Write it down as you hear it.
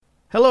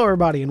Hello,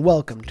 everybody, and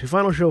welcome to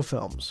Final Show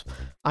Films.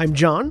 I'm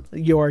John,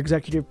 your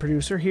executive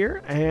producer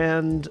here,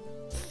 and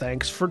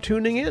thanks for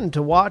tuning in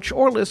to watch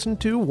or listen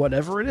to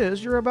whatever it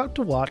is you're about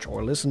to watch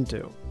or listen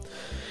to.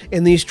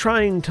 In these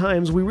trying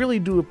times, we really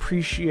do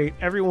appreciate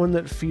everyone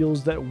that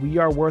feels that we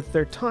are worth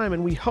their time,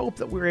 and we hope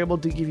that we're able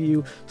to give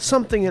you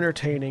something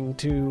entertaining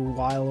to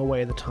while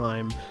away the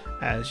time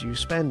as you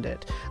spend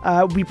it.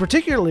 We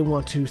particularly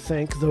want to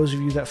thank those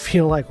of you that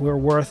feel like we're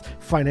worth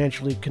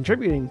financially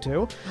contributing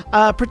to,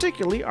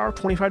 particularly our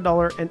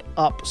 $25 and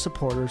up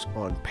supporters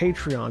on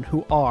Patreon,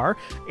 who are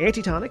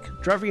Antitonic,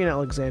 Drevian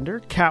Alexander,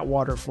 Cat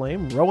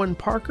Waterflame, Rowan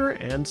Parker,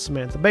 and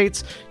Samantha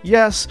Bates.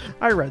 Yes,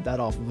 I read that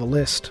off of a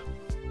list.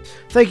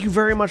 Thank you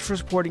very much for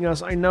supporting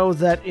us. I know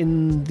that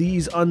in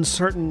these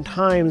uncertain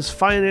times,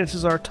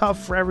 finances are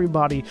tough for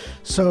everybody,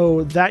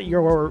 so that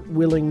you're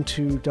willing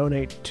to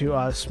donate to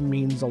us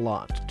means a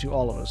lot to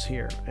all of us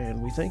here, and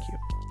we thank you.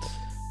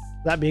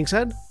 That being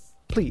said,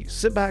 please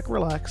sit back,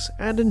 relax,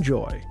 and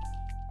enjoy.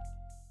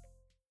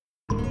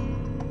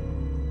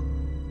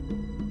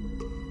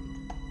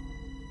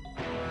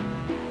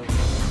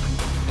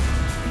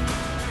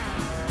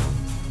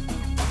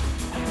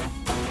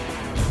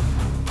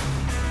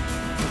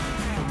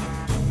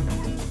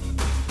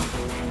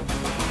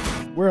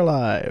 We're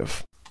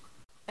live.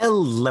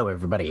 Hello,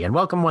 everybody, and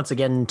welcome once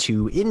again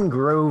to In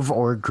Grove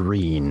or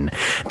Green,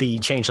 the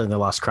Changeling the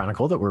Lost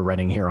Chronicle that we're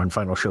running here on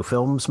Final Show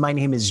Films. My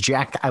name is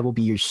Jack. I will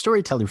be your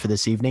storyteller for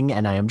this evening,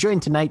 and I am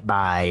joined tonight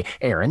by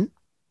Aaron.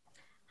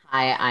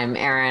 Hi, I'm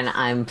Aaron.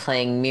 I'm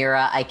playing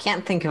Mira. I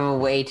can't think of a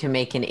way to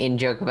make an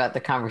in-joke about the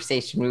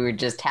conversation we were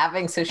just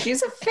having, so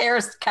she's a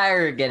Ferris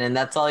Kyrigan, and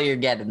that's all you're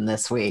getting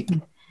this week.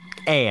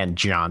 And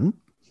John.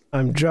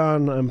 I'm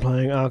John. I'm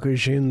playing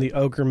Akujin, the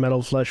Ogre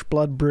Metal Flesh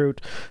Blood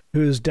Brute,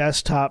 whose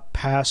desktop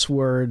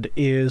password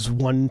is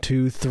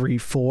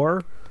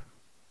 1234,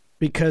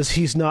 because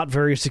he's not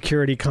very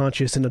security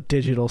conscious in a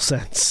digital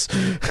sense.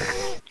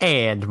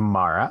 And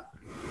Mara.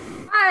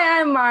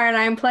 Hi, I'm Mara, and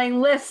I'm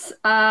playing Liz,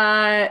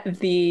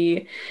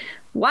 the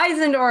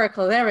Wizened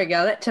Oracle. There we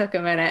go. That took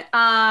a minute.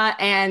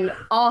 And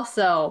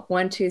also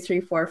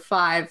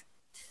 12345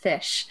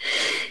 fish.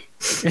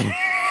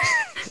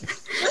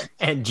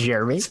 And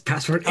Jeremy. It's a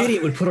password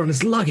idiot would put on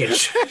his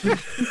luggage.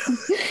 Change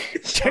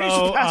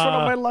the password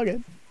on my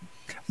luggage.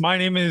 My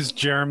name is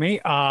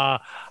Jeremy.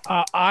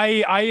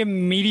 I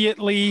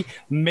immediately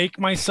make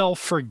myself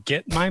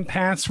forget my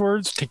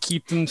passwords to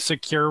keep them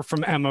secure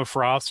from Emma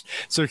Frost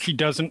so she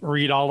doesn't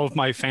read all of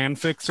my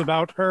fanfics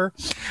about her.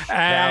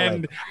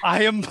 And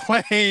I am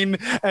playing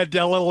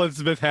Adele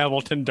Elizabeth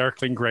Hamilton,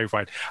 Darkling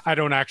Gravewhite. I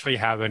don't actually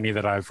have any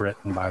that I've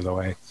written, by the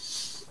way.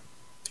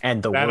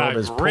 And the world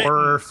is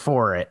poorer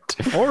for it.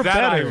 Or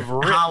better.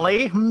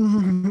 Holly.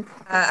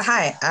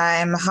 Hi,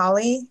 I'm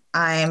Holly.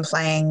 I'm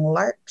playing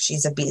Lark.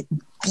 She's a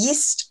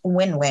beast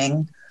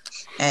Windwing.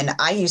 And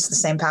I use the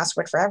same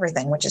password for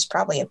everything, which is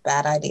probably a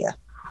bad idea.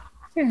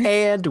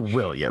 And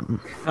William.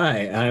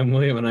 Hi, I'm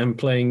William, and I'm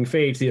playing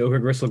Phage, the Ogre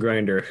Gristle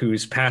Grinder,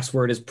 whose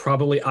password is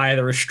probably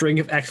either a string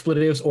of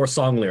expletives or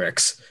song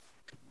lyrics.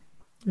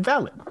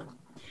 Valid.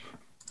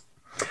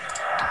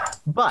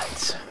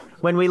 But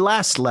when we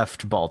last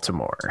left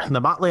Baltimore,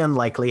 the Motley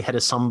Unlikely had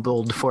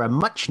assembled for a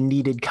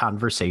much-needed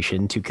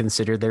conversation to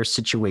consider their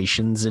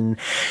situations and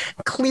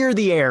clear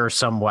the air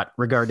somewhat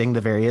regarding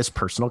the various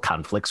personal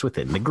conflicts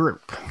within the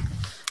group.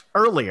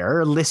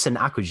 Earlier, Liz and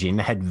Akujin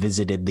had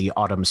visited the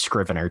Autumn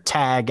Scrivener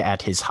tag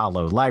at his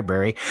Hollow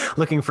Library,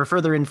 looking for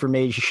further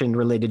information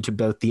related to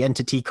both the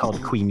entity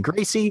called Queen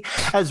Gracie,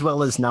 as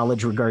well as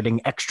knowledge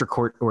regarding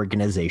extra-court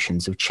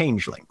organizations of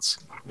changelings.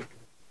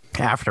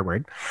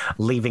 Afterward,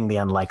 leaving the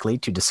Unlikely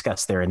to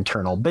discuss their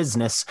internal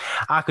business,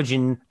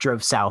 Akujin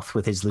drove south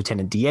with his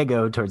Lieutenant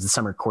Diego towards the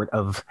summer court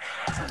of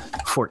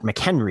Fort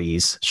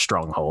McHenry's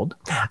stronghold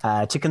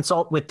to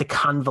consult with the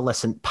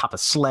convalescent Papa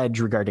Sledge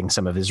regarding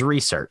some of his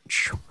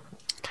research.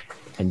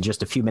 And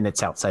just a few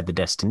minutes outside the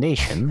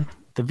destination,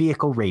 the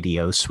vehicle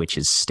radio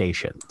switches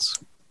stations.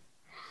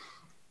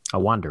 A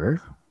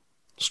wanderer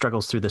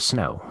struggles through the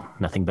snow,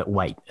 nothing but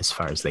white as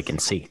far as they can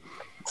see.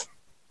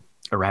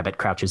 A rabbit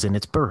crouches in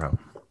its burrow,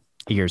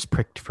 ears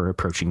pricked for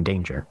approaching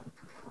danger.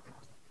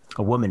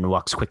 A woman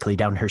walks quickly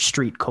down her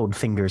street, cold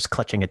fingers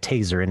clutching a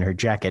taser in her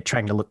jacket,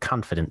 trying to look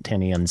confident to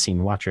any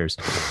unseen watchers.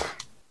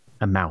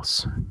 A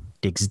mouse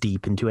digs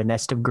deep into a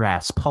nest of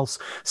grass, pulse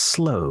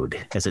slowed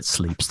as it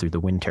sleeps through the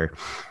winter.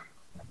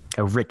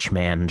 A rich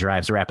man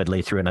drives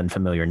rapidly through an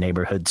unfamiliar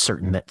neighborhood,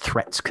 certain that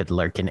threats could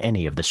lurk in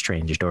any of the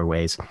strange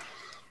doorways.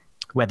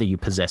 Whether you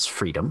possess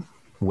freedom,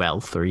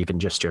 wealth, or even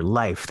just your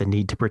life, the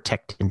need to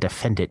protect and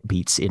defend it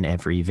beats in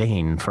every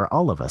vein for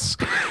all of us,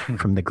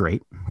 from the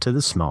great to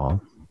the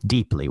small,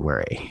 deeply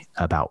worry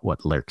about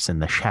what lurks in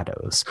the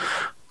shadows.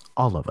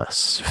 All of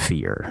us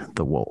fear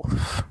the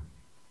wolf.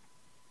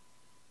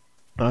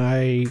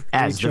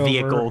 As the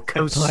vehicle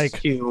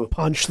coasts to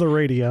punch the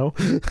radio.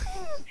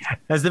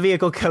 As the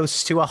vehicle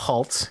coasts to a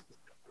halt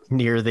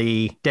near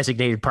the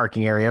designated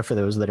parking area for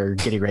those that are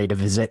getting ready to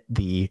visit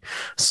the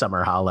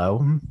Summer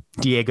Hollow,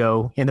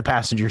 Diego in the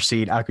passenger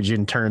seat,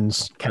 Akujin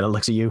turns, kind of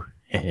looks at you.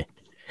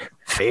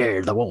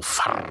 fear the wolf.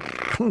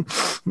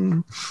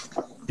 You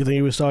think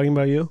he was talking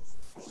about you?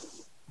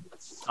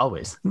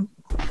 Always.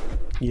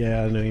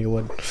 Yeah, I knew you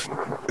would.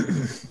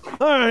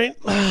 All right,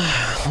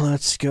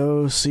 let's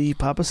go see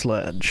Papa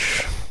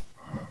Sledge.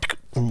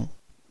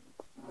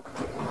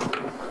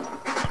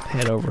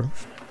 Head over.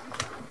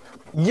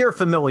 You're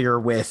familiar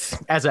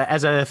with, as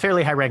a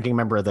fairly high-ranking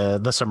member of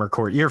the Summer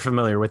Court, you're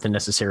familiar with the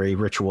necessary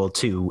ritual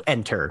to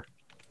enter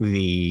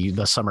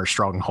the Summer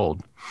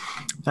Stronghold.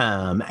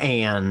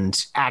 And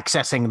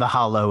accessing the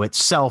hollow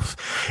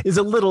itself is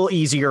a little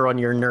easier on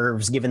your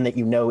nerves, given that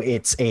you know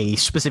it's a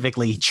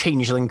specifically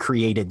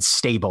changeling-created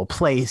stable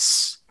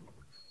place.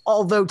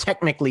 Although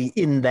technically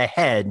in the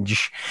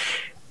hedge,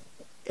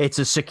 it's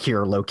a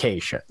secure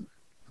location.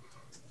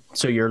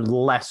 So you're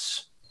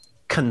less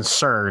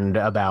concerned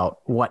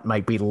about what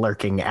might be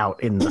lurking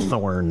out in the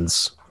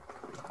thorns.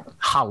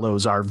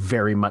 Hollows are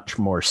very much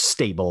more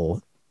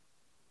stable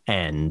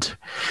and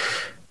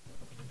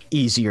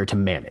easier to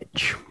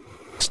manage.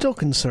 Still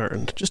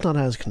concerned, just not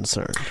as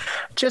concerned.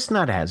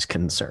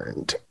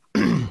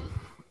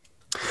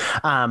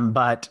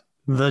 But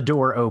the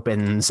door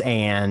opens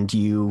and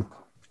you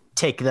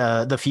take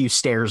the few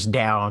stairs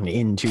down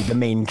into the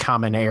main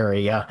common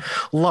area,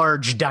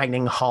 large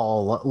dining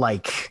hall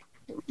like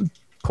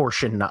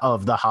portion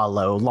of the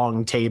hollow,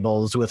 long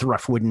tables with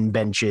rough wooden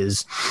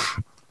benches,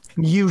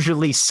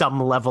 usually some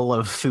level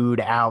of food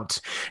out,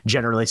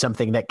 generally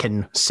something that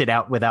can sit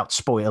out without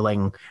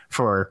spoiling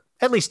for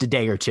at least a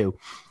day or two,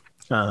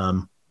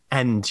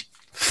 and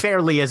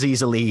fairly as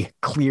easily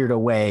cleared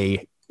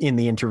away in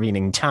the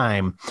intervening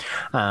time.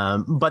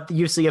 But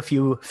you see a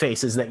few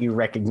faces that you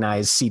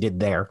recognize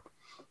seated there.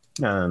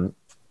 And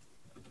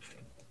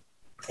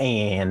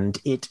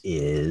it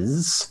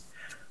is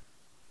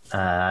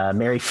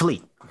Mary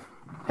Fleet,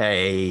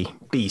 a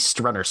beast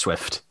runner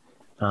swift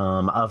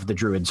of the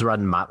Druid's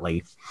Run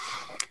motley,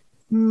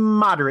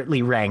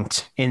 moderately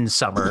ranked in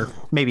Summer,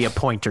 maybe a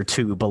point or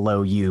two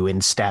below you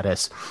in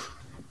status.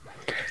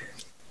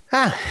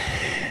 Look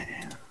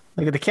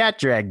at the cat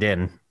dragged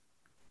in.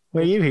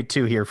 What are you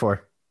two here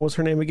for? What's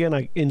her name again?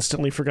 I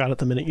instantly forgot it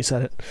the minute you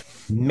said it.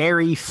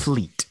 Mary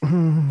Fleet.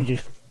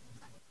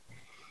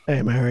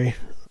 Hey, Mary.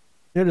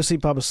 Here to see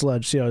Papa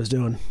Sledge, see how he's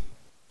doing.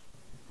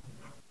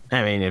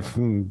 I mean, if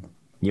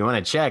you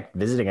want to check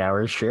visiting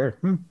hours, sure.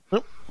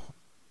 Nope.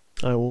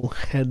 I will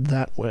head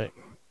that way.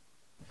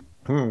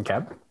 Okay.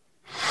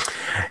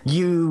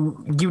 You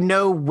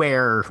know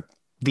where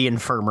the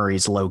infirmary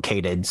is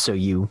located, so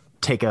you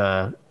take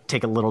a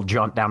little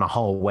jaunt down a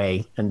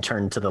hallway and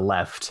turn to the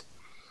left.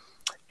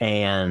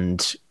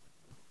 And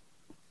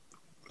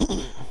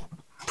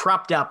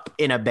propped up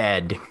in a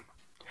bed,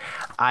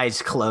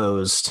 eyes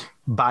closed,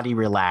 body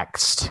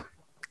relaxed,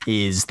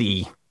 is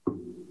the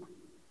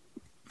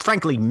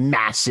frankly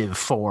massive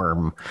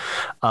form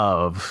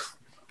of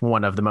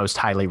one of the most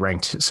highly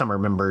ranked Summer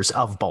members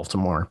of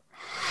Baltimore.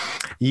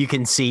 You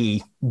can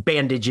see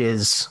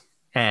bandages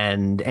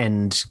and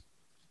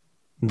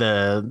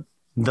the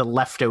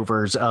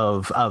leftovers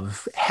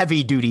of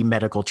heavy duty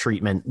medical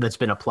treatment that's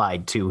been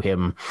applied to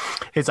him.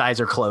 His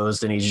eyes are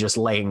closed and he's just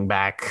laying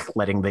back,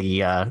 letting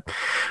the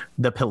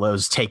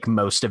pillows take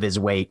most of his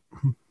weight.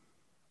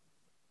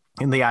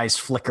 And the eyes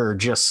flicker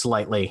just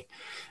slightly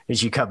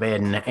as you come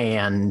in,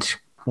 and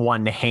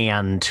one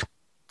hand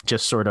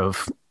just sort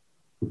of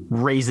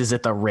raises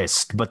at the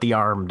wrist, but the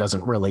arm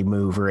doesn't really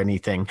move or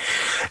anything.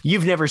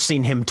 You've never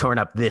seen him torn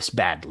up this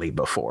badly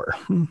before.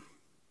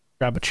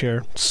 Grab a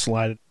chair,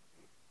 slide it,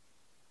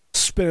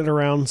 spin it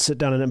around, sit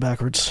down in it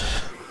backwards.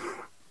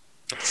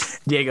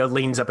 Diego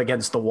leans up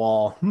against the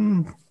wall,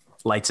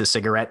 lights a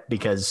cigarette,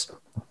 because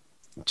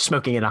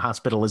smoking in a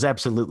hospital is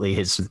absolutely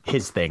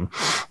his thing.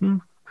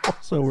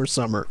 So we're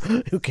Summer.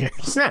 Who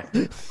cares? Yeah.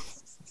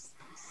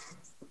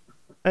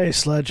 Hey,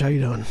 Sledge, how you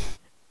doing?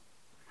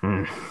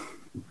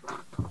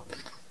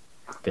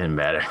 Been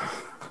better.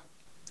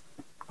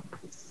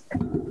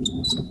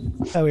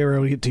 How we were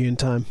able to get to you in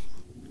time.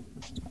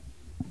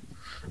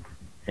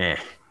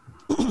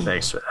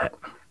 Thanks for that.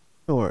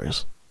 No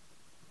worries.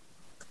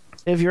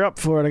 If you're up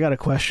for it, I got a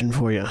question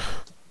for you.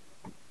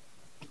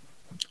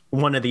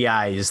 One of the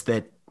eyes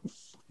that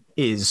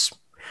is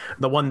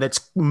the one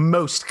that's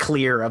most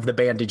clear of the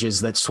bandages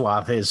that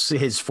swathe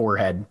his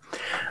forehead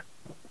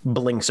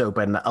blinks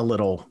open a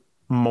little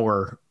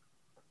more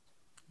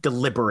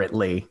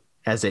deliberately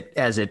as it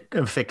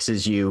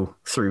fixes you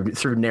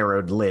through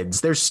narrowed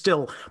lids. There's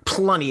still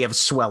plenty of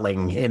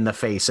swelling in the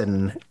face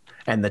and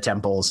the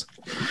temples.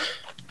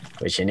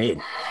 What you need?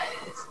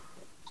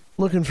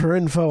 Looking for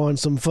info on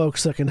some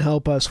folks that can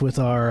help us with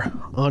our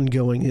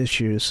ongoing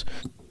issues.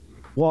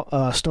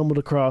 Stumbled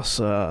across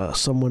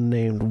someone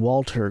named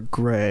Walter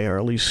Gray, or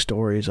at least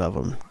stories of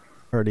him.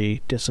 Heard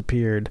he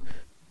disappeared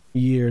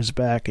years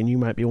back, and you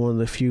might be one of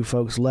the few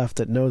folks left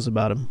that knows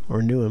about him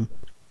or knew him.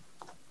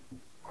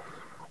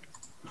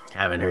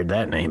 Haven't heard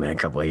that name in a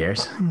couple of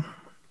years.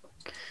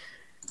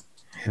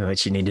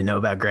 What you need to know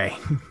about Gray?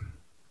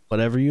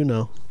 Whatever you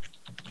know.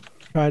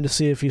 Trying to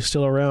see if he's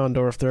still around,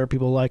 or if there are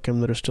people like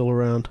him that are still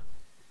around.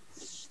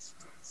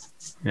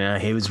 Yeah,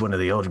 he was one of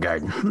the old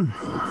guard.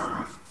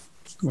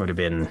 Would have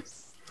been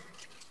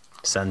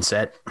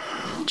Sunset,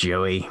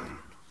 Joey,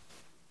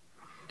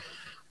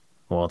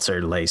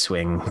 Walter,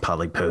 Lacewing,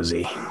 Polly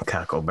Posey,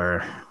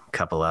 Cockleburr, a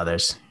couple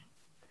others.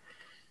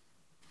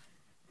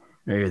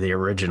 They're the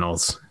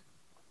originals.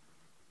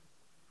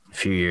 A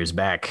few years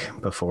back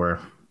before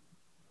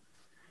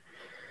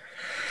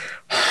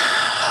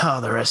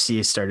all the rest of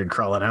you started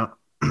crawling out.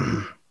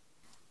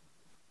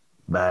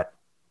 But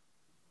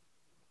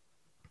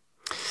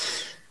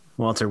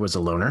Walter was a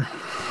loner.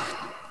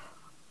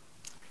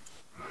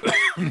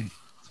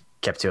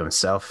 Kept to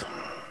himself.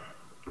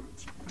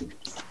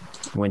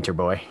 Winter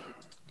boy.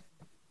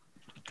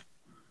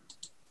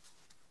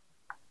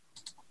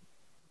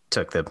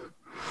 Took the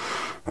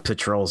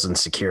patrols and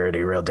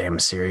security real damn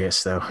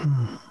serious, though.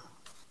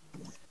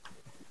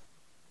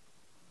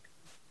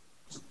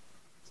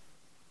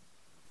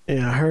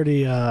 Yeah, I heard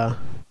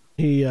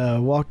he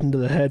walked into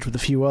the hedge with a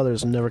few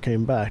others and never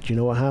came back. Do you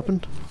know what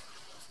happened?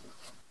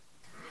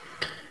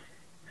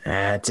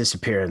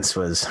 Disappearance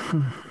was...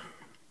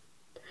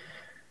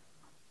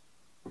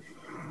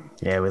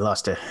 Yeah, we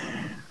lost a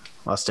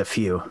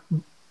few.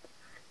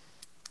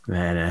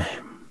 And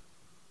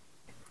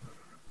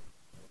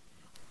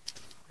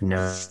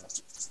no,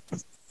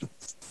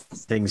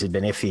 things had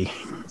been iffy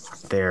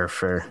there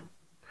for a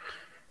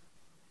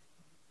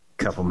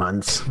couple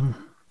months.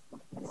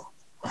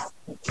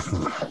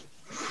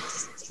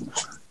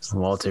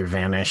 Walter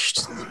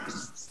vanished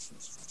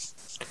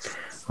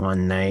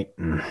one night,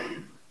 and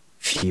a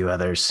few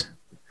others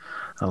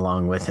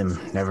along with him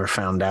never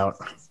found out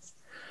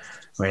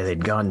where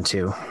they'd gone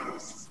to.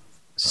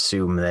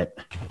 Assume that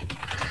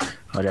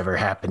whatever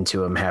happened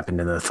to him happened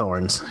in the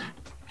Thorns.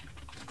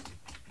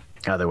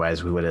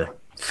 Otherwise, we would have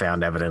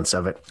found evidence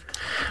of it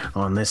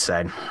on this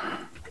side.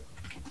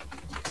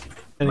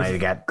 Might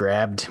have got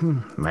grabbed,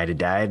 might have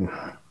died.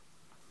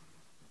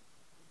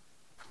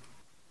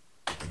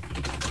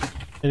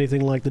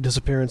 Anything like the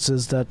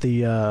disappearances that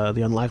the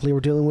Unlikely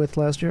were dealing with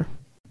last year?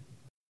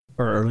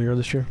 Or earlier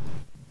this year?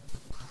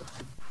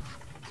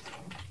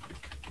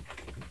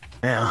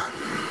 Yeah.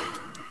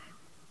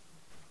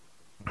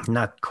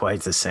 Not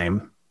quite the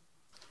same.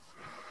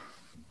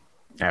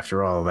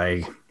 After all,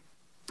 they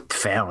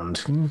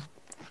found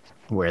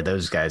where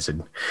those guys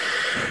had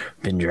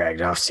been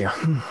dragged off to.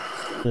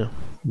 Yeah.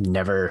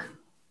 Never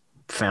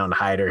found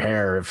hide or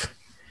hair of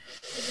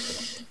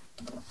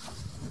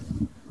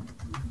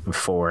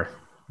 4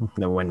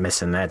 that went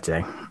missing that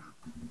day.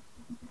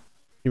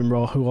 You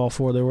remember who all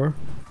 4 there were?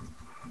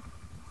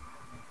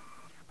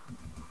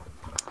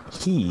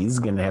 He's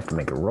gonna have to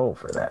make a roll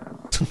for that.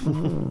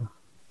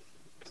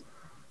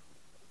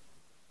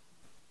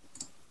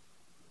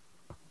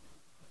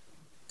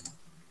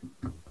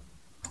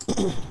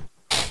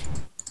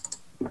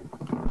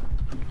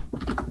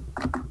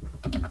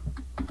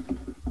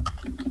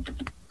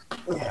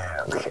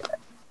 Yeah, okay.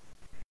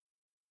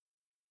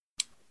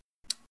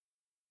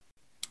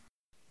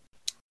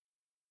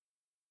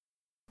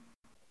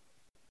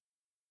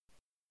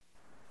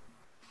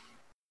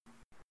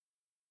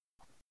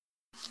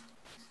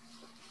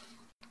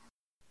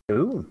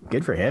 Ooh,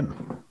 good for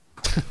him.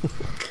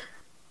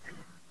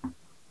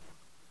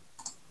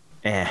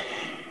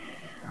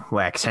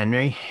 Wax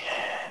Henry,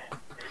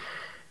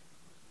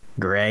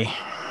 Gray,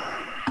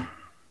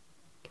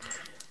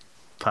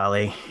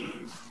 Polly,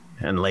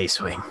 and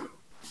Lacewing.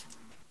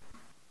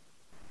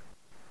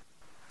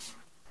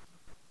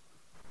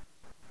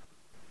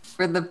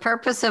 For the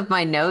purpose of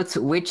my notes,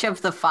 which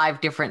of the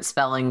 5 different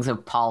spellings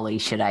of Polly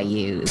should I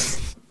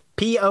use?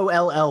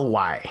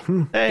 Polly.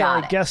 Hey,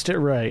 Got I it. guessed it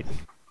right.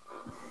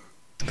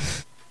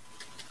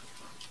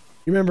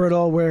 You remember at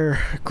all where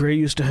Gray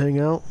used to hang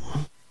out?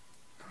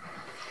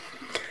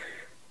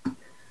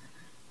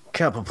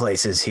 Couple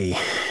places he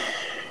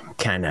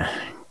kind of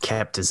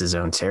kept as his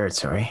own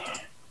territory.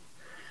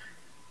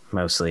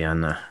 Mostly on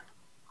the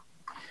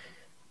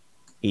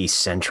East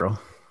Central.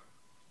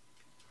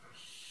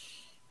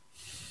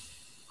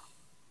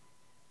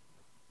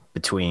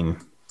 Between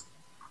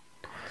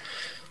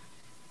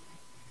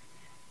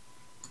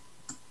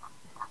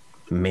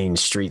main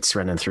streets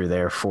running through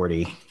there,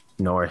 40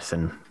 North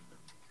and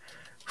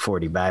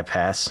 40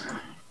 Bypass.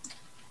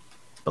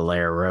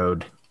 Belair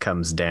Road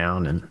comes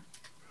down, and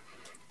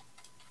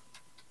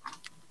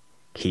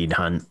he'd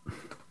hunt,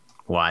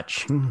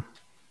 watch,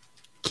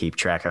 keep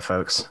track of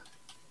folks.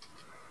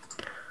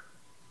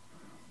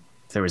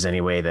 If there was any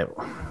way that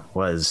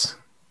was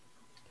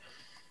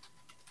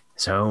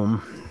his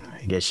home,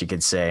 I guess you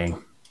could say,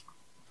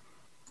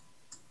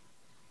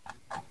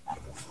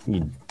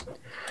 you'd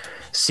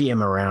see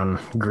him around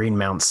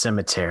Greenmount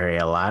Cemetery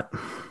a lot.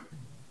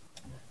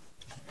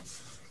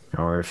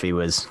 Or if he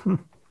was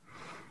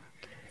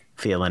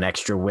feeling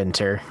extra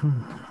winter,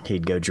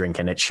 he'd go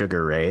drinking at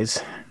Sugar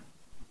Ray's.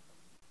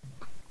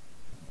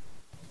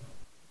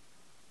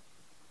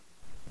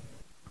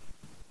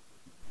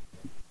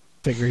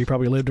 Figure he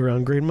probably lived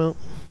around Greenmount.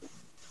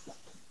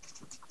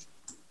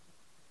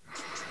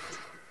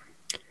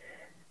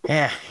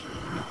 Yeah,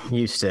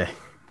 used to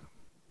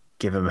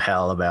give him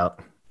hell about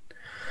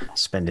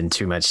spending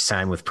too much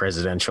time with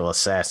presidential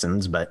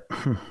assassins, but,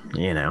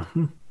 you know.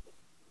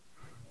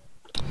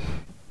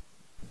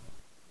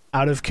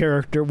 Out of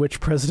character,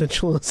 which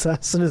presidential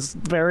assassin is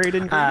buried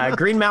in Greenmount?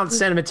 Greenmount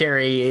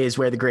Cemetery is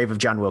where the grave of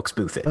John Wilkes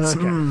Booth is.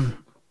 Okay.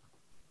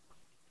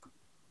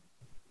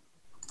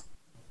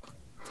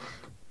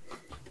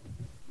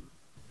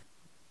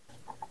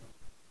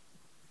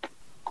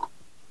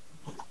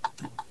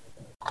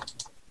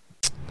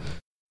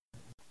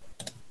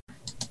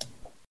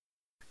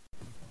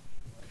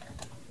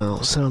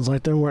 Well, sounds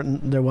like there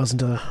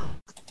wasn't a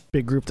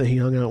big group that he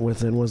hung out with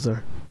then, was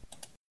there?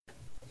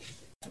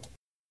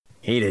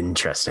 He didn't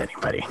trust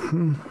anybody.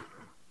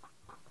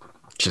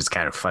 Which is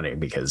kind of funny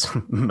because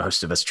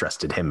most of us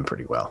trusted him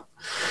pretty well.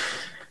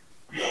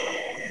 Of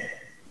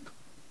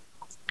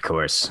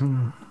course,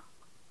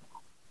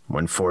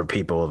 when 4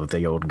 people of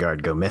the old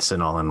guard go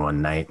missing all in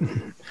one night,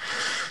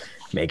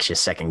 makes you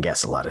second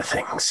guess a lot of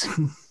things.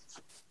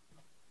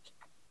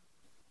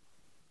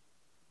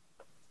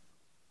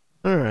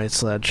 All right,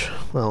 Sledge.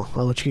 Well,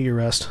 I'll let you get your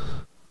rest.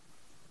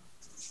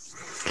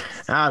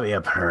 I'll be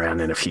up and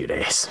around in a few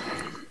days.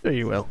 There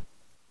you will.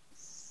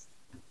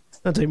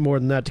 It'll take more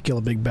than that to kill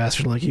a big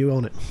bastard like you,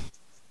 won't it?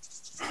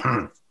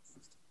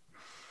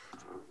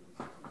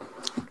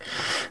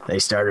 They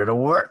started a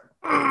war.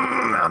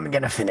 I'm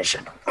gonna finish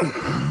it.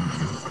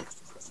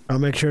 I'll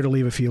make sure to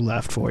leave a few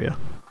left for you.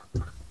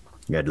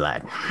 Good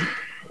lad.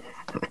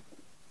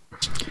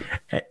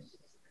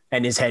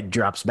 And his head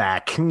drops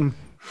back.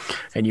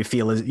 And you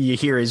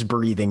hear his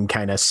breathing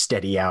kind of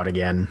steady out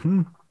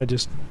again. I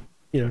just,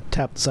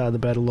 tap the side of the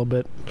bed a little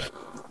bit.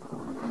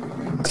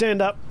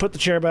 Stand up, put the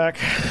chair back.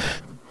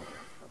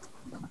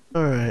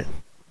 All right.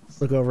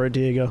 Look over at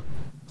Diego.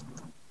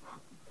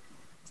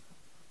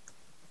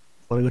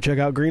 Want to go check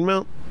out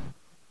Greenmount?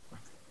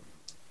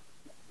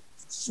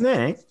 All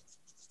right.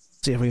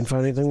 See if we can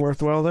find anything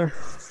worthwhile there.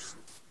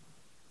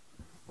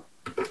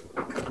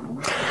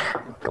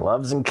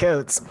 Gloves and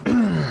coats.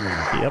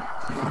 Yep.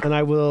 And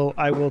I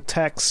will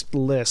text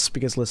Liz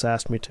because Liz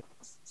asked me to.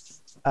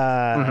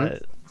 The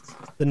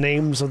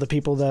names of the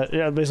people that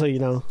basically,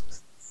 learn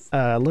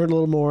a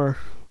little more.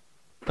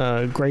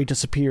 Gray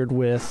disappeared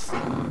with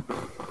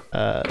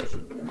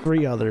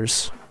 3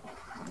 others.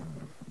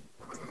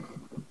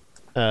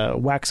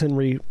 Wax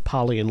Henry,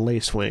 Polly, and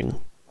Lacewing.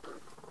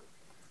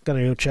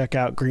 Gonna go check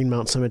out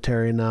Greenmount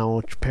Cemetery now,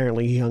 which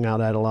apparently he hung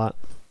out at a lot.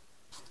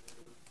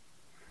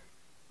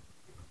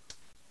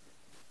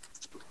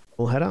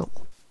 We'll head out.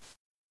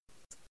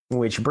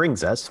 Which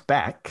brings us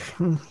back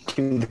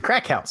to the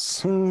crack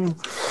house,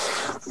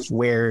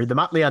 where the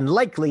Motley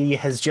Unlikely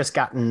has just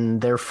gotten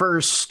their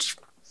first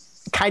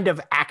kind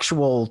of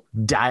actual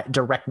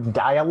direct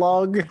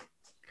dialogue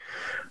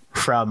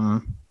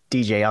from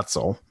DJ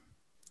Utzel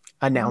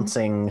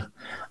announcing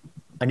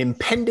an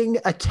impending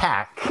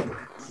attack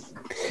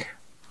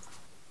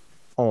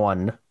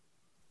on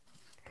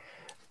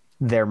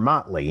their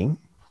Motley,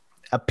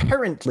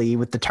 apparently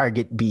with the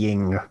target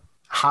being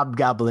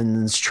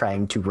hobgoblins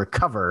trying to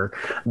recover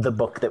the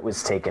book that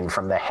was taken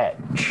from the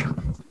hedge.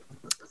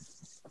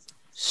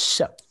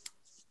 So,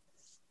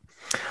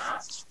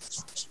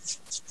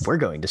 we're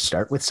going to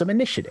start with some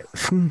initiative.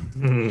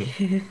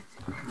 Can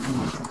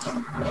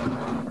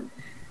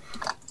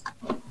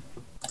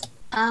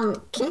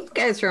you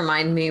guys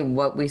remind me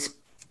what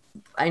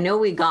I know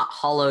we got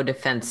hollow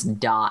defense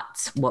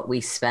dots, what we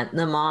spent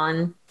them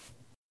on?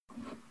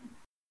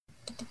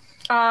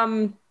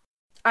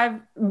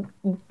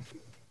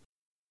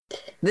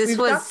 This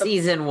was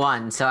season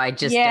 1, so I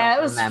just don't remember.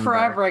 It was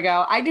forever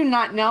ago. I do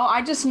not know.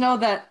 I just know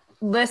that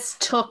Liz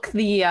took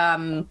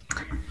the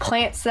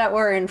plants that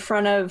were in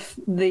front of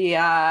the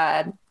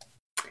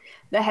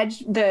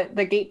hedge,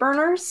 the gate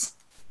burners,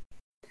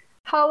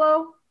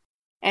 hollow,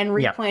 and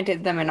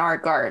replanted them in our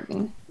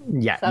garden.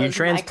 Yeah, so you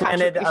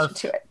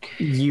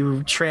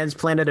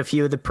transplanted a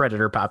few of the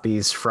predator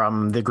poppies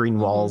from the green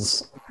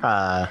walls.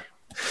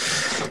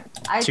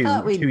 I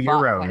thought we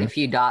bought quite a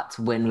few dots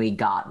when we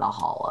got the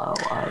hollow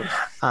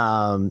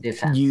of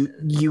defenses.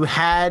 You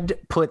had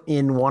put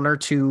in 1 or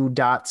 2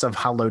 dots of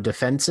hollow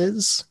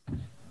defenses,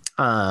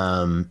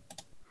 and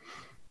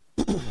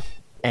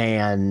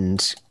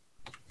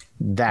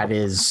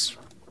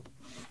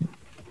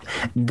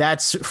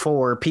that's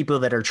for people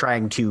that are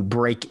trying to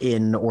break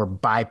in or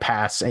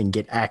bypass and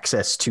get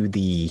access to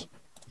the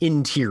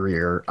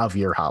interior of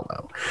your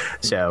hollow.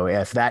 So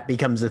if that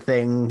becomes a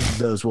thing,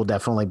 those will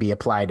definitely be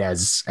applied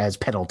as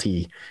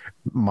penalty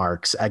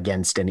marks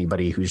against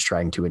anybody who's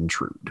trying to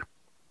intrude.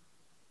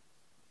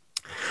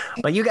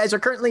 But you guys are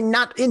currently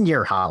not in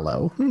your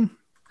hollow.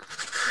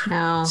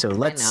 No. So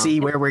let's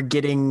see where we're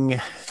getting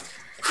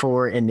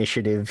for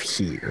initiative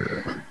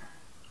here.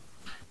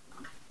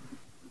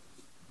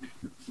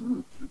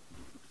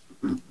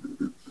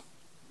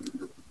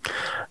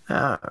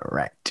 All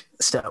right.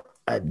 So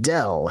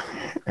Adele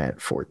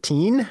at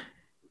 14.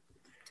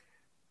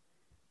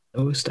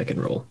 Oh, second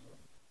roll.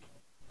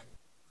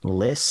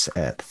 Liz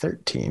at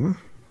 13.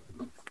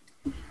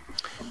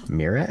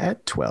 Mira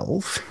at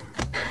 12.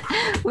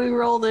 We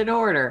rolled in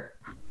order.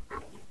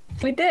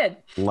 We did.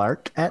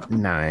 Lark at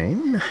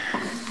 9.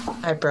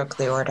 I broke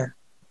the order.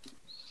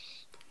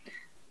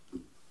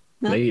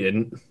 No, you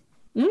didn't.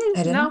 I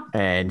didn't. No.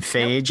 And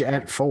Phage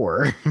at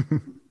 4.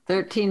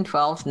 13,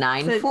 12,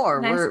 9, So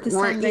 4. nice We're in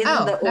descending.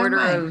 Oh, the never order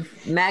mind.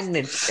 of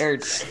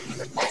magnitude.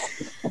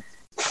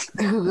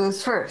 Who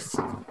goes first?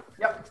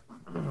 Yeah.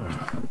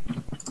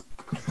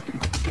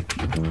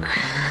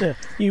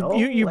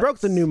 You broke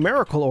the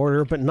numerical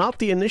order, but not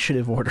the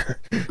initiative order.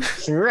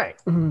 Right.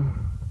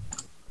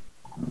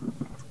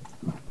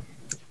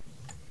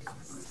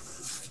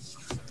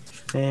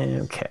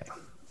 Okay.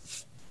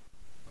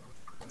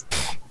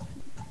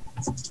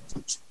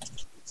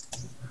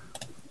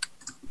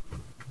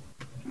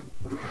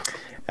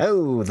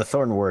 Oh, the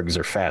Thornworgs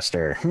are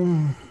faster.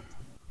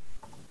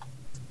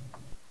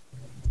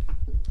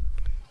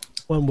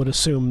 One would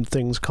assume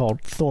things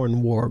called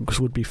thorn wargs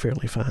would be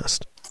fairly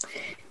fast.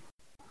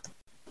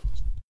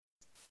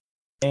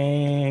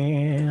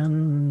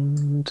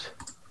 And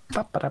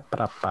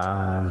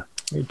ba-ba-da-ba-da-ba.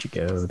 Where'd you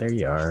go? There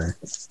you are.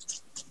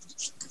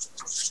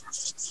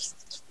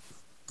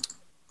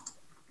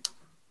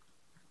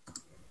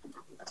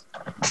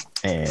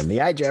 And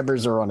the eye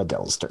jabbers are on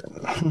Adele's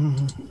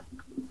turn.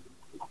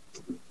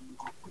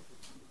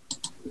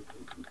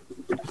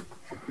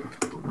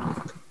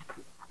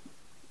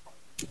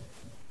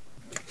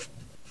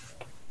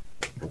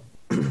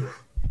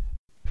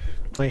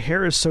 My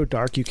hair is so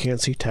dark you can't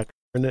see texture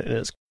in it, and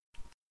it's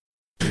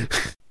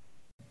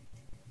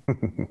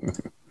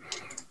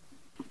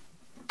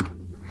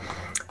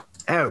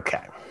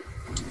Okay.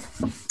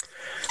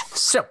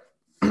 So,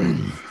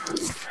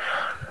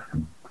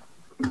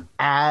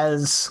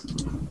 as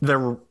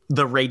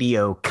the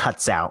radio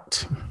cuts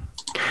out,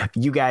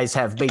 you guys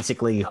have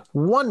basically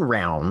one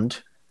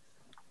round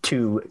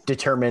to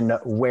determine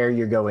where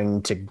you're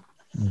going to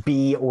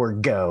be or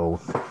go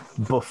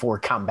before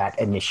combat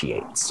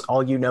initiates.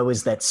 All you know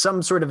is that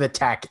some sort of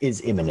attack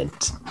is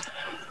imminent.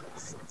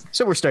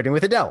 So we're starting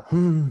with Adele.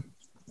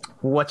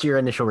 What's your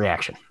initial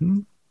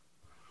reaction?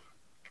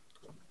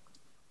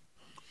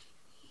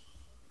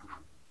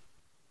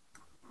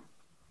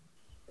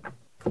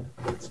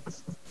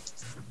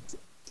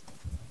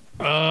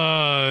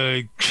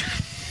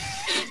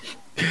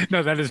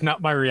 No, that is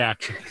not my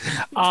reaction.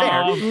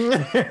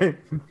 Fair.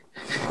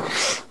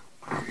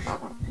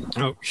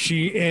 Oh,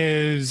 she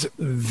is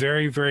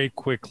very, very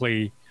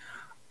quickly.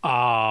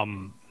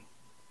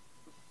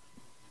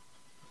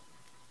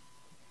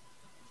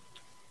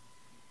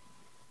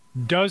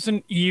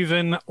 Doesn't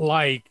even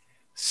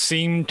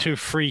seem to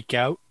freak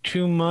out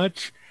too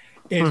much.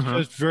 It's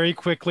just very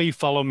quickly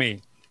follow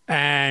me,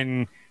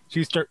 and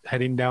she start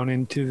heading down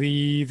into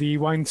the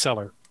wine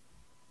cellar.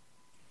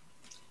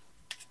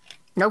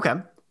 Okay.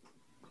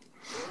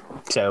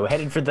 So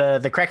headed for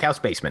the crack house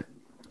basement.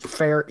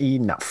 Fair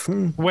enough.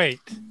 Wait,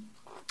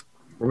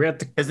 We're at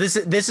the. Because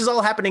this is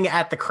all happening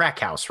at the crack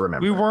house,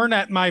 remember? we weren't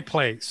at my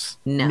place.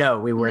 No,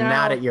 we were No.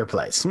 not at your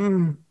place.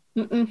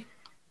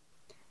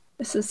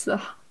 This is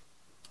the.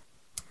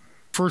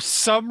 For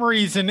some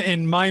reason,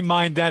 in my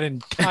mind, that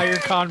entire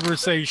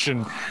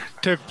conversation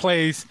took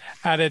place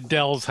at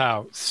Adele's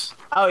house.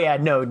 Oh yeah,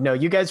 no.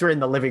 You guys were in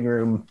the living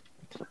room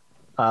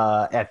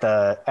at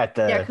the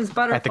Yeah, 'cause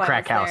Butterfly at the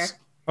crack was house. there.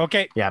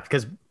 Okay. Yeah,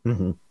 because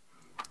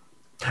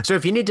so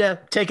if you need to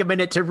take a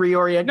minute to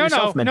reorient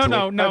yourself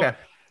mentally. No. Okay.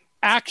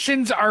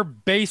 Actions are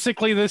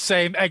basically the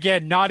same.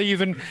 Again, not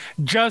even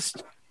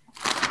just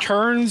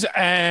turns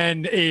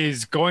and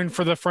is going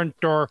for the front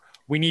door.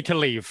 We need to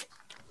leave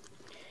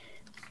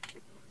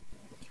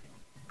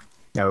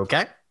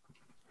Okay.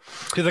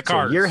 to the So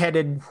cars. you're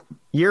headed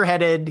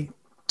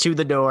to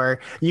the door.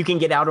 You can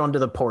get out onto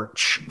the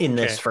porch in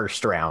this Okay.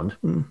 first round.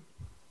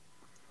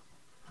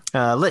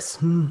 Liz.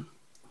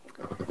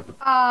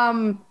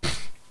 I'm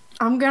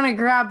gonna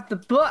grab the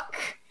book.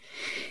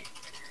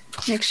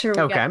 Make sure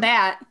we Okay. got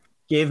that.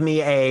 Give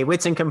me a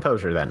wits and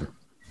composure then.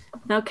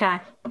 Okay.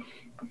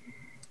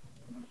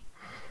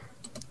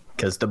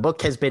 Because the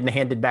book has been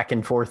handed back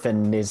and forth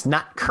and is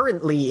not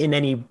currently in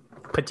any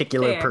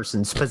particular Fair.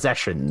 person's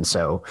possession.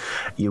 So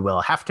you will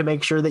have to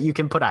make sure that you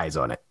can put eyes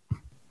on it.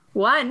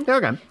 1.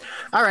 Okay.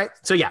 All right.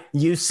 So yeah,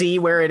 you see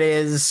where it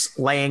is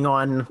laying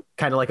on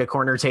kind of like a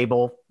corner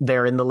table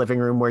there in the living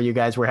room where you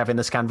guys were having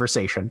this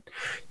conversation.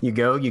 You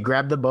go, you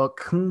grab the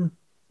book,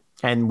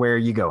 and where are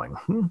you going?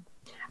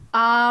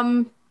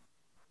 I'm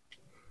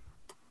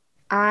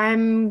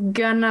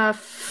gonna.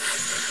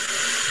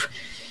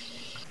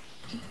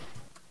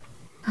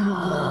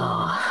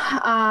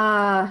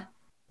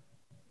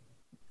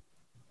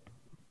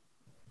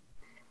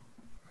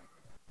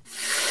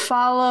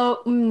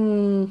 Follow.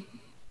 Let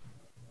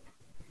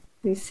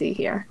me see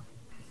here.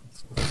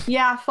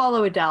 Yeah,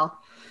 follow Adele.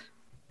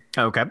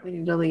 Okay. We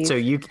need to leave. So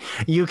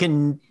you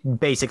can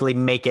basically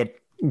make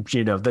it,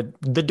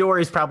 the door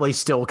is probably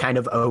still kind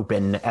of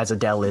open as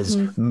Adele is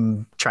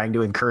trying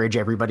to encourage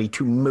everybody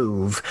to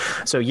move.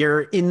 So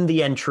you're in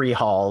the entry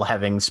hall,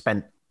 having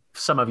spent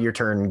some of your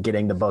turn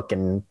getting the book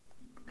and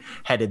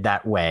headed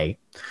that way.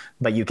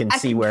 but you can I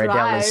see can where Adele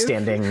is drive.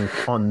 standing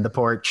on the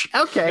porch.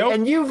 Okay, Nope.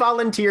 and you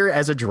volunteer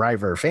as a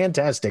driver.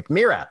 Fantastic.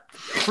 Mira.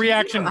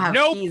 Reaction. I don't have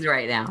Nope. keys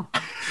right now.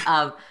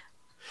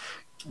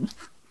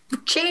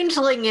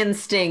 Changeling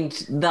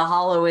instinct, the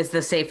hollow is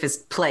the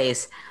safest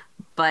place,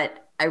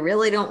 but I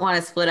really don't want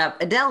to split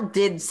up. Adele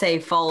did say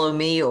follow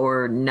me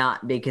or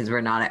not because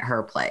we're not at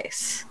her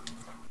place.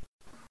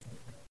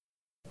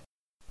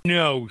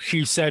 No,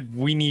 she said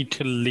we need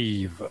to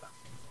leave.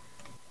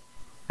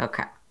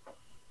 Okay.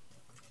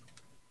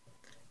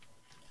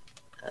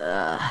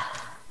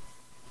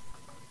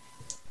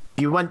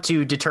 You want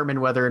to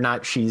determine whether or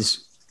not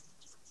she's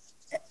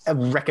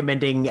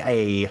recommending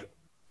a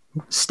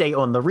stay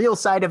on the real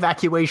side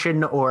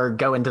evacuation or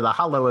go into the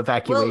hollow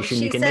evacuation.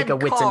 she You can said make a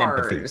wits and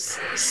empathy. cars,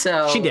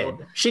 so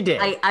She did.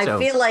 I So-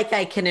 feel like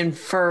I can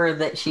infer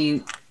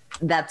that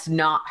that's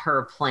not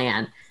her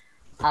plan.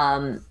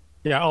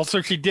 Yeah.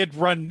 Also, she did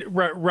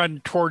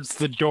run towards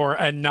the door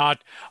and not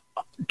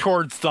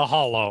towards the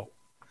hollow.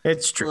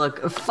 It's true.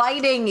 Look,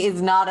 fighting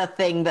is not a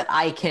thing that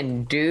I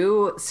can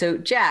do. So,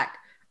 Jack,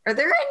 are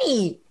there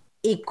any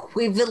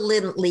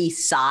equivalently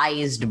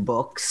sized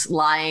books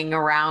lying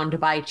around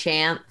by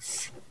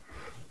chance?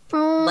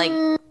 Like,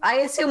 I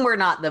assume we're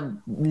not the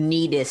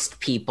neatest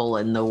people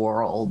in the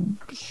world.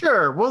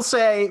 Sure. We'll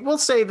say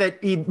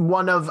that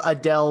one of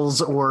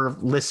Adele's or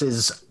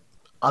Liss's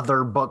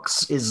other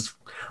books is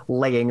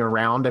laying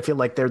around. I feel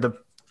like they're the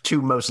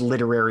two most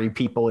literary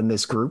people in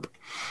this group.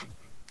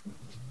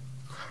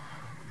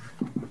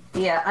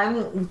 Yeah,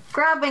 I'm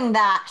grabbing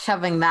that,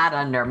 shoving that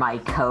under my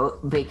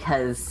coat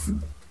because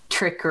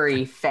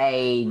trickery,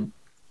 fey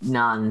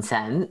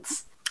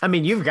nonsense. I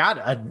mean, you've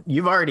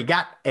already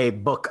got a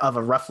book of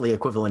a roughly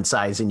equivalent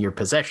size in your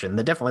possession.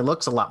 That definitely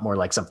looks a lot more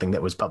like something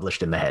that was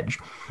published in the Hedge.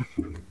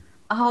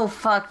 Oh,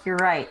 fuck, you're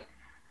right.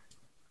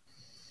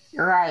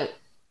 You're right.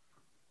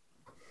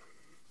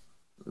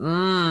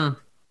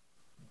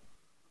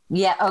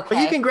 Yeah, okay.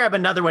 But you can grab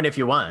another one if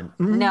you want.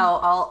 No,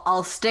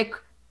 I'll stick.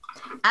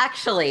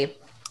 Actually,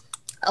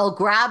 I'll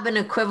grab an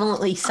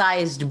equivalently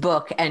sized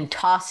book and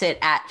toss it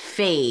at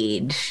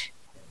Phage.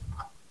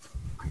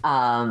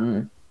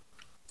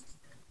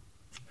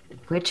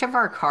 Which of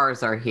our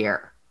cars are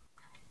here?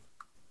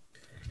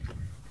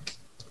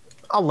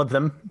 All of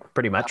them,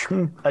 pretty much.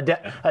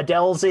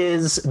 Adele's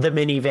is, the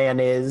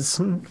minivan is,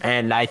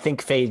 and I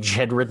think Phage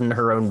had ridden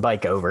her own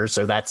bike over,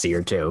 so that's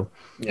here too.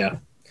 Yeah.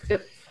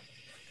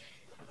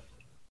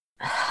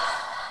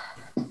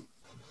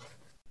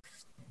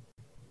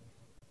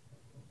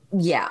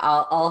 Yeah,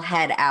 I'll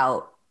head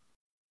out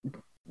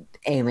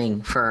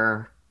aiming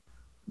for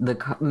the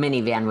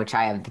minivan, which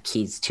I have the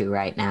keys to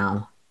right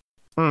now,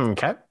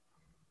 Okay.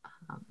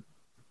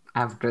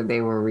 after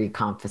they were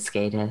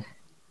reconfiscated.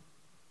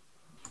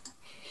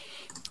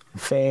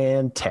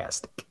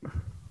 Fantastic.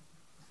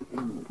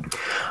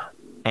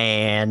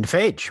 And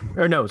Phage.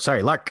 Or no,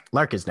 sorry, Lark.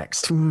 Lark is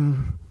next.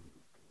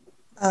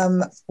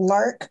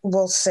 Lark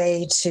will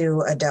say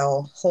to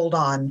Adele, hold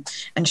on.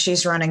 And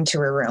she's running to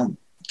her room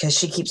because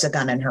she keeps a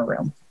gun in her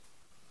room.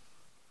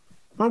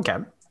 Okay.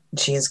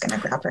 She is going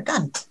to grab her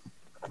gun.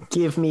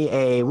 Give me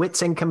a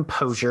wits and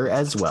composure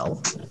as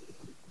well.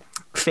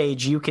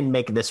 Phage, you can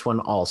make this one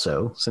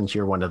also, since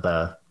you're one of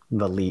the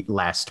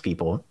last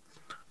people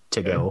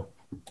to go.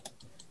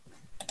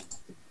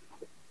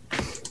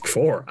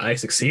 4. I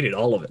succeeded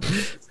all of it.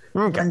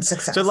 Okay. One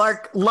success. So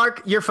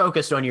Lark, you're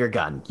focused on your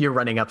gun. You're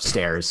running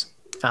upstairs.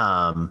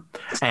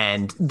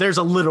 And there's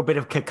a little bit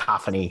of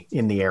cacophony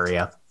in the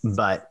area,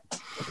 but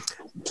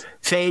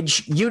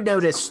Phage, you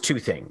notice two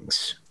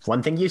things.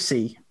 One thing you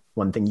see,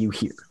 one thing you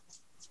hear.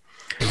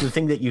 The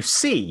thing that you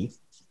see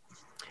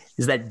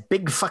is that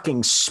big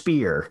fucking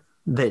spear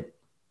that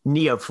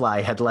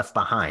Neofly had left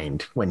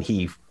behind when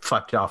he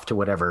fucked off to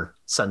whatever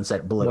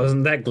Sunset Blue.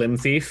 Wasn't that Glim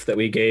Thief that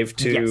we gave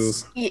to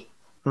Yes.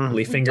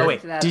 Leaffinger? Oh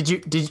wait, did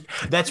you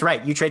that's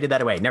right, you traded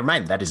that away. Never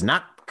mind, that is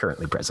not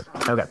currently present.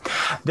 Okay.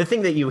 The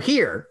thing that you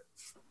hear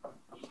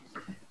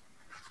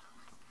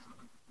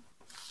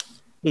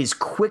is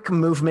quick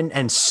movement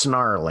and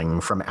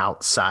snarling from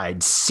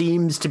outside.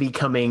 Seems to be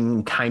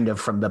coming kind of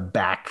from the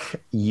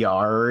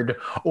backyard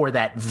or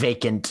that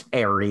vacant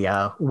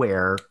area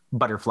where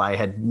Butterfly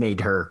had made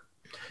her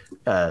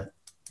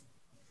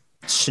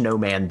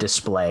snowman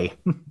display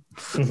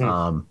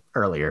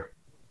earlier.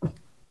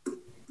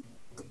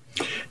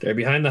 They're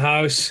behind the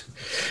house.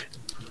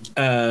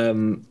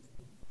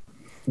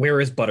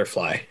 Where is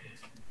Butterfly?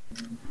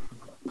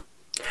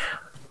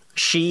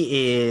 She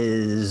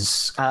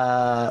is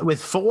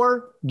with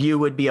 4, you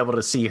would be able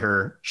to see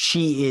her.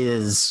 She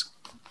is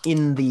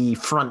in the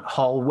front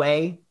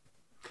hallway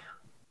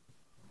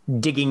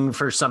digging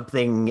for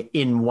something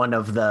in one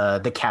of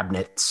the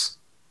cabinets.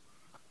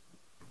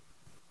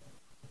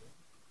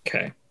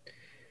 Okay.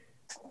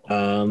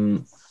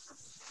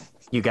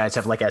 You guys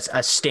have like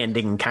a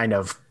standing kind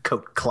of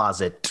coat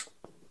closet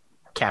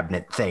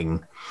cabinet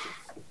thing.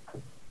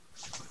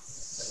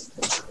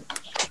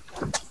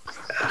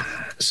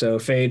 So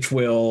Phage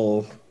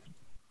will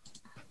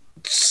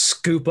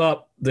scoop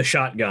up the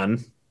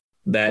shotgun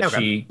that Okay.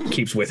 she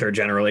keeps with her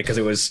generally because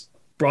it was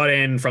brought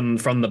in from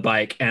the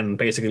bike and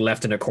basically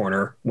left in a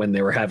corner when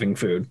they were having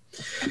food.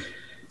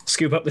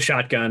 Scoop up the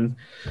shotgun,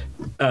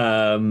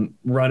 run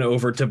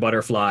over to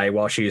Butterfly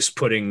while she's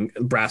putting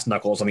brass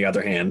knuckles on the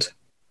other hand.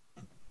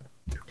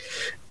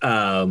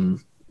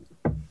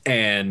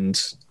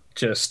 And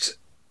just,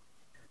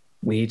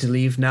 we need to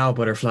leave now,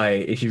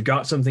 Butterfly. If you've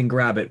got something,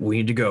 grab it. We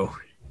need to go.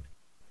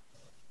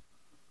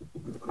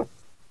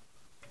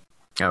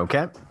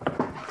 Okay.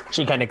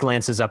 She kind of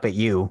glances up at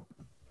you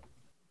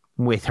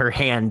with her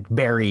hand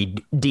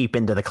buried deep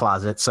into the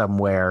closet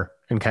somewhere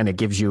and kind of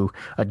gives you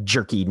a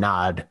jerky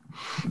nod.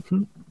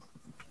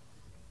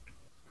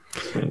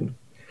 And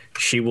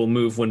she will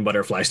move when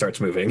Butterfly starts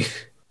moving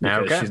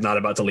because Okay. she's not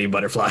about to leave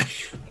Butterfly.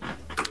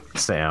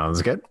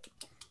 Sounds good.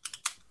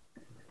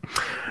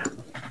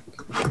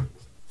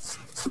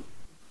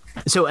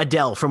 So,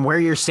 Adele, from where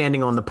you're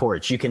standing on the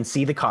porch, you can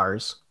see the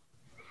cars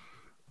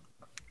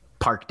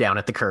parked down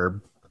at the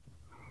curb.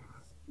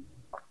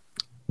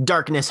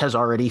 Darkness has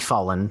already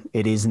fallen.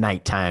 It is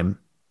nighttime.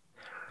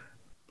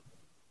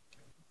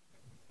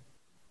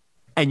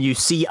 And you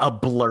see a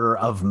blur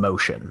of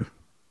motion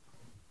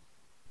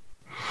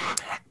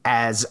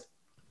as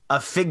a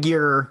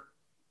figure,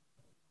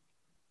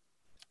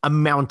 a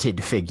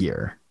mounted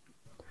figure,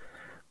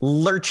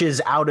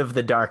 lurches out of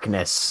the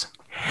darkness,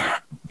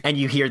 and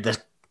you hear the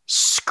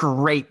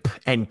scrape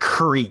and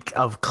creak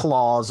of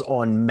claws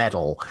on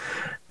metal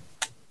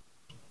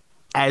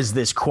as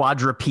this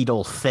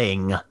quadrupedal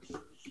thing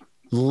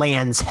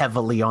lands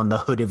heavily on the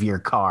hood of your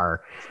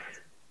car,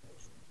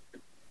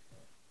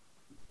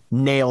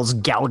 nails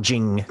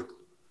gouging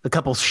a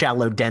couple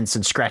shallow dents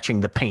and scratching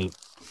the paint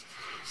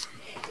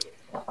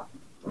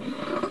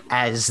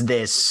as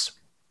this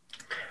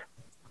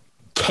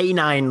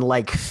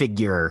canine-like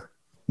figure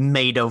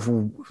made of,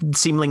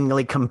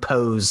 seemingly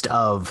composed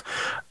of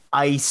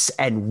ice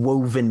and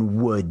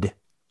woven wood,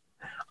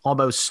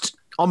 almost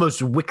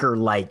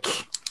wicker-like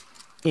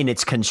in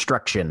its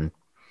construction,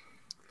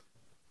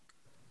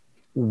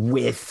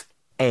 with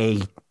a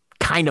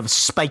kind of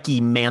spiky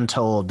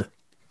mantled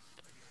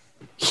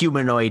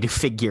humanoid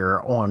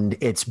figure on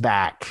its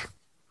back.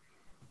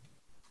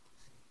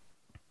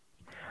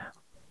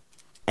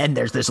 And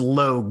there's this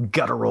low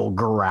guttural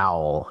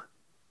growl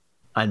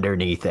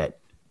underneath it.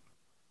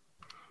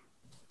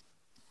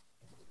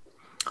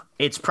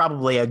 It's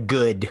probably a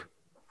good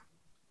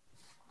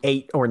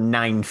 8 or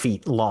 9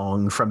 feet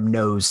long from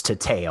nose to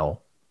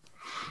tail.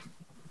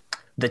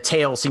 The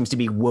tail seems to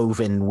be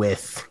woven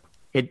with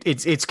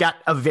it's got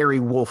a very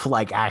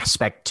wolf-like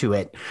aspect to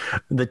it.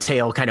 The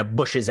tail kind of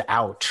bushes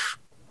out,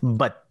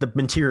 but the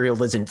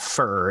material isn't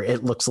fur.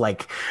 It looks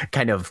like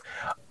kind of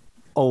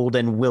old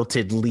and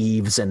wilted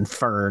leaves and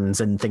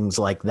ferns and things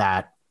like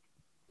that,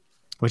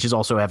 which is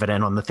also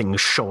evident on the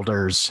thing's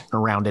shoulders,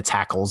 around its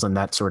hackles and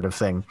that sort of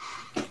thing.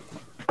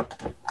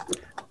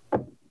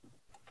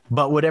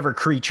 But whatever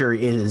creature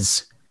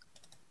is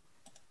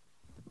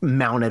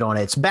mounted on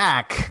its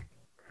back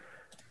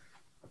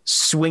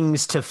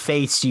swings to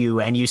face you,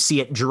 and you see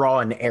it draw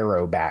an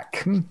arrow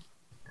back.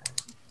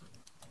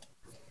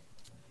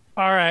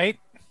 All right.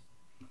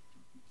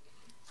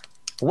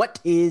 What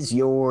is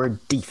your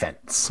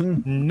defense?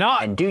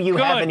 Not And do you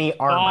have good, any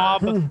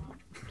armor? Bob.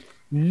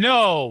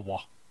 No.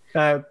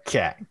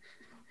 Okay.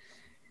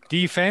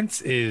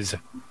 Defense is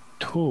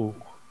 2.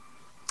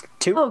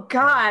 2. Oh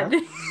God.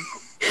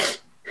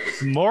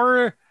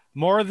 More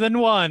than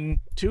 1.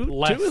 Two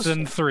Less is-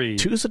 than 3.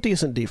 2's a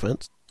decent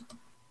defense.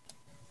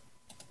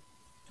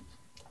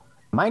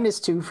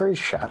 -2 for his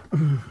shot.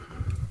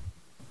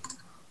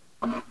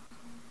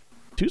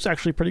 2's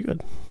actually pretty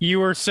good.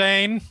 You were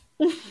saying?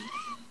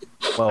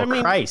 Well, I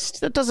mean, Christ.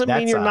 That doesn't mean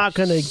that's you're a not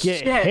going to get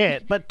shit.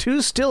 hit, but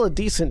 2's still a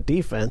decent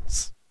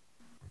defense.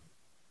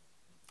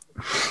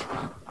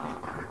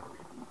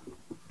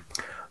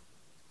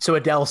 So,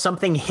 Adele,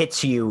 something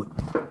hits you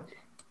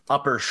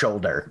upper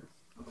shoulder.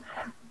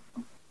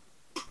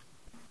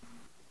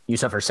 You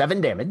suffer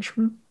 7 damage.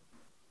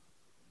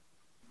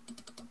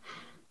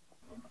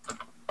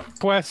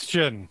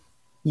 Question.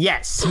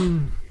 Yes.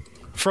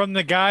 From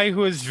the guy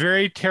who is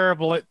very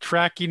terrible at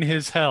tracking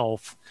his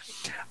health.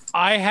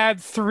 I had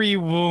 3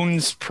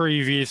 wounds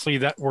previously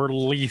that were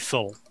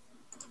lethal.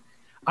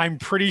 I'm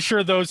pretty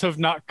sure those have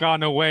not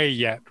gone away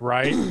yet,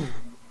 right?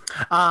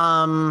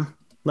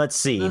 Let's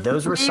see.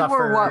 Those were They suffered.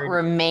 were what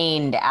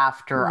remained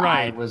after I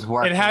Right. was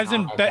working. It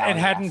hasn't on been. It Adele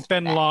hadn't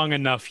been yesterday. long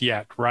enough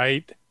yet,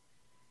 right?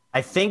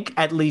 I think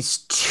at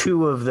least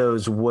 2 of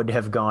those would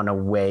have gone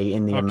away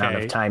in the amount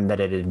Okay. of time that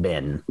it had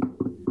been.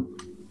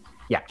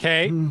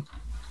 Okay.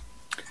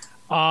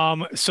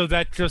 So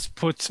that just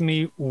puts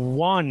me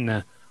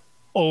 1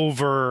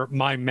 over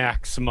my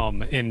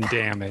maximum in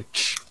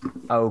damage.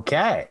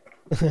 Okay.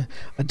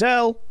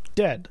 Adele,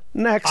 dead.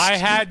 Next. I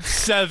had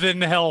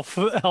 7 health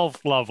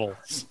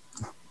levels.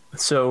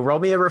 So roll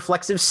me a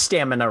reflexive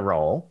stamina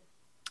roll.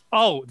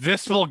 Oh,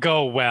 this will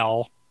go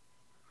well.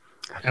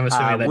 I'm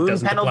assuming that Wound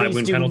doesn't apply penalties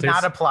wound do penalties.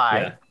 not apply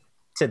Yeah.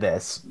 to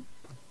this.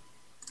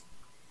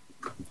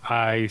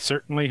 I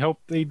certainly hope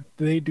they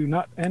do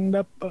not end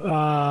up.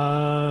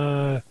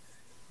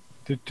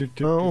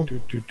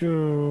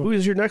 Who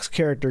is your next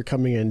character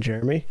coming in,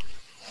 Jeremy?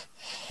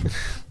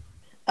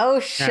 Oh, Yeah,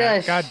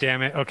 shush. God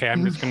damn it. Okay,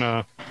 I'm just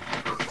gonna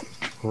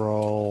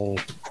roll.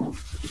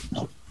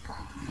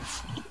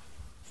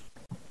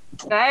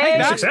 Hey,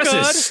 That's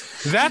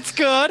Successes. good. That's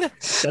good.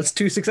 That's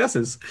 2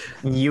 successes.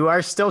 You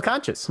are still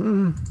conscious.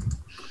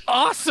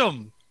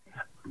 Awesome.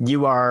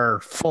 You are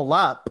full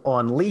up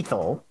on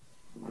lethal,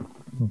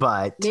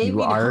 but Maybe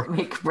you are don't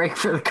make a break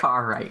for the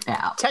car right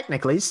now.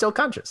 technically still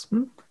conscious.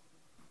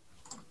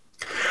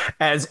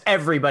 As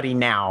everybody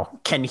now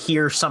can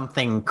hear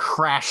something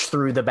crash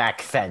through the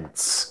back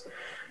fence,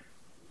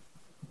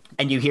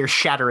 and you hear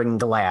shattering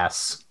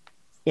glass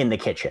in the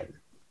kitchen.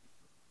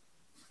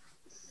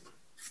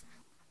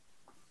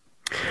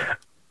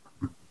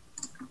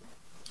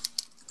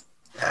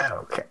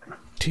 Okay.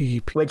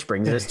 TP. Which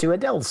brings us to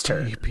Adele's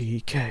turn.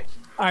 TPK.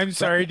 I'm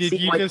sorry. see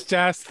Did you what-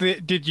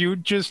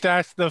 just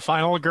ask the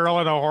final girl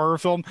in a horror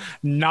film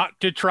not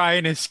to try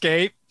and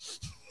escape?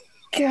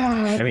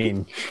 God. I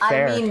mean,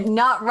 fair. I mean,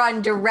 not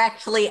run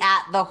directly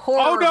at the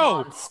horror Oh no,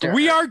 monster.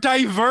 we are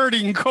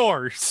diverting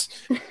course.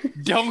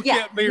 Don't Yeah,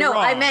 get me no,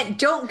 wrong. I meant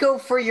don't go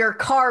for your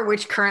car,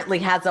 which currently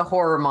has a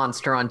horror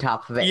monster on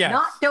top of it. Yes.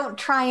 Not don't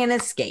try and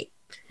escape.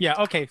 Yeah.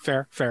 Okay.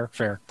 Fair.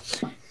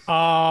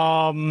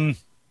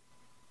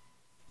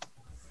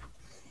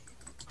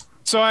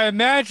 So I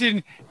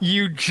imagine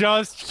you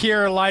just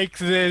hear like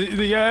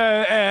the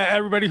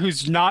everybody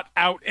who's not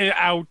out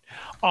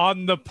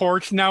on the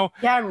porch now.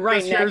 Yeah, I'm right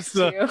Just hears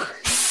next to you.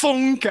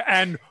 thunk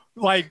and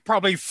like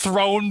probably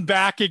thrown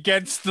back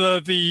against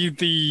the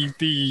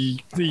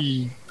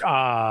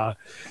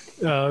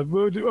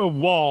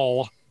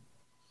wall.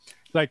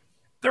 Like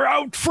they're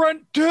out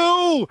front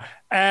too,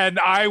 and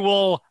I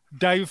will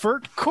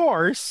divert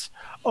course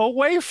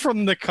away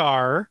from the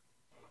car.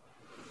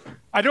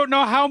 I don't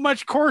know how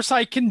much course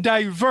I can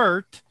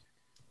divert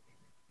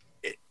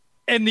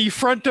in the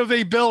front of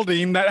a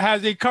building that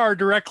has a car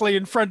directly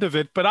in front of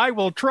it, but I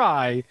will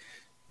try.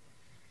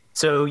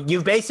 So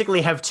you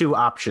basically have 2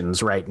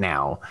 options right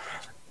now.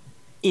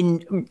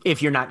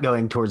 If you're not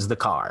going towards the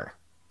car,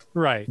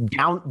 Right.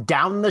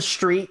 down the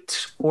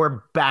street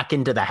or back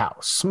into the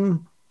house.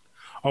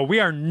 Oh,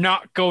 we are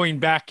not going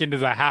back into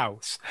the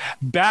house.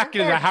 Back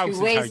into the house is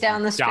Two ways how you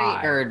down the street,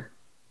 die. or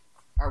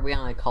are we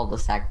on a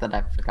cul-de-sac that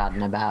I've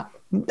forgotten about?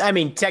 I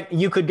mean,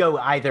 you could go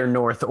either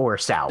north or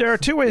south. There are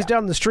 2 ways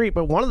down the street,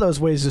 but one of those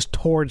ways is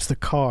towards the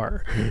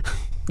car.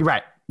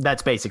 Right.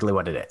 That's basically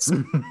what it is.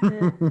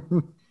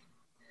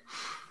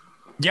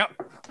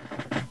 Yep.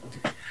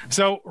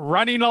 So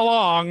running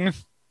along,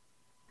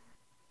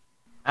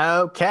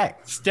 Okay.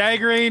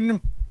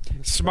 staggering,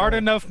 smart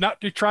enough not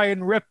to try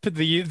and rip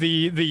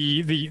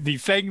the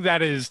thing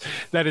that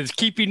is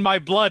keeping my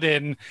blood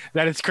in,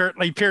 that is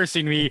currently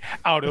piercing me,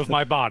 out of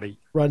my body.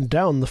 Run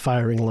down the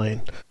firing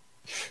lane.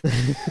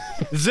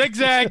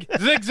 Zigzag,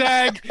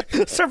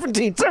 zigzag.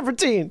 Serpentine.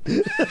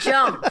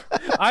 Jump!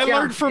 I Jump.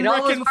 learned from it Rick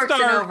always and works in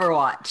Stark.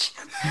 Overwatch.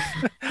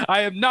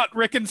 I am not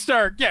Rick and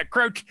Stark. Yeah,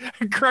 crouch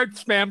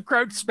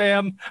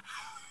spam.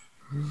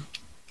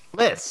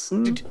 Liz.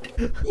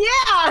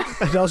 Yeah.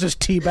 Adele's just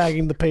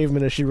teabagging the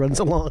pavement as she runs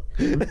along.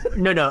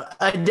 No.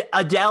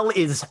 Adele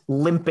is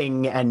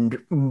limping and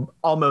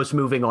almost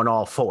moving on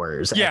all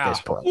 4s Yeah. at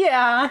this point.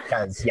 Yeah.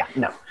 Because,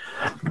 no.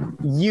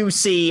 You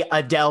see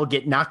Adele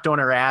get knocked on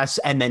her ass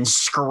and then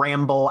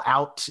scramble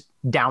out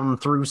down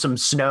through some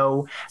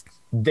snow.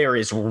 There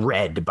is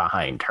red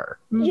behind her.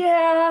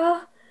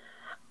 Yeah.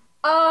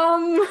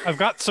 I've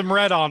got some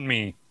red on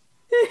me.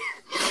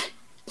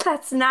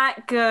 That's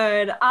not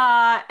good.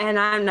 And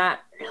I'm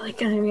not really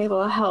going to be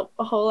able to help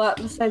a whole lot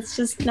besides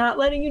just not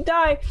letting you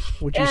die.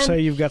 Would you And- say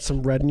you've got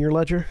some red in your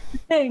ledger?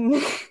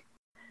 Thing.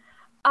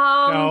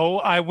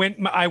 No, I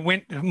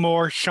went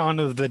more Shaun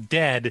of the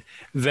Dead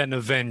than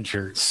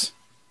Avengers.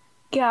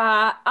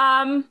 Yeah.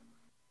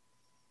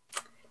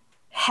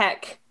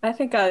 Heck, I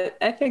think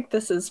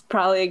this is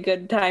probably a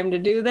good time to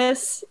do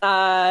this.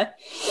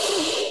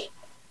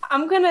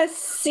 I'm gonna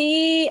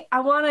see. I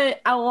want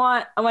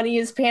to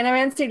use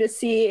Panomancy to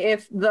see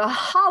if the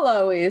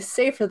Hollow is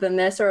safer than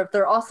this, or if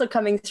they're also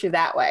coming through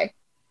that way.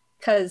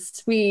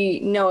 Because we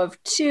know of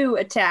 2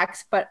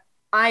 attacks, but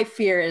I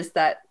fear is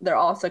that they're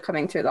also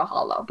coming through the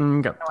Hollow.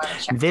 Okay. I wanna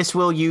check. This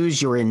will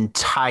use your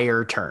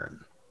entire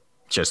turn.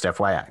 Just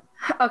FYI.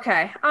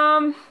 Okay.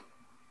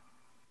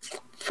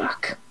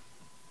 Fuck.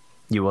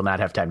 You will not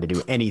have time to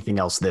do anything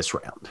else this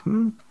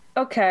round.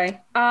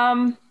 Okay.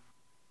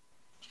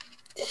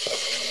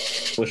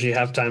 Will she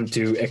have time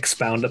to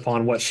expound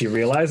upon what she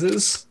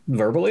realizes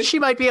verbally? She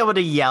might be able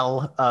to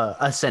yell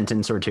a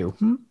sentence or 2.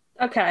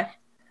 Okay.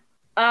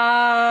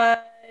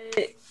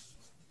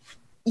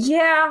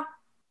 Yeah.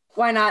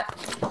 Why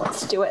not?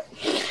 Let's do it.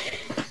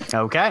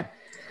 Okay.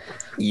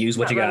 Use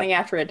what Not you got. running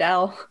after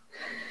Adele.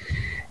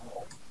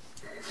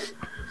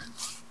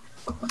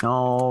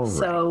 All right.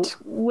 So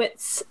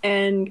wits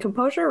and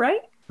composure,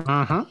 right?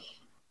 Uh-huh.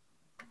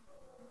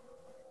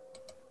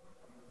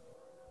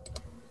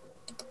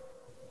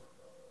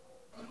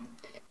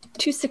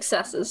 2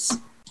 successes.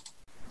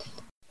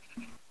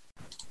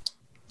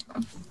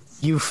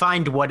 You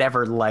find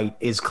whatever light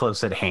is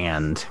close at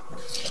hand.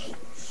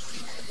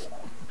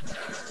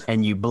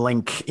 And you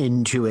blink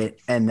into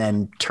it and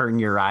then turn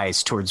your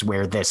eyes towards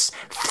where this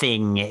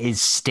thing is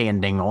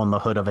standing on the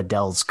hood of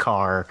Adele's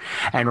car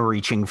and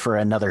reaching for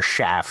another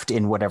shaft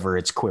in whatever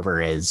its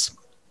quiver is.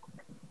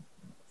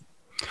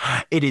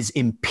 It is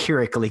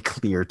empirically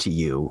clear to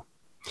you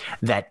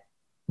that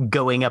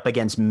going up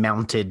against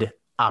mounted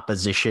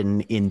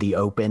opposition in the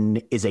open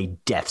is a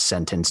death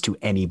sentence to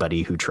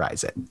anybody who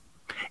tries it.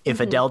 If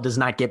Adele does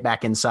not get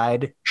back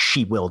inside,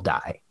 she will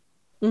die.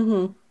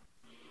 Mm-hmm.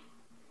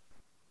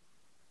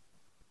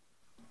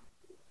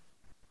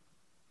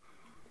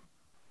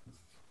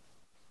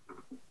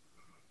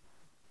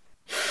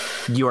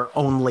 Your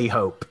only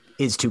hope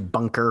is to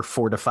bunker,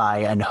 fortify,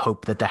 and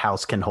hope that the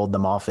house can hold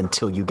them off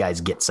until you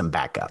guys get some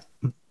backup.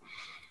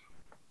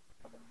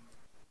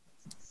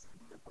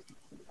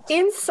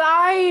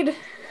 Inside.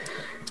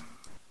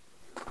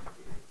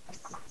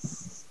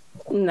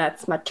 And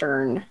that's my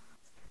turn.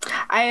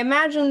 I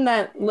imagine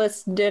that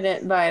Liz did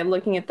it by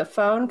looking at the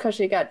phone because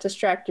she got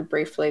distracted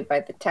briefly by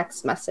the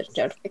text message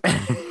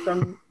notification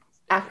from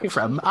Akujin.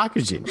 From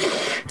Akujin.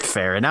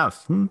 Fair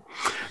enough.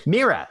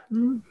 Mira.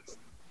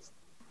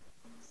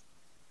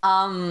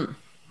 Oh,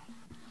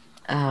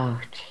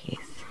 jeez.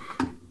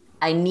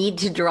 I need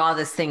to draw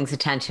this thing's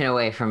attention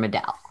away from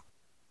Adele.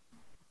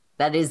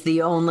 That is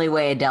the only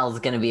way Adele's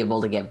going to be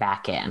able to get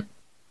back in.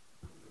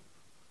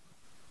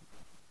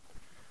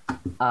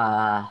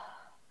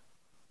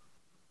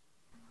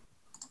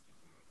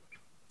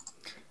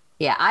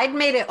 Yeah, I'd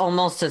made it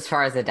almost as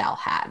far as Adele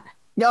had.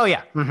 Oh,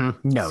 yeah.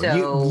 Mm-hmm. No,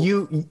 So-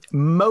 you,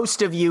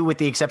 most of you, with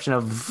the exception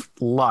of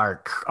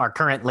Lark, are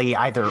currently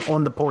either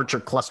on the porch or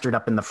clustered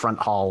up in the front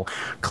hall,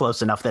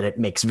 close enough that it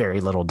makes very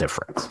little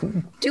difference.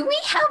 Do we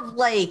have,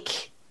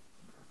 like,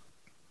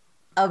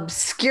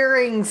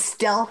 obscuring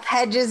stealth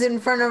hedges in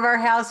front of our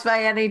house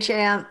by any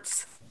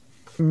chance?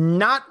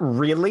 Not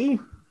really.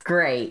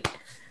 Great.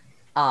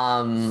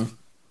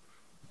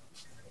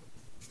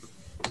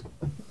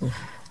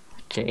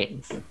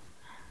 Jeez.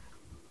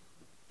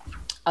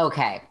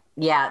 Okay.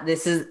 Yeah,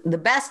 this is the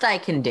best I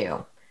can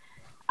do.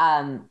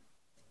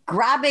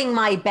 Grabbing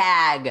my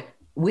bag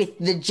with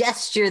the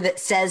gesture that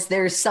says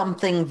there's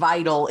something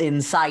vital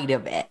inside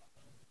of it.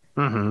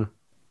 Mm-hmm.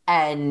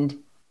 And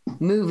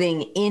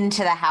moving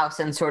into the house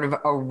and sort of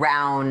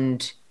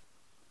around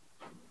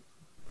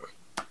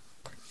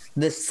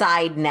the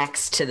side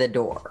next to the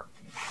door.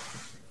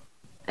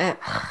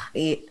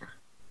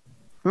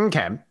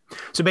 Okay.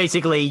 So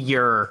basically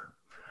you're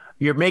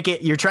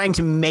trying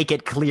to make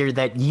it clear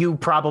that you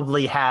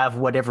probably have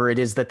whatever it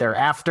is that they're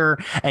after,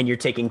 and you're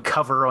taking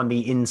cover on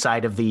the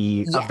inside of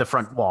the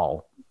front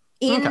wall.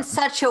 In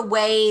such a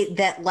way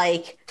that,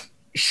 like,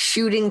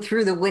 shooting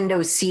through the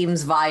window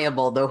seems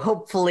viable, though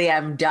hopefully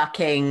I'm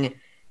ducking,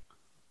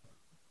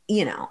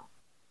 you know.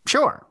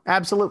 Sure,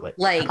 absolutely.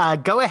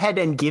 Like- go ahead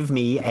and give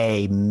me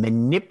a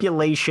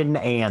manipulation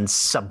and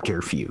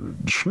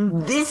subterfuge.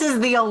 This is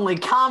the only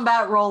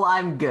combat roll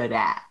I'm good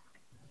at.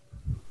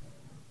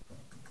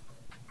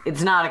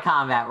 It's not a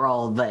combat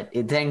roll, but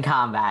it's in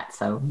combat,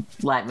 so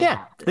let me Yeah,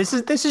 have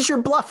it. this is your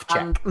bluff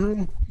check.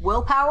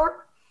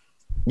 Willpower?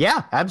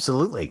 Yeah,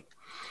 absolutely.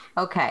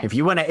 Okay. If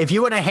you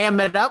wanna ham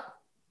it up,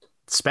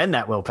 spend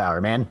that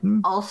willpower,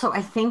 man. Also,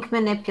 I think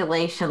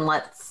manipulation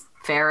lets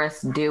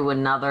Ferris do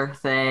another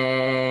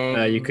thing.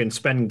 You can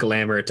spend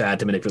glamour to add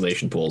to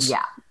manipulation pools.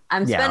 Yeah.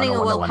 I'm Yeah, spending on a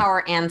a 101.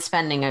 willpower and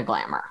spending a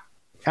glamour.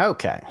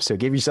 Okay, so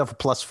give yourself a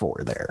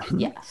 +4 there.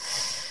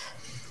 Yes.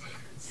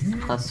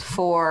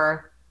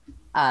 +4.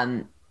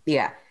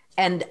 Yeah.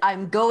 And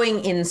I'm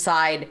going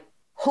inside,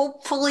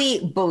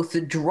 hopefully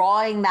both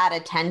drawing that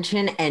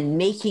attention and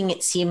making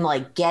it seem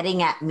like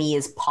getting at me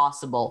is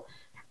possible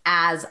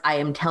as I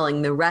am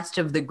telling the rest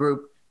of the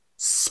group,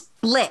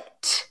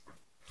 split.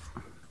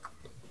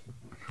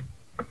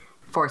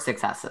 4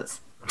 successes.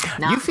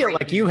 Not You feel great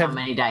like you how have-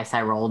 many dice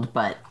I rolled,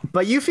 but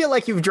But you feel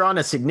like you've drawn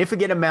a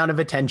significant amount of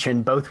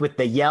attention, both with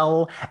the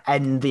yell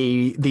and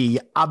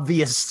the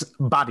obvious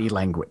body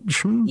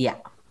language. yeah.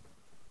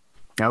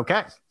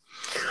 Okay.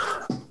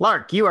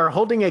 Lark, you are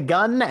holding a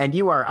gun and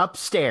you are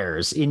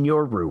upstairs in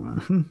your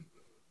room.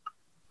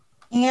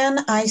 And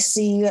I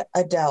see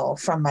Adele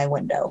from my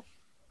window.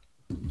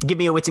 Give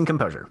me a wits and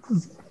composure.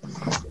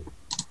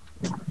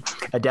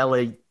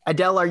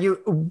 Adele, are you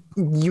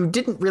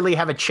didn't really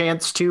have a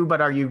chance to,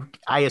 but are you,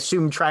 I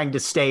assume, trying to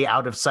stay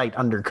out of sight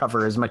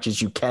undercover as much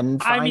as you can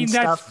find I mean,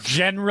 stuff? that's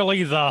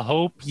generally the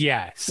hope,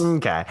 yes.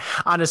 Okay.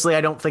 Honestly,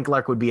 I don't think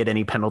Lark would be at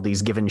any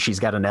penalties given she's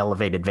got an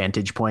elevated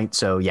vantage point.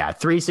 So yeah,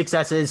 3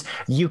 successes.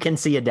 You can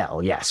see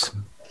Adele, yes.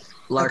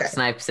 Lark Okay.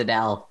 snipes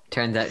Adele.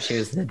 Turns out she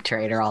was the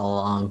traitor all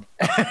along.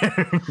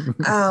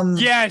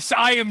 Yes,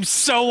 I am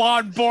so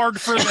on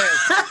board for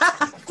this.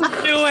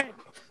 Do it.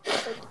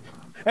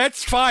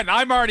 It's fine.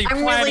 I'm already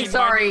I'm planning. really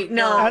sorry.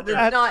 No, At- it's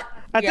at- not.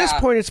 At this yeah.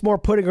 point, it's more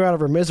putting her out of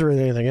her misery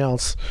than anything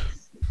else.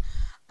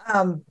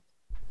 I'm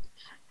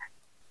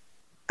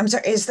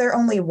sorry, is there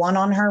only one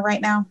on her right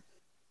now?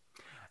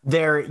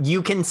 There,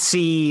 you can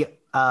see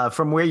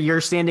from where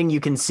you're standing. You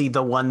can see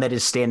the one that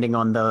is standing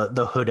on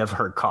the hood of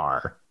her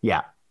car.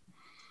 Yeah,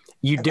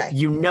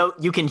 you know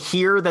you can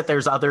hear that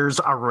there's others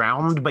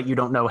around, but you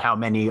don't know how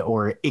many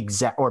or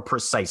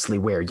precisely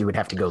where. You would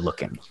have to go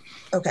looking.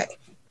 Okay.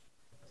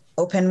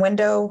 Open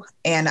window,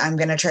 and I'm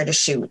gonna try to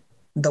shoot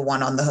the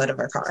one on the hood of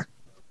her car.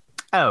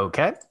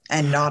 Okay.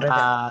 And not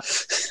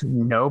it.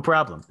 No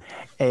problem.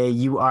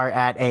 You are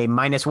at a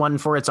 -1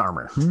 for its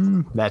armor.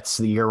 That's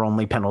your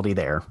only penalty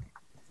there.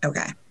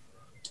 Okay.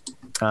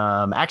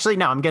 Actually,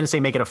 no, I'm going to say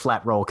make it a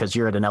flat roll because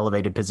you're at an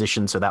elevated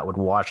position, so that would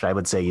wash. I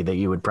would say that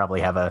you would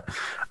probably have a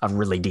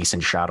really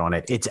decent shot on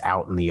it. It's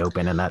out in the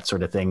open and that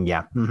sort of thing.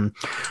 Yeah.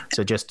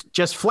 So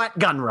just flat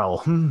gun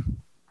roll.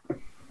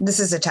 This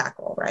is attack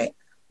roll, right?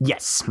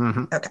 Yes.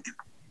 Okay.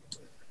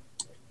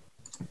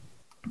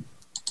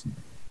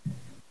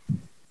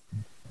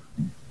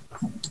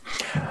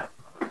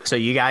 So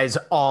you guys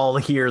all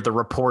hear the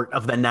report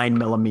of the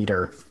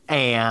 9mm,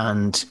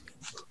 and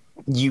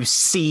you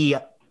see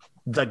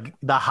the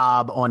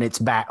hob on its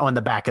back, on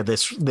the back of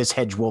this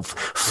hedge wolf,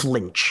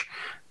 flinch.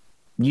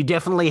 You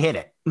definitely hit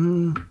it.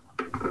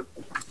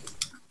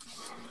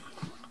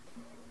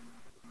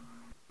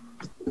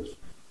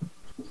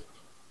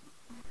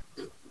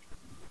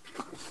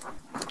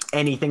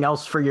 Anything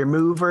else for your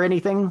move or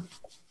anything?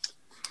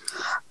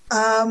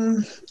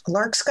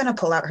 Lark's gonna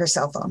pull out her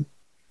cell phone.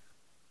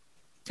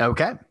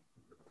 Okay.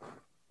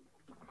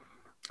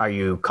 Are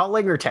you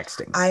calling or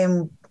texting? I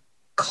am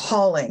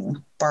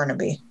calling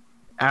Barnaby.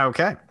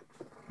 Okay.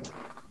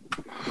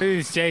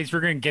 These days, we're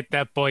going to get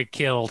that boy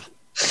killed.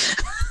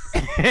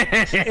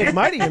 It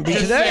might even be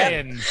today.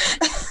 In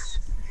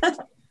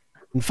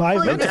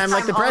 5 minutes. I'm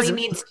like the all he president.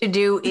 needs to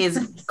do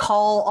is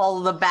call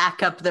all the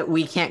backup that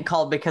we can't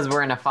call because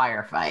we're in a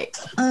firefight.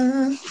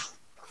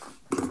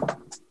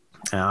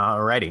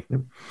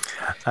 Alrighty.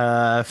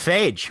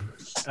 Phage.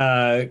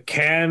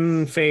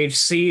 Can Phage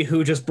see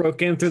who just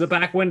broke in through the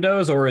back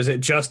windows, or is it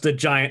just the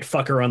giant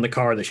fucker on the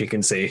car that she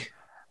can see?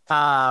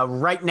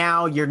 Right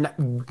now,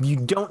 you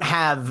don't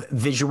have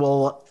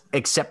visual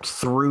except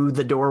through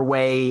the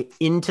doorway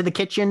into the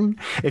kitchen.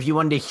 If you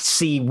wanted to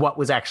see what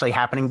was actually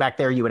happening back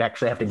there, you would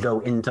actually have to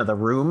go into the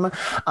room.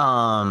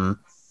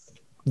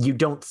 You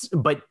don't,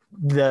 but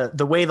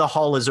the way the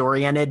hall is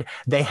oriented,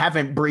 they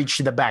haven't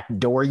breached the back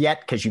door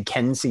yet because you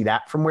can see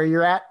that from where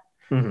you're at.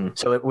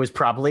 So it was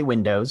probably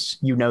windows,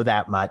 you know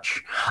that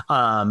much.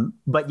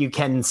 But you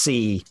can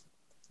see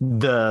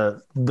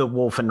the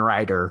wolf and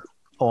rider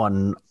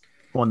on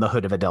the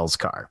hood of Adele's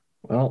car.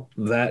 Well,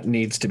 that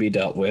needs to be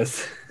dealt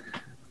with.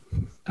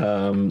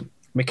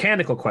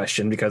 Mechanical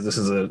question, because this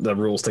is the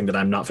rules thing that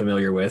I'm not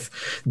familiar with.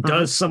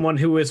 Does someone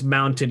who is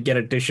mounted get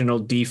additional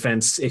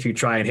defense if you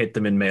try and hit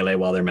them in melee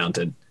while they're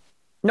mounted?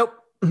 Nope.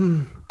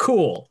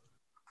 Cool.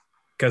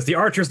 Because the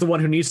archer's the one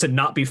who needs to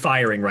not be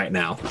firing right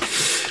now.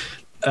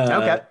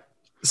 Okay.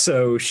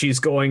 So she's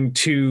going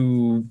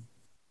to...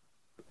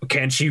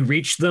 Can she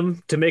reach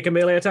them to make a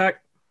melee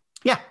attack?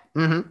 Yeah.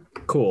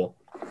 Cool.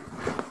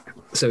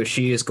 So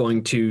she is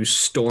going to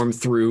storm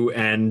through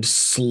and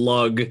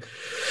slug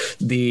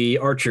the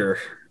archer.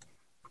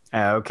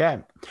 Okay.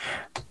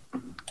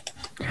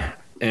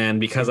 And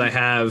because I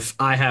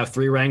have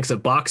 3 ranks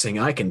of boxing,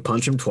 I can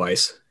punch him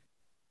twice.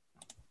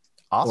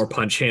 Awesome. Or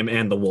punch him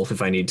and the wolf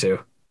if I need to.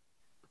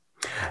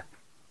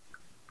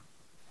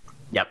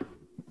 Yep.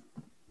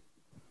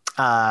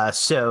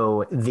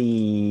 So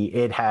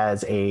it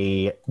has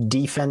a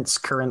defense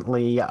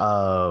currently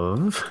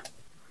of...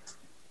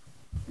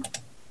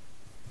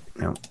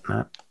 No,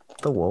 not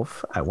the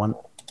wolf. I want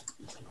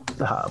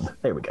the hob.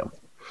 There we go.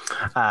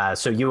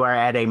 So you are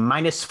at a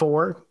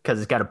 -4 because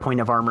it's got a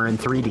point of armor and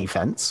 3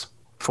 defense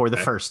for the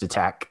first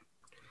attack.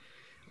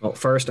 Well,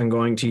 first I'm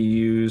going to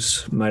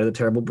use Might of the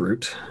Terrible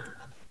Brute.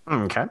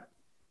 Okay.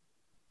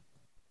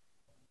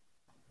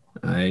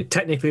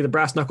 Technically, the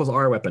brass knuckles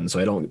are a weapon, so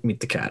I don't meet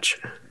the catch.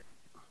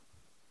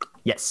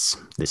 Yes,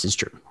 this is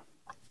true.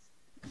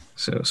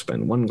 So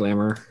spend 1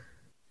 glamour.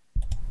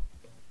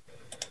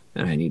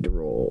 And I need to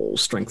roll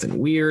strength and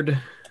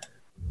weird.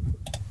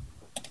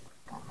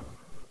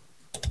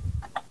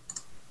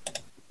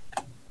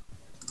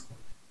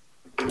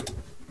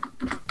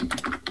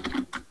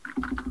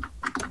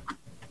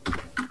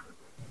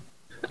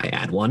 I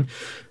add 1.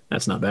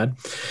 That's not bad.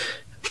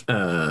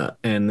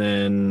 And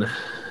then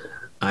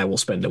I will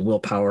spend a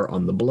willpower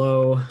on the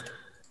blow.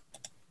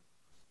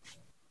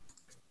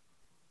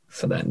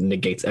 So that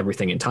negates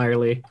everything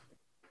entirely.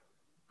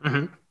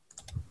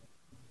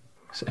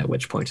 So at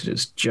which point it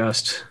is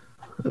just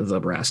the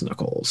brass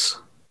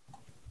knuckles.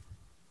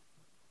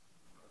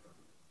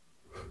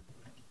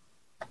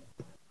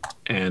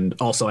 And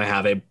also I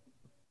have a...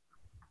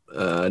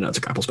 no, it's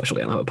a grapple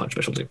specialty. I don't have a punch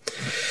specialty.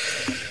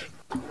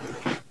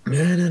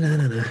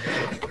 No.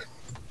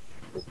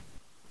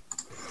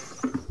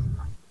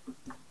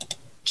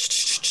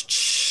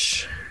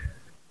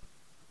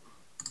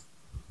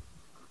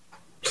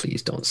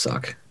 Please don't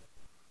suck.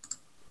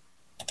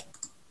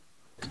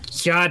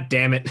 God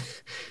damn it.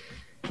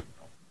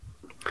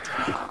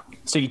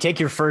 So you take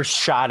your first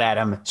shot at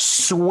him,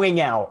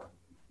 swing out,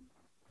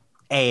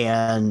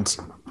 and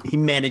he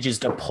manages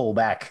to pull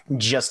back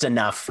just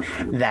enough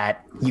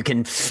that you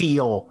can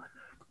feel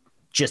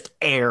just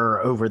air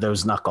over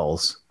those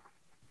knuckles.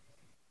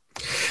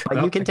 But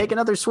Well, you can take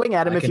another swing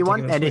at him if you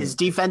want. And his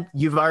defense,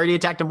 you've already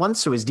attacked him once,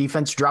 so his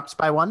defense drops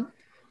by 1.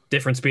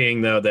 Difference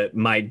being, though, that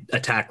my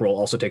attack roll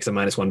also takes a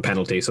 -1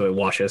 penalty, so it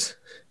washes.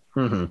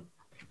 Mm-hmm.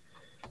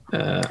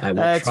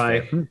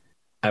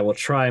 I will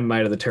try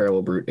Might of the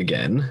Terrible Brute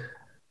again.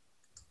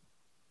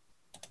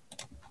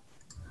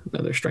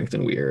 Another strength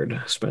and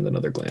weird. Spend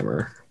another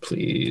glamour.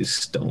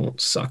 Please don't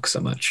suck so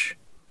much.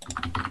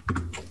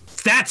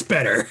 That's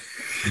better.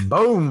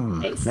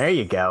 Boom. Nice. There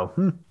you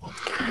go.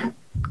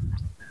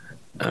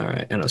 All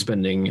right, and I'm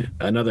spending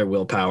another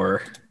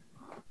willpower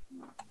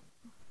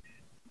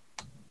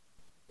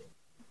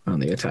on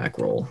the attack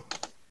roll.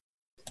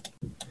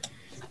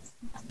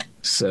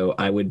 So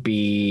I would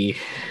be...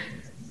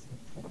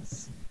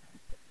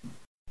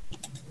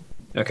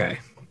 Okay.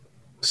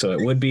 So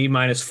it would be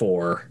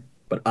 -4,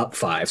 but up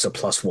 5, so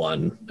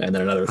 +1, and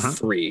then another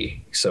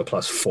 3, so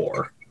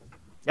 +4.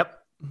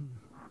 Yep.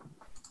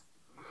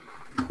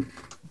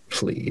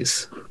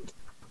 Please.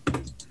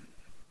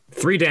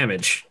 3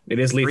 damage. It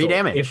is lethal. 3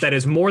 damage. If that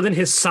is more than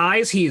his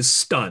size, he is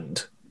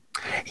stunned.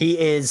 He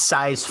is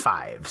size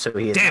 5, so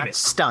he is Damn not it.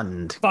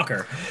 stunned.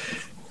 Fucker.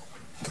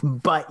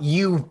 But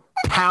you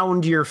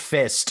pound your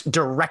fist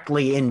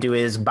directly into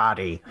his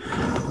body.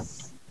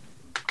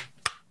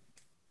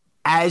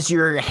 As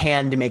your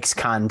hand makes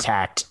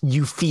contact,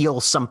 you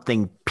feel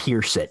something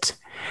pierce it.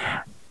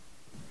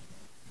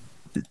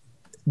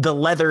 The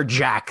leather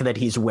jack that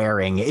he's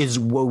wearing is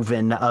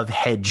woven of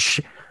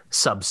hedge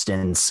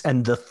substance,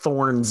 and the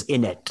thorns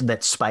in it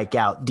that spike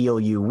out deal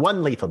you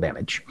 1 lethal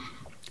damage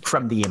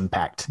from the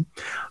impact.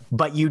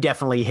 But you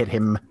definitely hit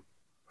him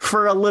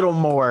for a little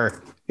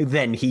more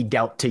than he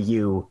dealt to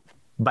you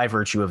by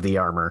virtue of the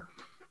armor.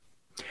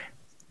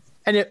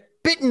 And it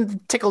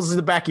tickles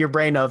the back of your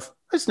brain of,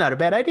 it's not a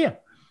bad idea.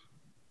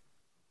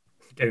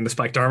 Getting the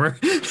spiked armor.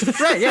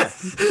 Right, yeah.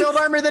 Filled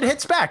armor that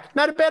hits back.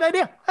 Not a bad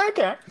idea.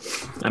 Okay.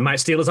 I might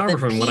steal his armor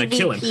from him when I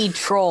kill him. PvP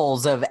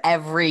trolls of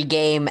every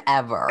game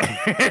ever.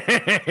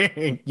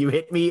 You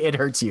hit me, it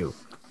hurts you.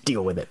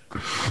 Deal with it.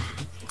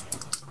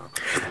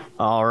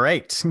 All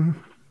right.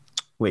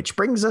 Which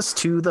brings us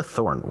to the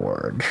Thorn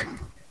Ward,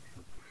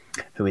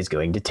 who is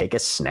going to take a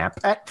snap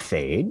at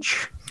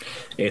Phage.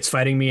 It's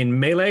fighting me in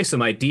melee, so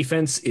my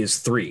defense is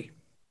 3.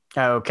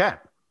 Okay.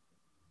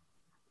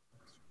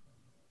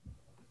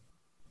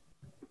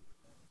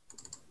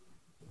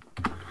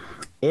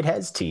 It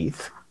has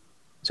teeth,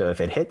 so if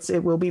it hits,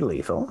 it will be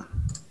lethal.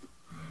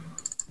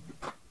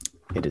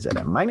 It is at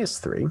a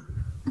 -3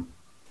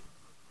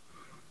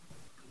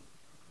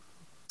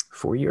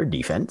 for your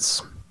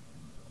defense.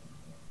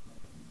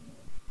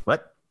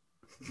 What?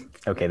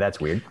 Okay, that's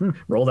weird.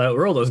 Roll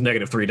those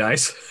 -3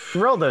 dice.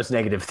 Roll those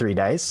 -3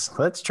 dice.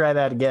 Let's try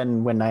that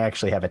again when I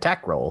actually have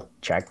attack roll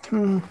checked.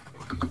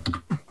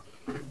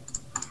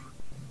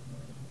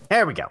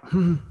 There we go.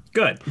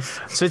 Good.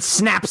 So it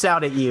snaps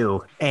out at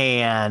you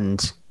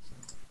and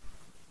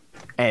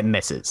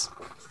misses.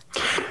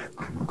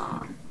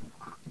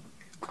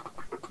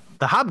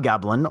 The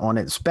hobgoblin on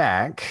its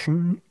back.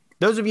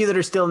 Those of you that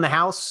are still in the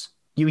house,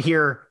 you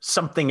hear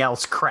something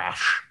else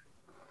crash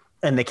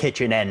in the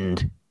kitchen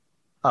end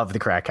of the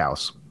crack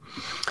house.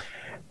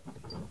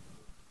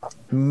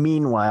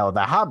 Meanwhile,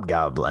 the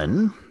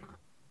hobgoblin,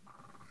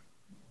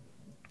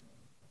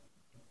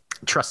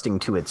 trusting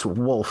to its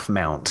wolf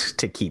mount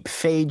to keep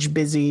Phage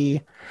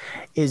busy,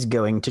 is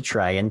going to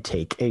try and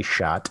take a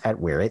shot at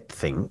where it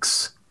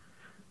thinks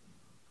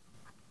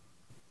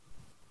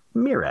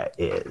Mira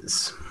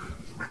is.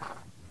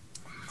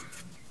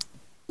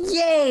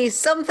 Yay!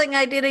 Something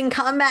I did in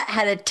combat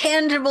had a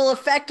tangible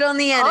effect on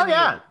the enemy. Oh,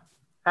 yeah.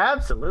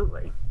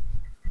 Absolutely.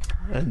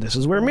 And this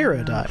is where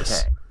Mira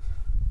dies.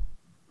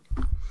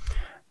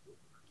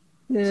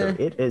 Okay. So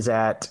it is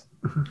at...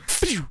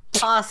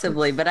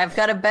 Possibly, but I've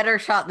got a better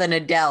shot than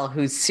Adele,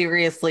 who's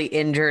seriously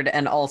injured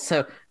and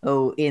also,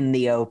 in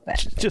the open.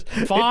 Just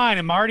Fine,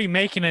 I'm already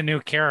making a new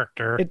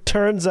character. it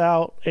turns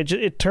out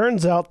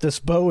this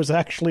bow is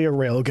actually a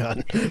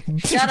railgun.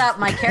 Shut up,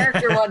 my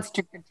character wants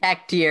to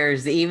protect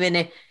yours,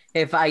 even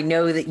if I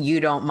know that you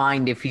don't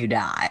mind if you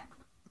die.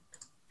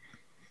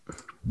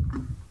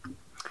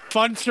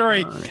 Fun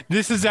story.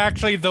 This is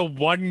actually the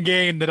one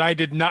game that I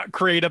did not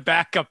create a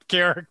backup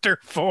character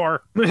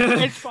for.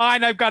 It's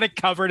fine. I've got it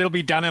covered. It'll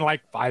be done in like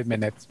 5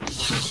 minutes.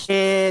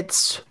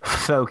 It's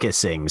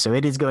focusing, so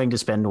it is going to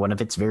spend one of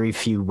its very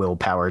few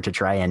willpower to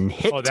try and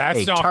hit that's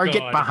a not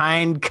target good.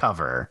 behind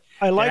cover.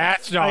 I like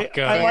That's not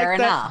good. I like Fair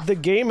that enough. the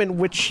game in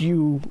which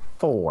you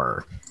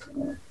 4.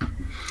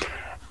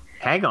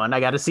 Hang on, I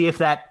got to see if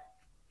that...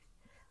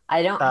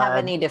 I don't have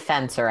any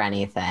defense or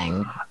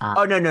anything.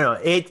 Oh, no.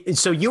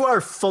 So you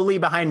are fully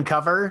behind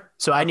cover.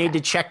 So I need to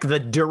check the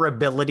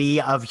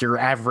durability of your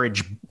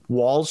average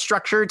wall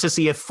structure to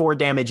see if 4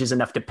 damage is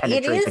enough to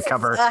penetrate the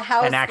cover a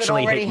house and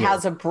actually that already hit you.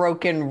 has a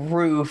broken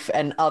roof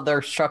and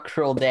other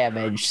structural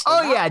damage. So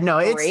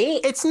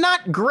it's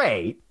not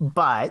great,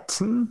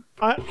 but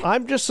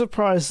I'm just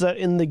surprised that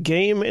in the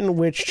game in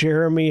which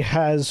Jeremy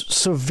has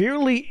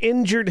severely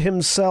injured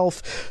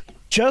himself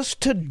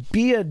just to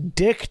be a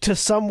dick to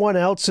someone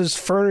else's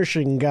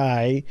furnishing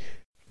guy,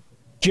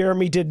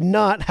 Jeremy did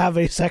not have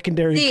a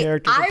secondary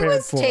character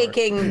prepared for. I was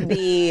taking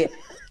the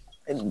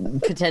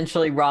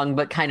potentially wrong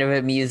but kind of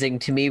amusing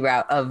to me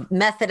route of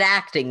method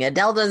acting.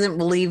 Adele doesn't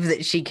believe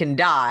that she can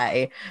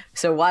die,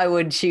 so why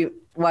would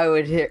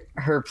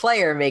her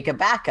player make a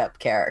backup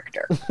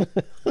character?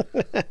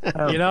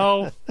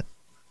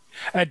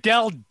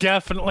 Adele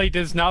definitely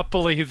does not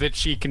believe that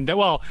she can die.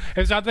 Well,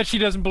 it's not that she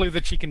doesn't believe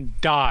that she can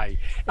die.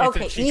 It's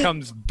that she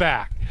comes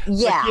back.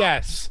 Yeah. But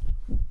yes.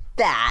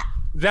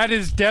 That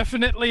is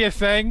definitely a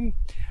thing.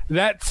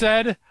 That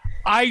said,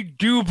 I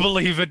do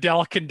believe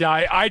Adele can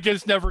die. I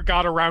just never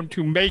got around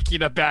to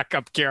making a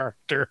backup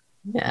character.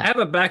 Yeah. I have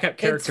a backup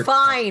character.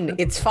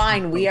 It's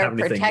fine. We are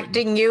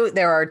protecting you.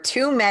 There are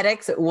 2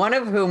 medics, one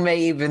of whom may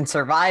even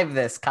survive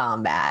this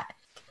combat.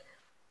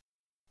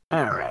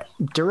 All right.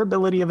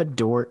 Durability of a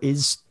door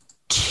is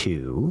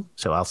 2.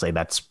 So I'll say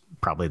that's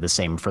probably the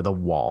same for the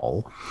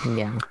wall.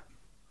 Yeah.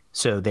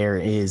 So there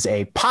is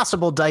a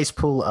possible dice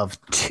pool of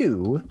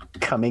 2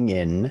 coming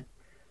in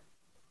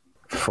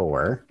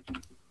for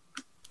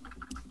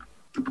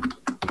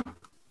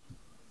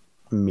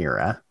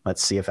Mira.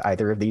 Let's see if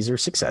either of these are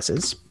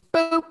successes.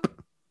 Boop.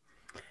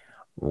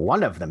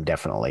 One of them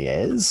definitely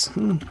is.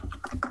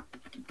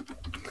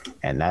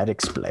 And that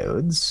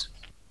explodes.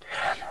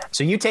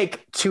 So you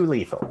take 2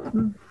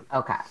 lethal.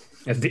 Okay.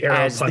 As the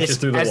arrow punches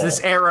through the wall. As this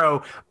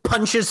arrow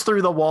punches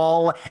through the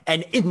wall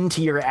and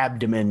into your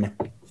abdomen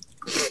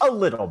a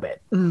little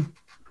bit.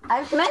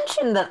 I've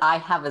mentioned that I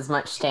have as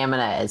much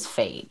stamina as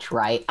Phage,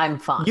 right? I'm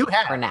fine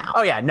for now.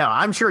 Oh yeah, no,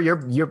 I'm sure you're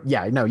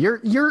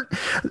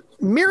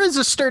Mira's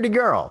a sturdy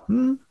girl.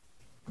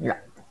 Yeah.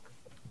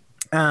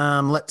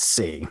 Let's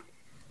see.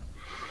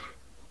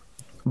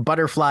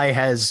 Butterfly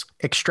has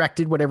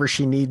extracted whatever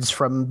she needs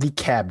from the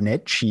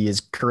cabinet. She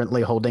is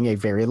currently holding a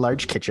very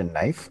large kitchen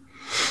knife.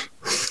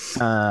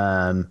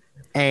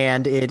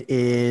 And it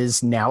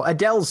is now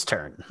Adele's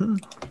turn.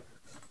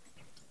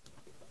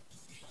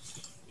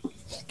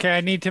 Okay,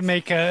 I need to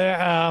make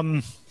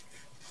a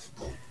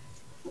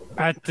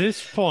at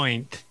this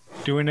point,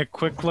 doing a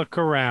quick look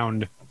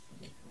around.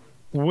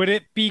 Would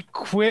it be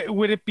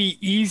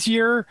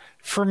easier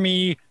for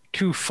me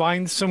to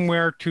find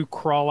somewhere to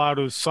crawl out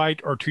of sight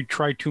or to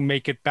try to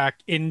make it back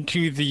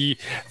into the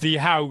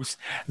house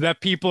that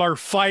people are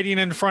fighting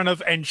in front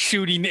of and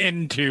shooting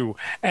into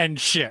and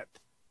shit?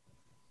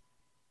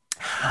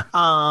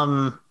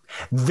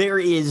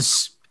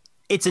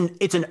 It's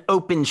an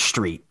open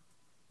street.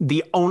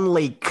 The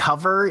only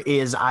cover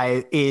is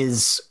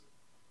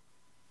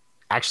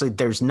actually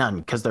there's none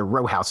because they're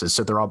row houses,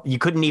 so you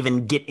couldn't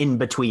even get in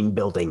between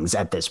buildings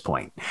at this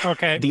point.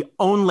 Okay. The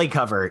only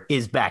cover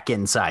is back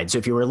inside. So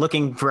if you were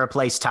looking for a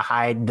place to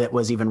hide that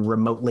was even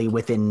remotely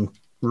within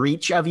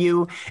reach of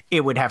you,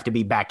 it would have to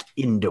be back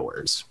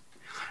indoors.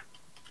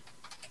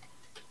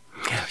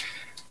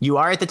 You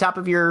are at the top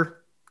of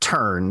your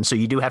turn, so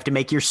you do have to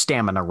make your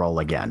stamina roll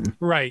again.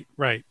 Right.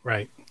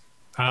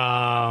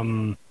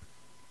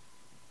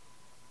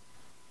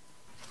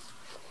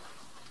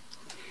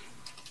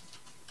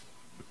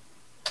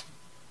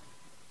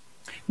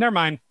 Never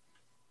mind.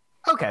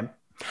 Okay.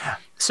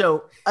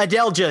 So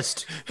Adele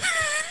just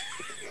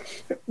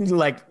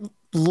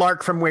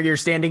lark from where you're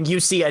standing. You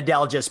see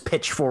Adele just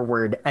pitch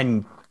forward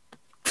and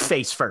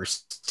face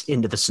first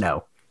into the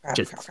snow.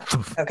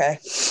 Okay.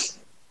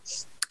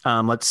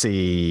 Let's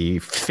see.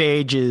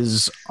 Phage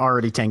is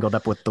already tangled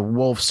up with the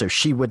wolf, so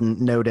she wouldn't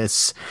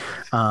notice.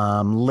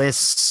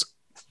 Liss,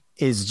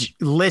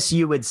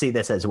 you would see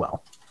this as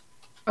well.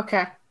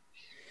 Okay.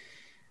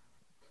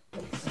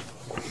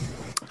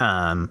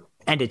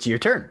 And it's your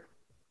turn.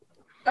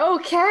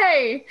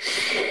 Okay.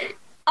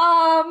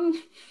 God.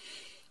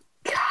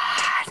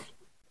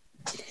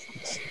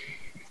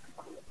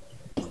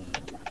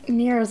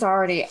 Mira's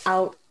already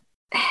out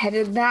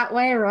headed that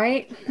way,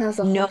 right?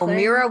 No,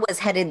 Mira was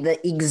headed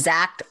the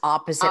exact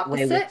opposite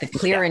way with the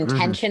clear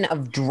intention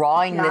of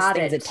drawing this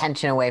thing's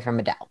attention away from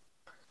Adele.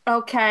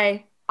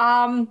 Okay.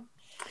 I'm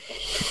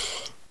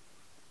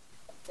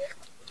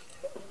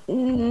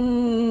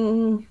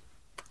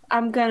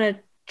gonna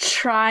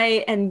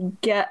try and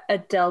get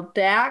Adele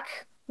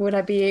back. Would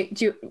I be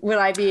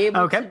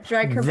able to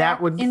drag her back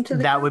into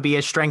the That would be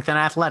a strength and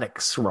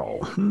athletics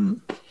roll.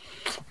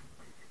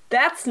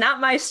 That's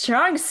not my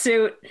strong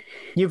suit.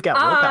 You've got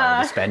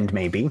willpower to spend,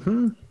 maybe.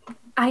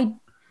 I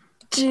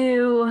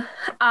do.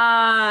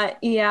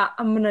 Yeah,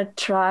 I'm gonna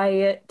try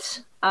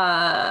it.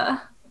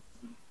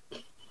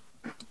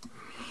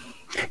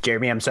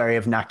 Jeremy, I'm sorry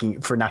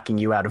for knocking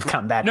you out of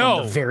combat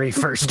on the very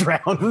first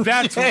round.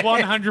 That's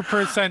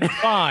 100%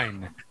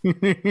 fine.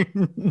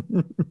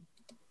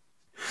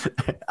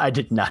 I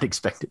did not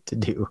expect it to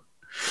do.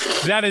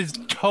 That is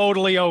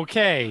totally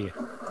okay.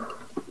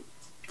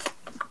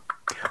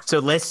 So,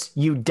 Liz,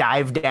 you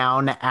dive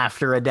down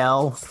after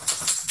Adele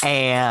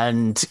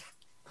and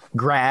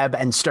grab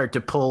and start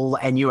to pull,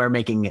 and you are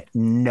making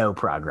no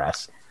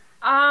progress.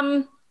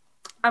 I'm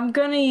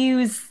gonna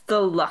use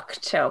the luck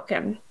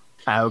token.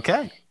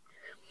 Okay.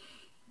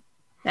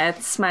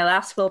 That's my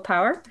last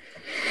willpower.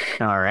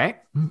 All right.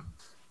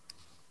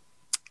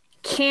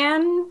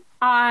 Can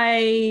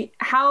I?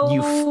 How?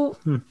 Go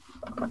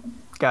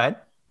ahead.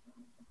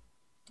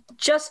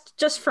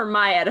 Just for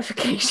my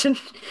edification.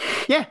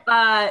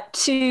 Yeah.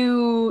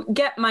 To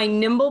get my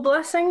nimble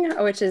blessing,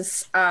 which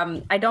is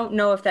I don't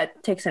know if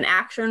that takes an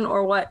action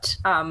or what.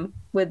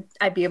 Would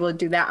I be able to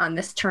do that on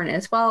this turn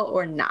as well,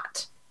 or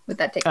not? Would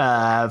that take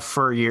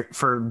for your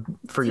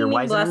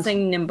wise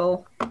blessing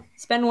nimble?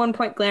 Spend 1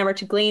 point glamour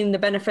to glean the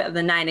benefit of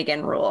the 9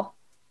 again rule.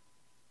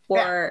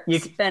 Or you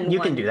spend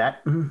can do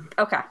that.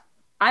 Okay.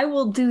 I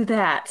will do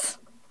that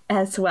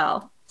as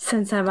well,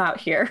 since I'm out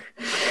here.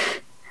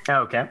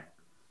 Okay.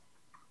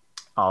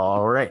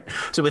 All right.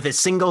 So with a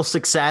single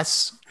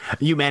success,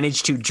 you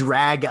manage to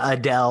drag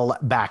Adele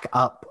back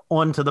up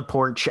onto the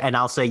porch, and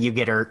I'll say you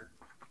get her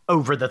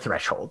over the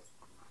threshold.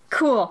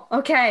 Cool.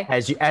 Okay.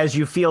 As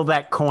you feel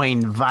that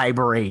coin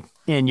vibrate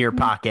in your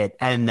pocket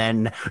and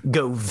then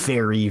go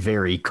very,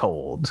 very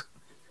cold.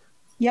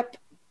 Yep.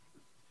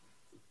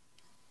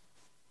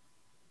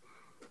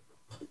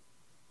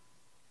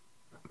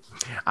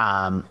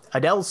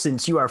 Adele,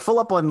 since you are full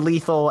up on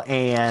lethal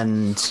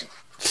and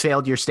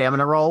failed your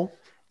stamina roll,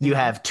 you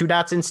have 2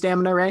 dots in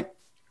stamina, right?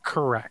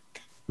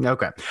 Correct.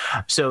 Okay.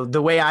 So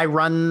the way I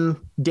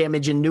run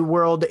damage in New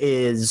World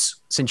is,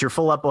 since you're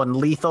full up on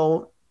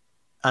lethal,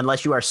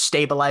 unless you are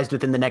stabilized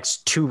within the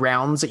next 2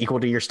 rounds equal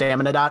to your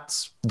stamina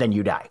dots, then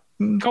you die.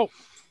 Cool.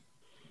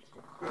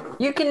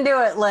 You can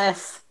do it,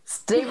 Liz.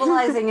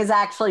 Stabilizing is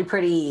actually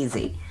pretty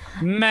easy.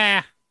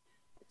 Meh.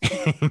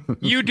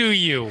 You do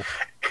you.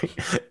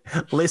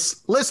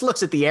 Liz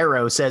looks at the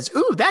arrow, says,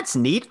 "Ooh, that's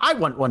neat. I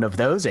want one of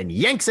those," and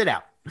yanks it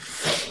out.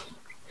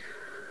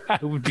 I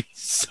would be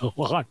so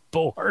on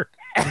board.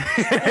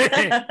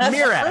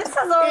 Mira, Liz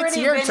has already it's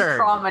your been turn.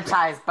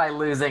 traumatized by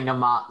losing a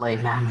Motley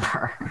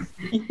member.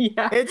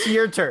 Yeah. It's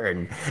your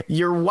turn.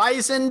 Your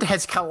wizened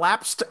has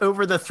collapsed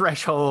over the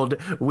threshold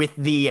with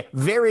the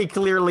very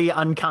clearly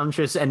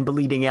unconscious and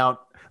bleeding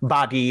out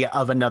body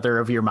of another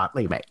of your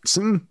motley mates.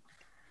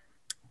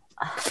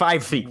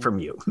 5 feet from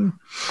you.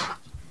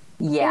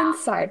 Yeah.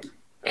 Inside.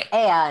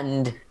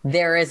 And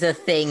there is a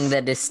thing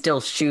that is still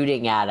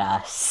shooting at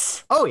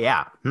us. Oh,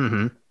 yeah.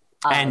 Mm-hmm.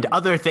 And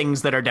other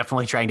things that are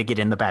definitely trying to get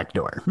in the back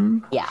door.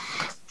 Yeah.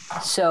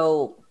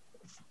 So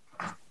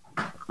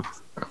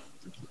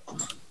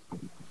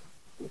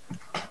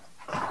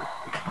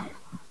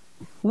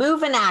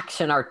move and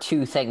action are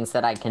 2 things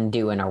that I can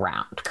do in a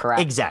round,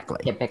 correct? Exactly.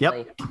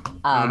 Typically.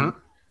 Yep.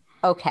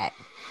 Okay.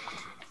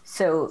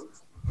 So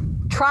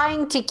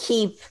trying to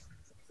keep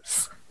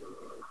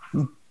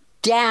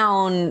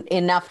down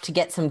enough to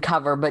get some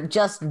cover, but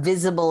just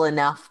visible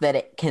enough that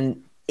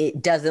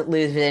it doesn't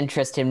lose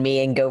interest in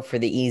me and go for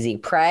the easy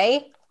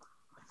prey.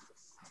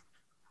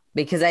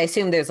 Because I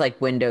assume there's like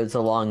windows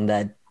along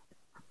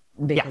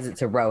because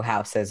it's a row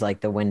house, there's like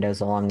the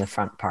windows along the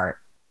front part.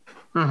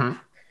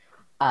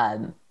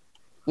 Mm-hmm.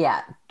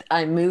 Yeah,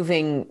 I'm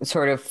moving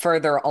sort of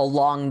further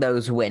along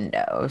those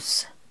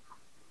windows.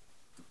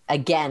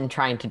 Again,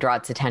 trying to draw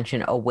its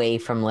attention away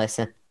from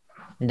Listen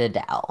and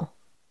Adele.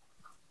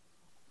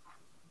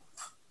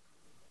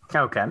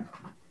 Okay.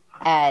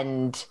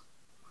 And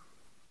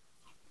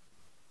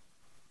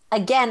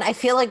again, I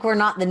feel like we're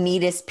not the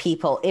neatest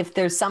people. If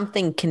there's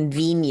something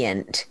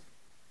convenient,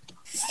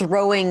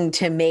 throwing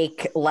to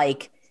make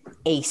like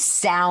a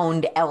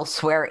sound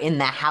elsewhere in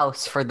the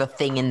house for the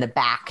thing in the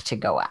back to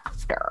go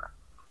after.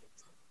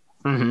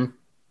 Mm-hmm.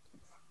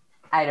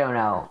 I don't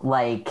know,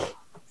 like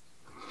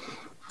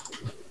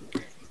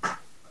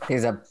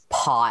there's a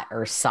pot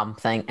or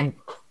something, and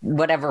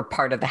whatever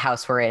part of the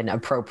house we're in,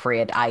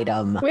 appropriate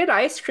item. We had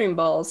ice cream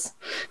balls.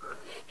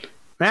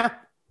 Yeah.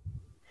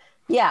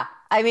 Yeah.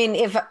 I mean,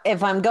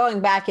 if I'm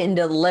going back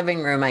into the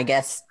living room, I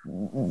guess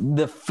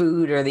the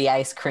food or the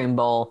ice cream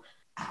bowl,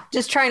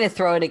 just trying to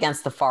throw it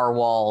against the far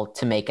wall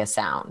to make a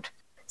sound.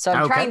 So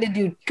I'm trying to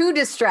do 2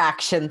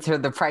 distractions for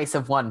the price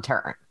of 1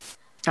 turn.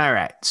 All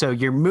right. So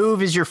your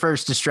move is your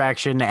first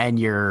distraction, and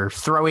your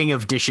throwing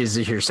of dishes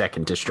is your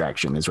second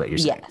distraction, is what you're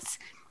saying. Yes.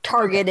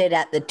 Targeted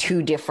at the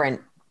 2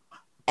 different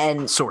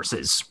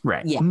sources.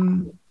 Right. Yeah.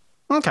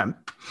 Okay.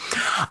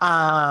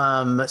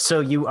 So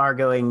you are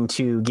going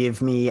to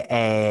give me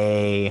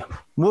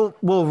we'll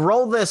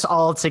roll this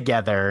all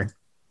together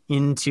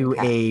into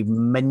a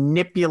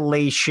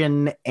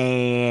manipulation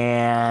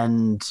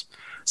and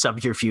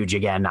subterfuge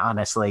again,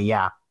 honestly.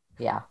 Yeah.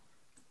 Yeah.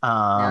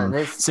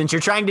 Since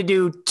you're trying to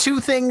do 2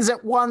 things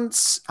at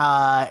once,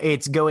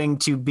 it's going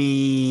to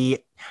be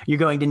you're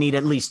going to need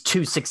at least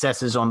 2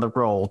 successes on the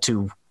roll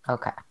to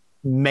Okay.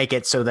 make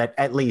it so that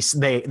at least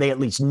they at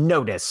least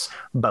notice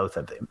both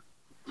of them.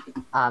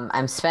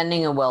 I'm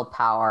spending a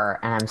willpower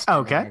and I'm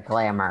spending Okay. a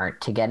glamour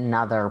to get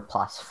another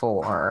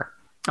 +4.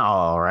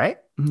 All right.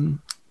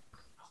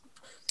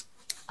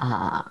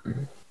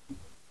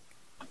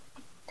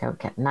 Don't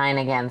get 9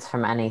 against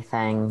from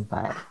anything,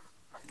 but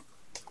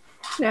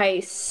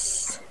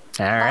Nice.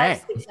 All right.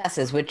 5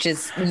 successes, which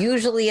is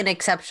usually an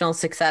exceptional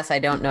success. I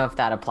don't know if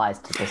that applies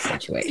to this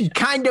situation.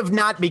 Kind of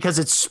not, because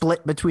it's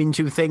split between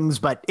 2 things,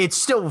 but it's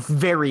still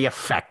very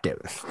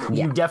effective.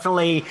 Yeah. You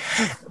definitely.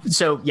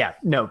 So yeah,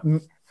 no.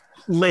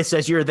 Liz,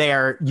 as you're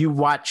there, you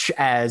watch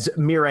as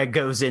Mira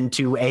goes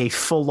into a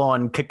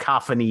full-on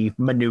cacophony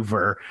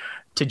maneuver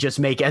to just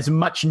make as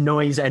much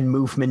noise and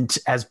movement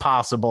as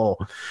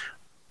possible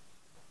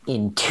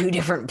In 2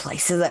 different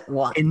places at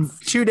once. in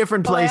 2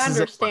 different Well, I places.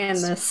 at understand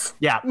once. this.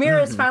 Yeah.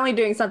 Mira's finally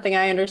doing something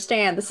I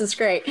understand. This is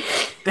great.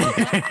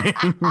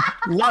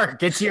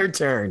 Lark, it's your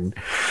turn.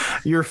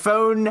 Your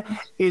phone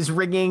is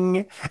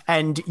ringing,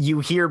 and you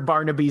hear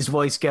Barnaby's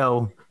voice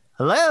go,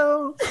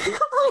 "Hello."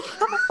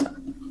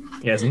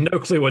 He has no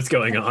clue what's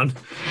going on.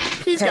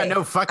 He's got Hey,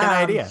 no fucking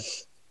idea.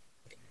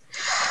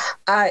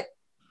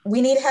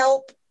 We need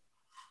help.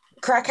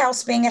 Crack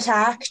house being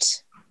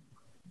attacked.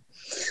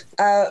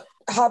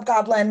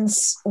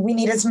 Hobgoblins. We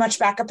need as much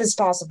backup as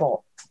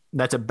possible.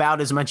 That's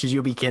about as much as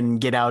you can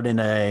get out in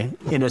a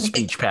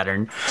speech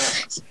pattern.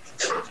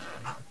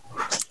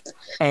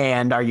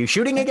 And are you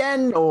shooting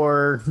again,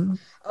 or?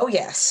 Oh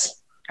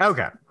yes.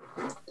 Okay.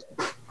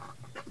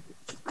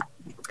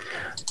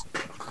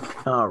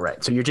 All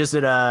right. So you're just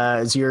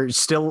at you've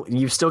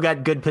still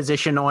got good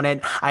position on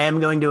it. I am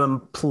going to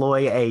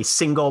employ a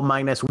single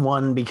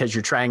 -1 because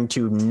you're trying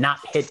to not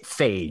hit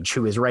Phage,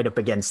 who is right up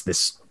against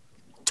this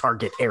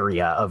target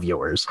area of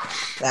yours.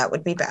 That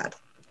would be bad.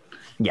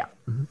 Yeah.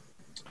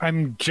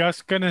 I'm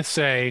just going to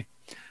say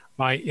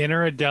my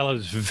inner Adele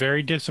is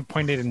very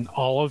disappointed in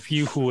all of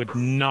you who would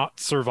not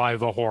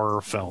survive a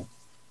horror film.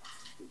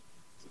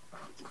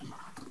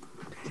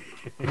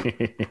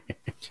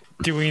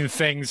 Doing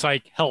things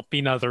like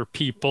helping other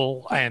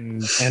people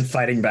and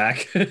Fighting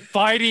back.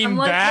 fighting I'm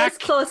like back. this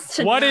close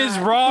to What is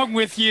not. wrong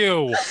with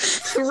you?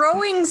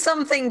 Throwing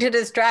something to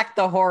distract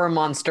the horror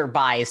monster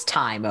buys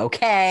time,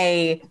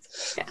 okay?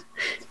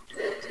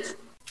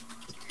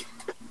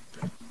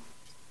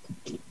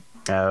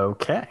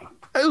 Okay.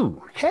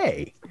 Oh,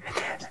 hey.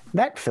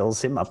 That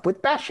fills him up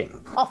with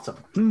bashing. Awesome.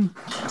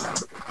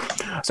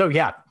 So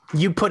yeah,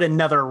 you put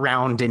another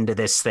round into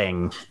this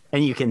thing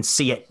and you can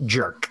see it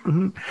jerk.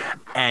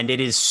 And it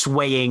is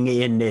swaying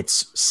in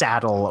its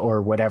saddle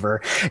or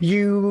whatever.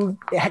 You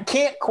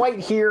can't quite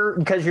hear,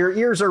 because your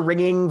ears are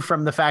ringing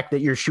from the fact that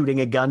you're shooting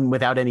a gun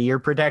without any ear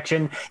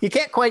protection. You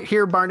can't quite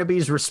hear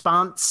Barnaby's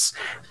response.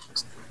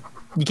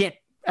 You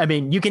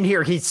can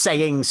hear he's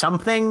saying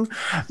something.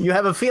 You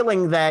have a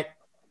feeling that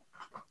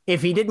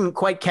if he didn't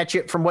quite catch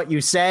it from what you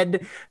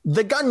said,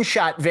 the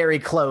gunshot very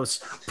close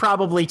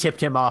probably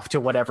tipped him off to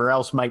whatever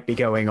else might be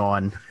going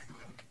on.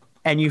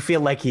 And you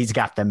feel like he's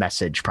got the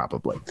message,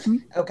 probably.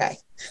 Okay.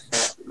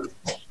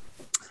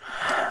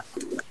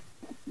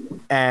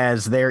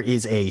 As there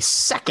is a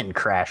second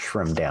crash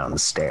from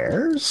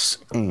downstairs.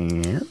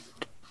 And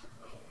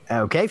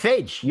okay,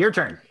 Phage, your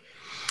turn.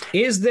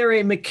 Is there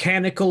a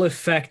mechanical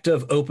effect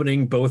of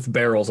opening both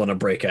barrels on a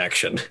break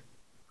action?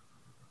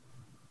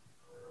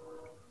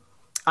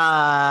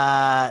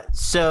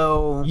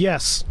 So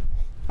Yes.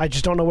 I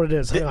just don't know what it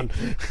is. Hang on.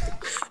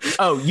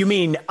 oh, you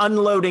mean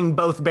unloading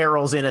both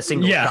barrels in a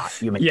single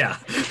shot? You mean? Yeah.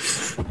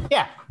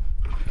 Yeah.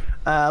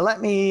 I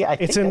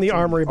think It's in the that's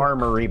armory book.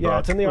 armory book. Yeah,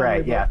 it's in the armory right,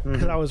 book. yeah.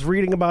 Because I was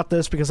reading about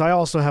this because I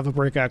also have a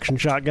break action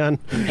shotgun.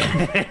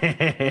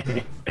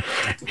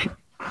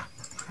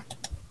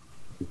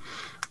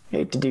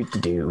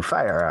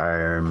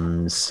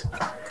 Firearms.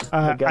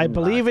 I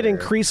believe it locker.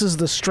 increases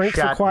the strength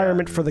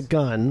requirement for the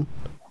gun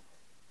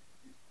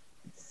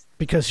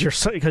because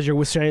you're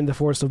withstanding the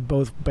force of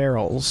both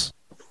barrels.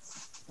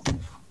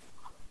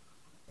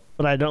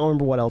 But I don't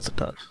remember what else it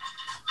does.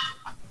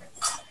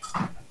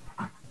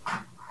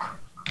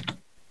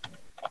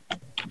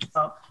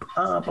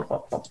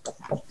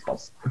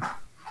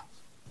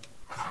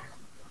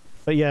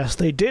 But yes,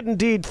 they did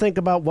indeed think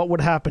about what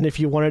would happen if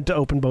you wanted to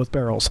open both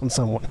barrels on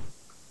someone.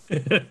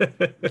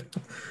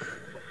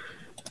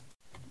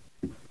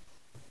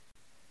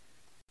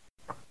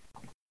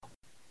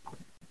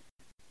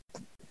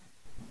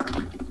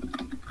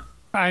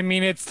 I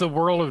mean, it's the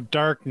world of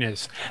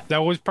darkness. That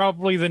was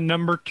probably the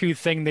number 2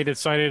 thing they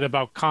decided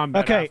about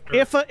combat. Okay, after.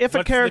 if a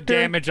What's character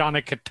the damage on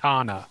a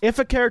katana? If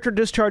a character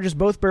discharges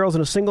both barrels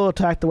in a single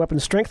attack, the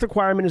weapon's strength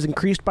requirement is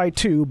increased by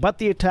 2, but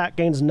the attack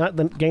gains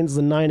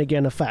the 9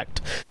 again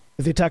effect.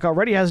 If the attack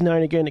already has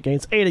 9 again, it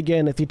gains 8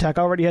 again. If the attack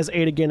already has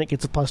 8 again, it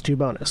gets a +2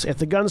 bonus. If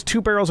the gun's 2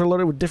 barrels are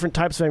loaded with different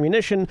types of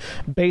ammunition,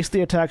 base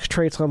the attack's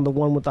traits on the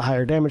one with the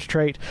higher damage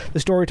trait. The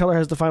storyteller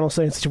has the final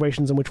say in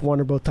situations in which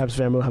one or both types of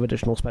ammo have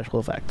additional special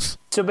effects.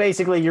 So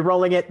basically, you're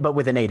rolling it, but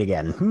with an 8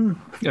 again.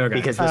 Okay.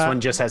 Because this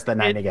one just has the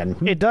 9 again.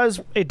 It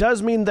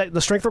does mean that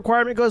the strength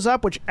requirement goes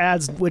up, which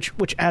adds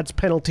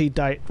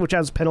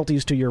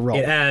penalties to your roll.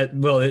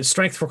 Its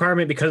strength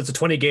requirement, because it's a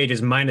 20 gauge,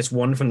 is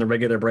 -1 from the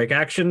regular break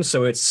action.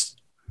 So it's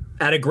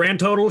at a grand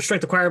total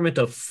strength requirement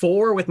of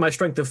 4 with my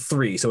strength of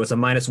 3. So it's a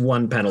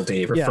 -1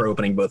 penalty for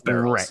opening both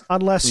barrels. Right.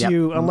 Unless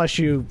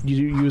you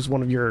use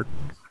one of your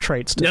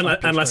traits.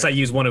 Unless I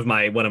use one of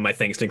my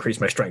things to increase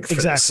my strength.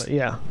 Exactly.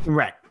 Yeah.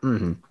 Right.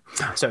 Mm-hmm.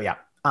 So yeah.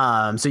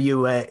 So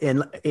you,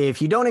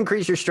 if you don't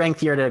increase your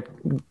strength, you're at a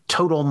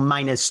total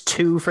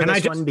 -2 for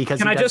this one because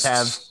can he I does just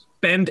have.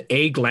 Spend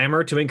a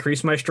glamour to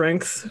increase my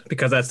strength,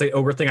 because that's the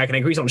ogre thing. I can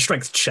increase on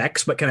strength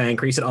checks, but can I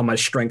increase it on my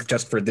strength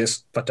just for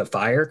this, but to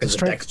fire? Because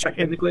it's a dex check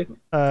technically.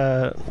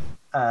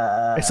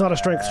 It's not a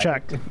strength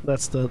check.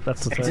 That's the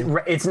thing.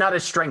 It's not a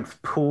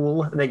strength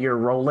pool that you're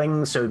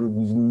rolling, so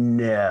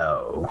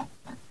no.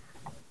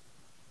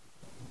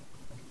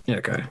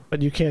 Okay.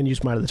 But you can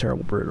use Might of the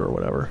Terrible Brute or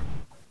whatever.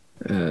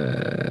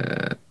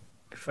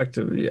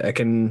 Effectively, I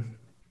can.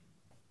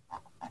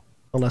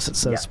 Unless it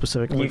says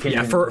specifically.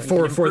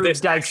 For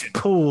this dice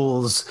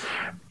pools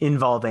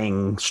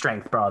involving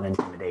strength, brawl, and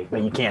intimidate,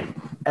 but you can't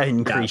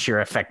increase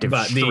your effective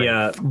strength.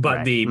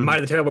 The Might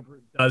of the Terrible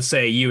Brute does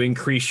say you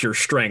increase your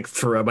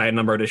strength by a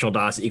number of additional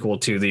dots equal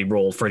to the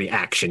roll for the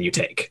action you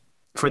take.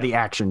 For the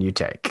action you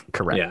take,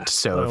 correct. Yeah.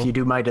 So if you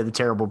do Might of the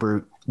Terrible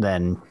Brute,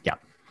 then yeah.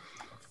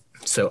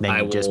 So then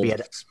I will just be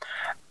at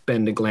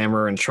spend a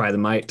glamour and try the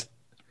might.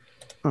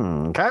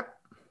 Okay.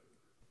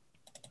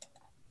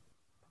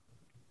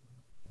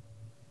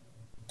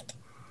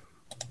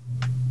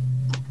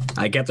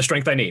 I get the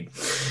strength I need.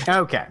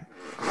 Okay.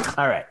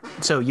 All right.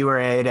 So you are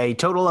at a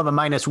total of a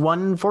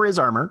 -1 for his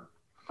armor.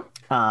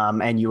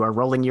 And you are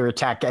rolling your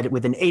attack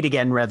with an 8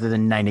 again rather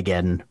than 9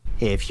 again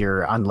if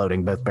you're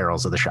unloading both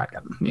barrels of the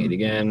shotgun. 8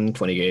 again,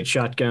 20 gauge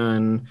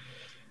shotgun.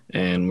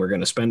 And we're going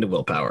to spend a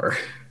willpower.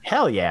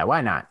 Hell yeah, why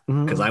not?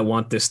 Because I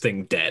want this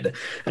thing dead.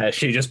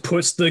 She just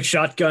puts the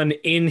shotgun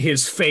in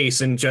his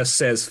face and just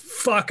says,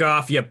 "Fuck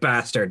off, you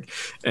bastard,"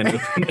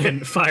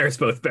 and fires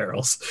both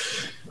barrels.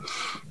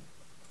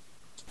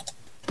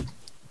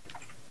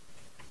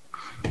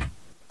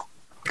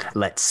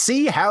 Let's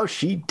see how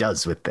she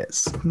does with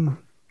this.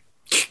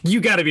 You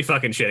gotta be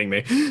fucking shitting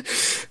me.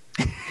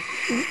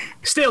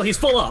 Still, he's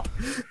full up.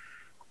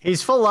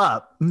 He's full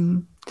up.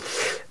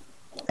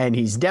 And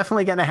he's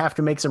definitely going to have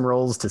to make some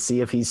rolls to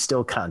see if he's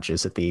still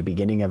conscious at the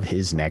beginning of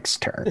his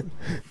next turn.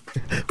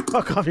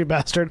 Fuck off, you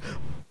bastard.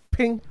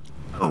 Ping.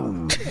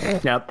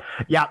 Yep.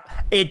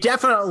 It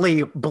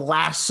definitely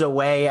blasts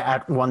away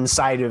at one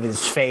side of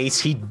his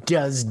face. He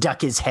does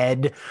duck his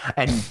head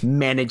and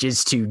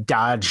manages to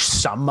dodge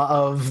some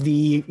of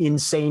the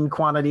insane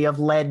quantity of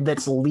lead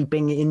that's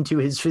leaping into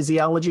his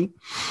physiology.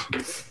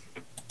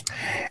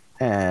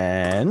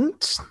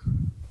 And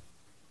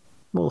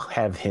we'll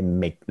have him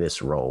make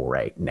this roll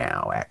right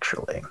now,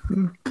 actually,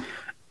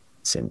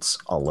 since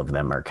all of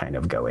them are kind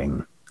of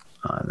going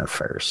on the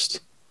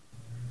first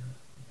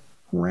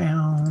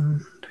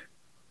round.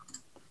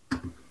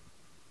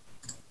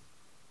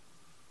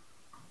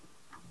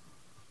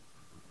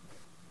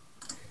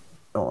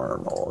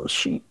 Normal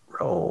sheet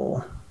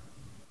roll.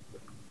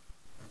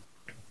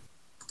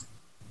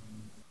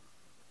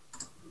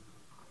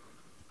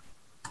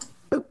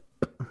 Boop.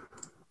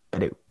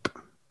 Ba-doop.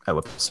 Oh,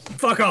 whoops.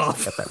 Fuck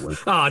off. Got that word.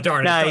 Ah,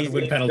 darn it. That's a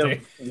wood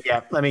penalty.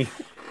 Yeah, let me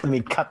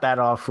cut that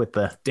off with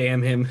the...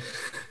 Damn him.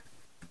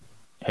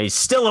 He's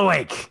still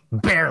awake.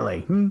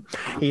 Barely.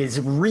 He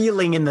is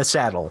reeling in the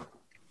saddle.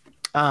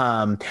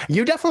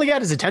 You definitely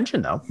got his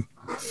attention, though.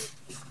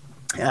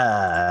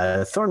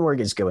 Thornworg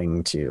is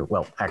going to...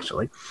 Well,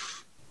 actually,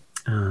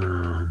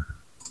 the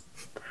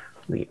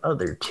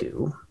other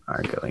two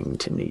are going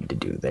to need to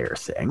do their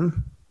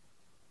thing.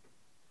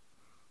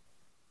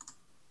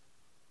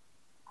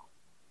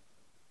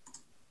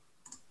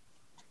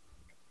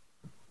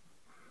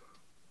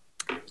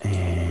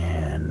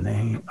 And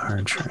they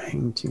are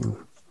trying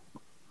to...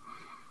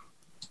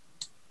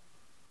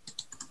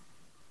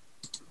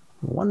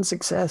 1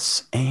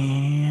 success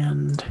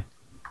and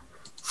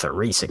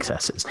 3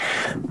 successes.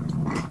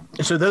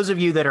 So those of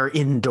you that are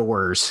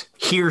indoors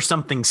hear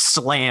something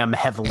slam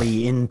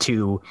heavily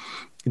into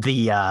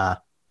the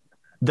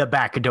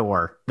back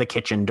door, the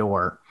kitchen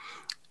door.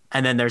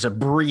 And then there's a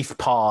brief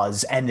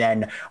pause, and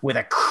then with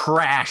a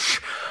crash,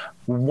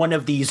 one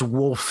of these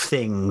wolf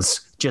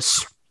things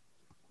just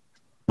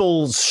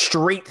pulls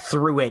straight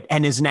through it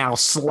and is now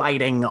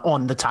sliding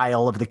on the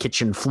tile of the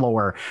kitchen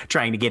floor,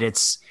 trying to get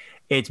its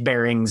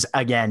bearings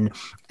again,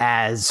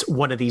 as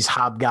one of these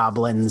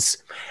hobgoblins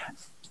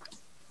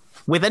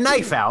with a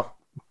knife out,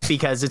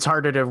 because it's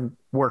harder to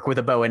work with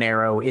a bow and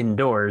arrow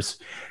indoors,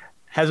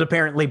 has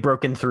apparently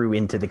broken through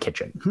into the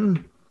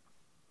kitchen.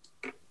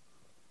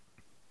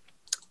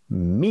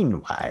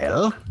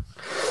 Meanwhile,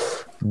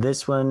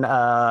 This one,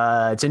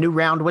 it's a new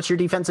round. What's your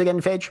defense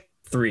again, Phage?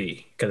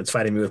 3, because it's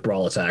fighting me with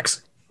brawl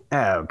attacks.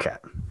 Okay.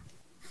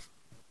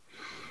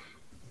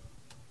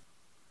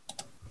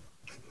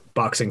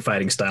 Boxing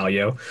fighting style,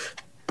 yo.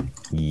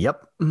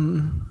 Yep.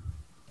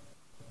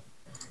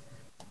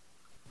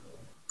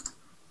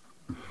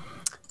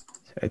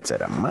 It's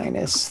at a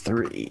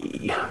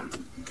 -3.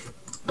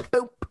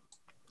 Boop.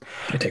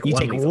 You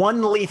take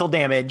one lethal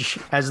damage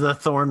as the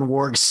Thorn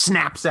Warg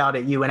snaps out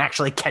at you and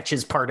actually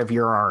catches part of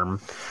your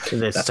arm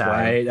this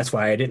time. That's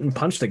why I didn't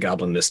punch the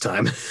goblin this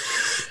time.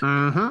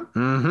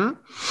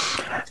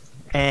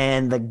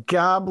 And the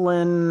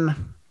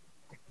goblin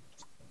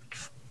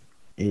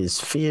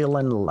is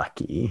feeling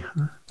lucky.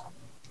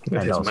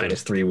 With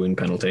his -3 wound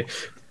penalty.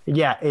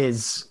 Yeah,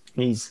 he's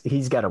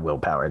got a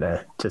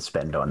willpower to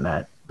spend on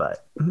that,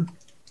 but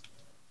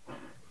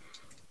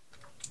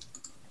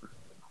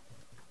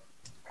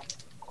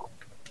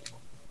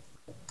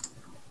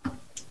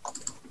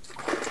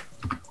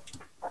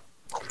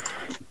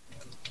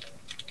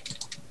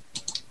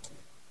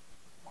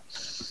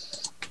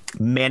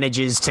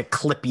manages to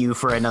clip you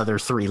for another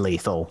 3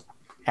 lethal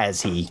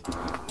as he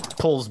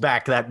pulls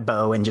back that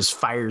bow and just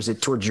fires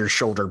it towards your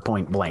shoulder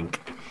point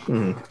blank.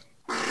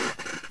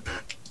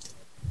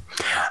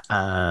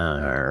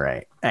 All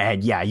right.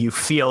 And yeah, you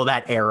feel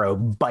that arrow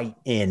bite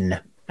in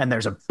and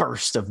there's a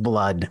burst of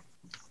blood.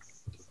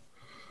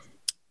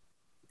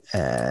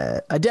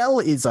 Adele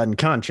is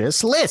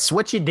unconscious. Liz,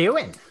 what you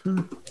doing?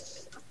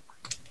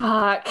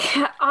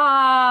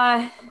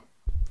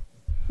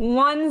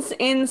 One's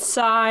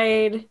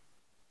inside.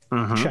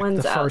 Check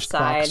One's the first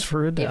outside. box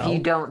for Adele. If you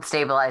don't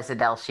stabilize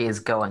Adele, she is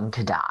going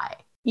to die.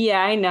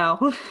 Yeah, I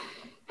know.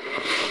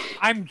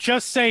 I'm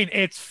just saying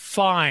it's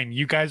fine.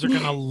 You guys are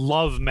going to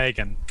love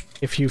Megan.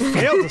 If you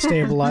fail to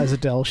stabilize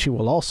Adele, she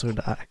will also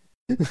die.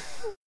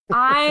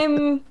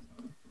 I'm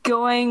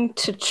going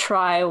to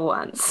try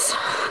once.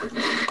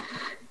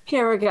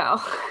 Here we go.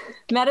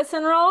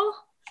 Medicine roll.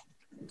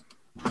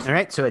 All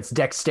right, so it's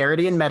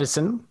dexterity and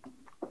medicine.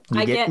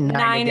 I get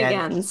 9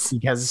 agains.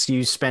 Because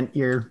you spent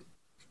your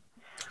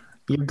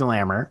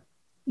glamour.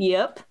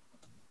 Yep.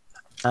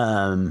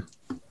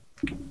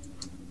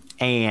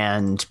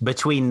 And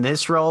between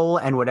this roll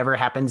and whatever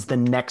happens the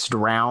next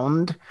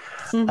round,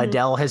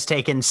 Adele has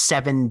taken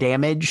 7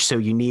 damage, so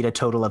you need a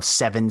total of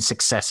 7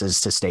 successes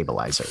to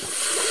stabilize her.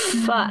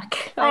 Fuck.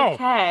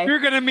 Okay. Oh, you're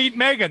going to meet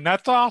Megan.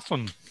 That's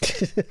awesome.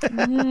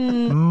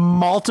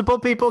 Multiple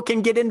people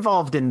can get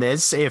involved in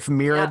this if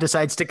Mira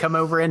decides to come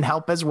over and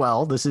help as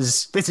well. This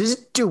is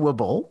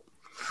doable.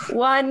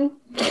 1.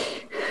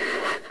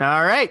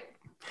 All right.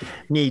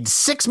 Need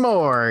 6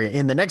 more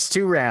in the next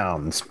 2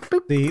 rounds.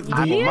 Boop.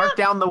 I will mark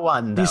down the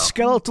 1, though. The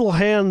skeletal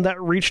hand that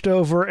reached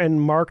over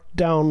and marked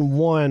down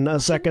 1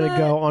 a second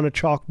ago on a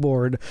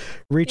chalkboard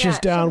reaches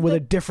down with a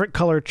different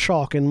colored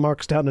chalk and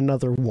marks down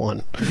another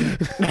 1. Can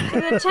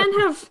the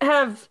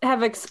 10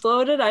 have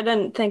exploded? I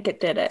didn't think it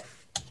did it.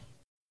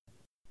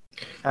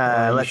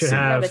 Let's should see.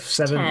 have it's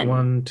 7, 10.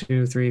 1,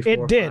 2, 3, 4,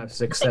 It did. 5,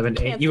 6, 7, 8.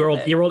 canceled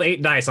You rolled it.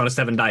 8 dice on a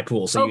 7-die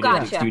pool, so you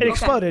gotcha. did It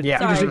exploded.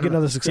 Yeah. You just Sorry. didn't get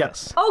another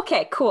success.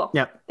 Okay, cool.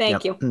 Yep.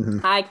 Thank Yep.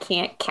 you. I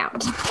can't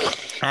count.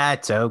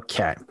 That's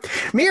okay.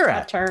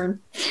 Mira, Turn.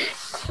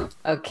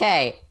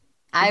 Okay.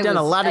 You've done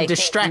a lot of I think,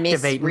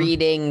 distractivating.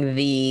 misreading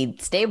the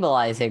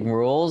stabilizing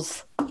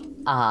rules.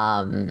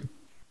 But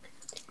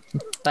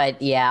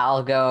yeah,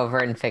 I'll go over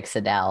and fix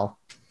Adele.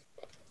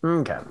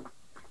 Okay.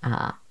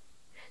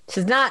 This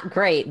is not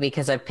great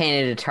because I've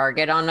painted a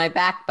target on my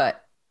back,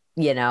 but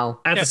you know.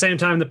 At the same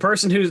time, the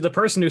person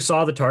who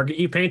saw the target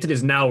you painted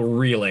is now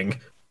reeling.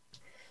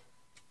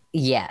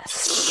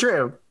 Yes.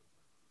 True.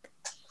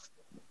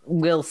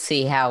 We'll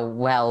see how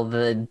well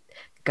the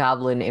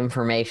goblin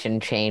information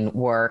chain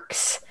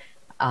works.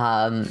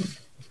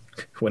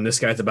 When this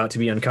guy's about to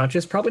be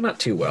unconscious, probably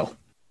not too well.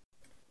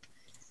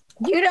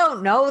 You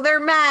don't know their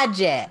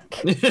magic.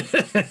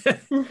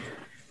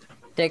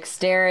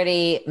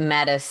 Dexterity,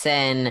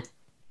 medicine.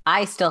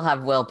 I still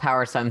have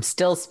willpower, so I'm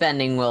still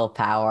spending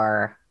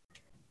willpower.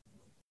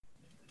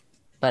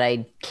 But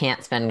I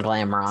can't spend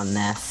glamour on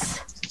this.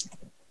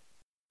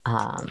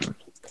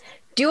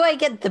 Do I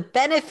get the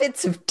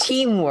benefits of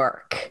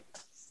teamwork?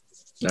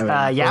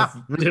 I mean, yeah.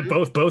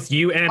 Both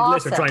you and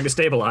Liz are Awesome. trying to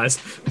stabilize.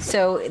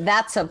 So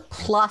that's a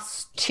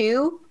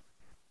 +2,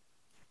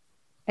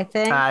 I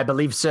think. I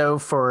believe so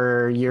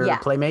for your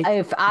playmate.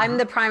 If I'm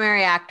the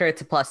primary actor,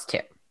 it's a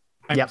 +2.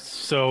 I'm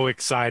so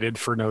excited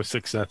for no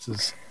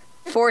successes.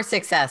 4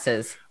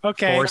 successes.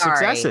 Okay. 4 Sorry.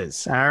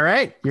 successes. All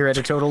right. You're at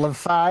a total of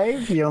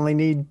 5. You only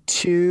need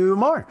 2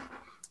 more.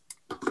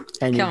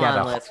 And you Come got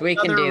on, a Liz. We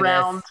can another do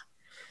round. this.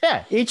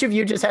 Yeah. Each of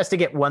you just has to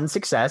get 1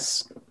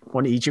 success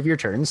on each of your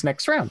turns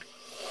next round.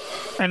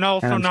 And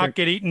also And I'm not sure-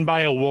 get eaten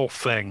by a wolf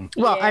thing.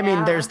 Well, I mean,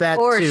 Yeah. there's that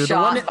Or too.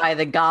 shot by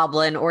the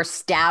goblin, or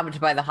stabbed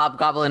by the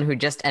hobgoblin who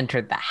just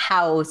entered the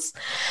house.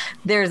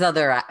 There's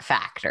other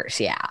factors,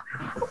 yeah.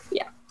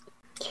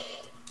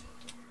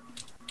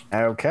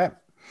 Okay.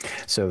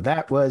 So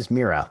that was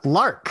Mira.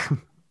 Lark.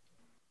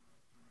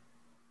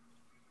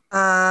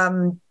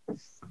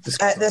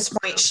 At this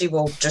point, she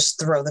will just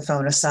throw the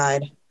phone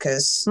aside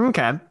because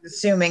Okay.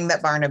 assuming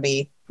that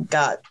Barnaby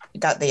got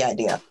the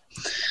idea.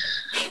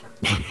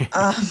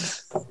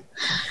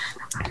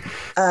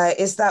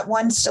 Is that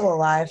one still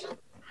alive?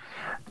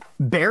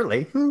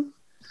 Barely.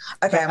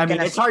 Okay, I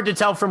mean, it's hard to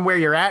tell from where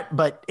you're at,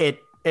 but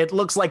it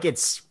looks like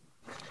it's.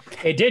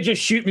 It did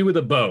just shoot me with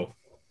a bow.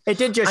 It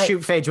did just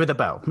shoot Phage with a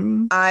bow.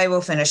 I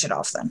will finish it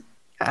off then.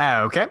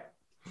 Okay.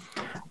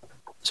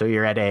 So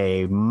you're at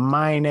a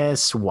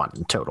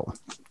 -1 total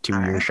to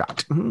your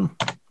shot.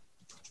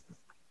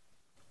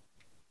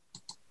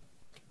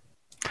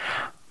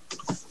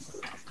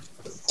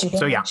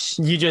 So yeah,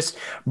 you just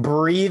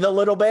breathe a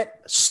little bit,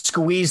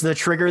 squeeze the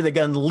trigger, the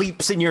gun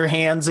leaps in your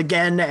hands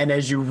again, and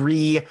as you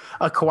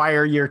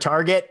reacquire your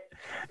target,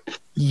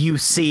 you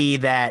see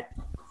that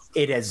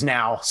it has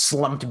now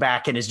slumped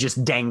back and is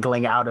just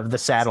dangling out of the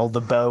saddle,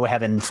 the bow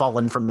having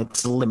fallen from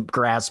its limp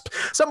grasp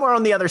somewhere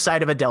on the other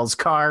side of Adele's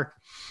car.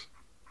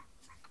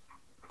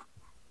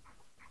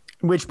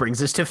 Which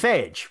brings us to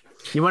Phage.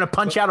 You want to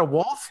punch out a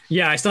wolf?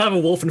 Yeah, I still have a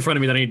wolf in front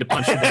of me that I need to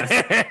punch to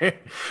death.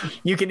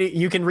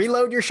 You can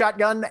reload your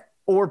shotgun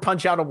or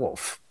punch out a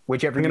wolf,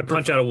 whichever. I'm going to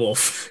punch out a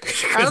wolf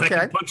because I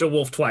can punch a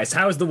wolf twice.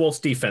 How does the wolf's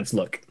defense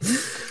look?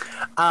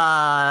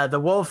 The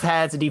wolf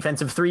has a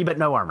defense of 3, but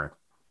no armor.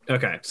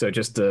 Okay, so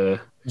just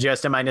a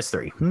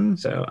 -3.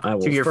 So I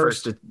will to your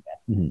first.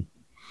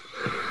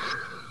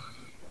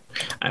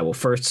 I will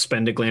first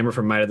spend a glamour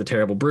for Might of the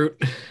Terrible Brute.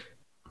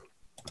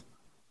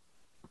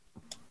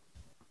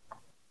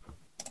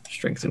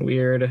 Strength and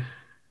weird.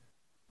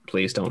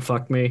 Please don't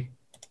fuck me.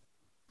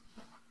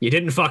 You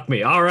didn't fuck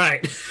me. All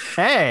right.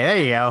 Hey, there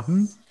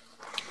you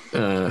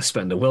go.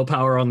 Spend a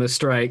willpower on this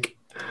strike.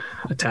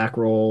 Attack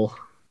roll.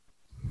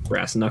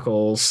 Brass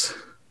knuckles.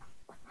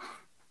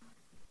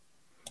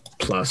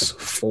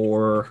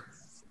 +4.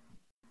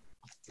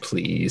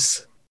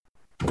 Please.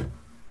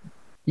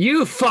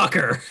 You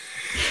fucker.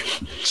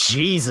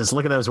 Jesus,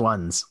 look at those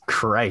ones.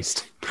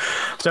 Christ.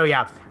 So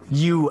yeah,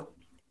 you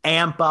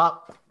amp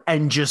up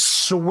and just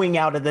swing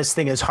out of this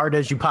thing as hard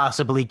as you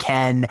possibly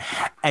can,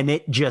 and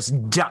it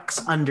just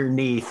ducks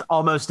underneath,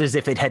 almost as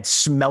if it had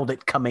smelled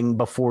it coming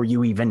before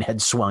you even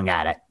had swung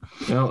at it.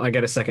 Well, I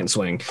get a second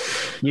swing.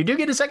 You do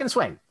get a second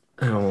swing.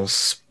 I will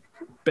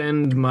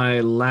spend my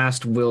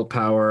last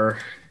willpower.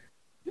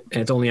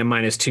 And it's only a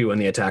 -2 on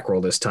the attack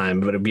roll this time,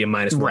 but it'll be a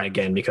 -1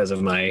 again because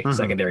of my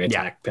secondary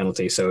attack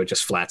penalty, so it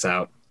just flats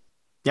out.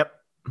 Yep.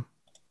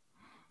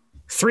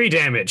 3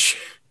 damage.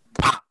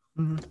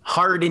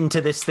 Hard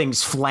into this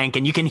thing's flank,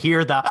 and you can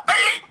hear the...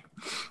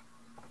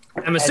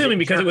 I'm assuming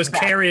because it was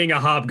carrying a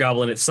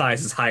hobgoblin, its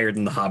size is higher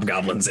than the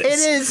hobgoblin's is.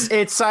 It is.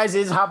 Its size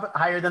is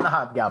higher than the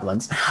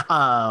hobgoblins.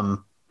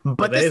 But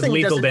that this is thing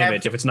lethal doesn't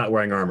damage if it's not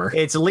wearing armor.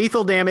 It's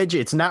lethal damage.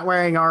 It's not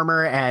wearing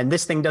armor, and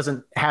this thing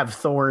doesn't have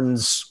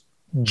thorns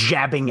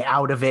jabbing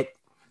out of it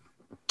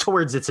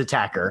towards its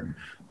attacker.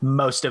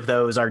 Most of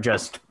those are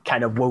just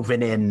kind of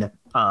woven in,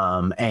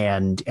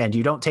 and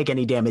you don't take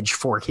any damage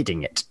for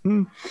hitting it.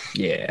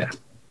 Yeah.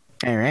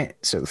 All right,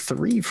 so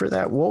 3 for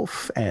that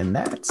wolf, and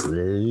that's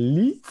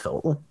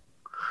lethal.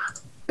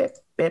 Bip,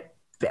 bip,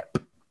 bip.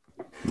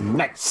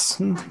 Nice.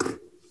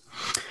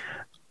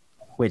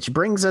 Which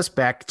brings us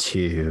back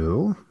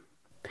to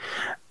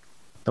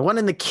the one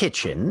in the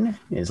kitchen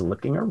is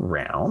looking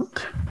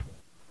around.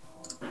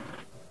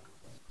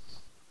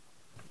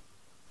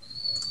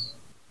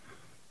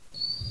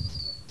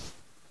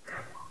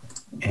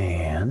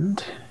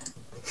 And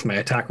my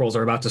attack rolls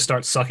are about to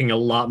start sucking a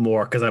lot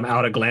more because I'm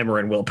out of glamour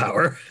and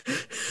willpower.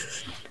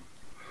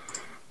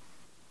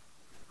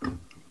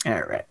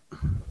 All right.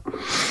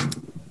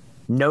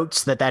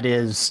 Notes that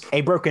is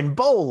a broken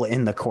bowl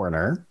in the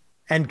corner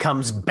and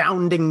comes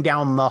bounding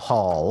down the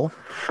hall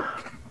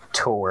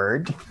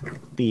toward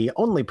the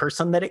only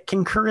person that it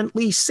can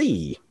currently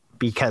see,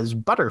 because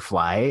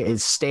Butterfly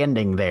is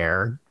standing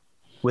there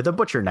with a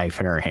butcher knife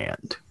in her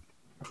hand.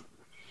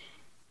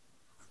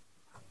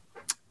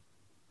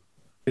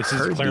 This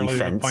is clearly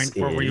the point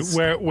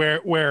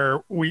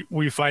where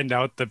we find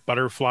out that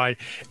Butterfly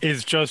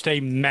is just a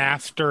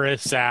master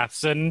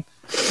assassin.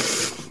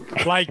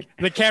 Like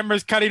the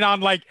camera's cutting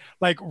on like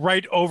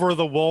right over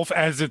the wolf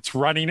as it's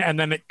running, and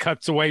then it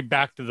cuts away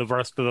back to the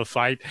rest of the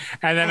fight.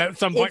 And then at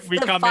some point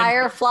it's the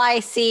Firefly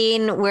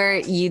scene where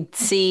you'd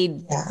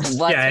see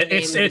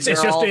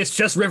it's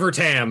just River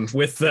Tam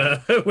with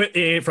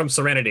from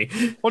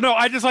Serenity. Well, no,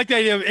 I just like the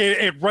idea of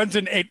it runs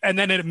and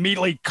then it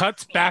immediately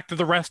cuts back to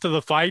the rest of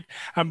the fight,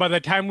 and by the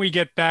time we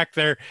get back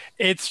there,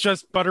 it's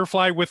just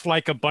Butterfly with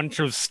like a bunch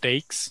of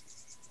stakes.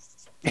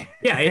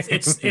 Yeah,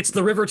 it's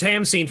the River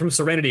Tam scene from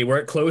Serenity where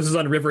it closes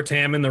on River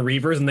Tam and the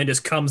Reavers and then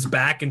just comes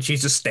back and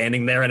she's just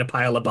standing there in a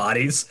pile of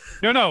bodies.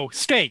 No,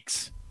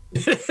 stakes.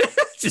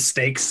 Just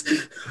stakes.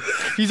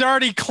 He's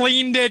already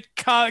cleaned it,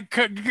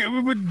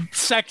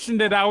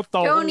 sectioned it out.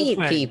 Don't eat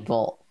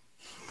people.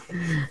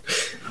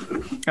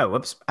 Oh,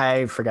 whoops.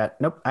 I forgot.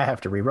 Nope, I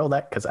have to re-roll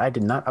that because I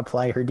did not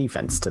apply her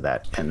defense to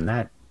that. And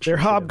that... They're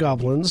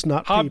hobgoblins,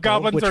 not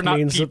hobgoblins people, which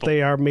means that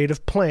they are made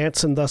of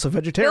plants and thus a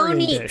vegetarian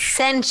Don't eat dish.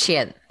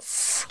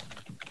 sentience.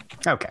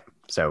 Okay.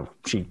 So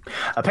she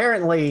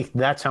apparently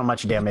that's how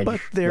much damage But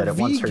that they're it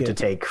wants her to vegan.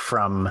 take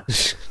from.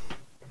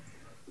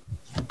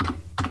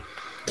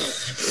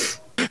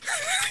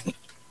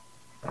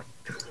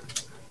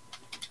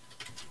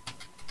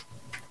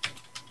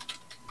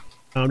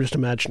 I'm just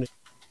imagining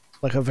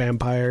like a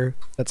vampire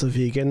that's a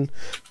vegan,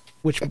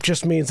 which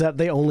just means that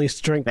they only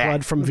drink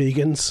blood from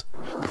vegans.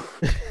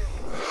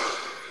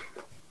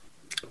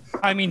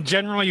 I mean,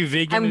 generally,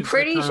 vegan. I'm is the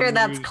pretty term sure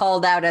that's used-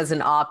 called out as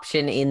an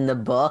option in the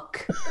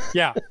book.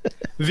 Yeah,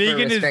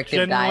 vegan is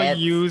restrictive generally diets.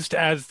 used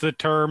as the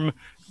term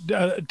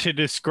to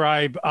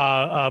describe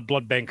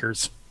blood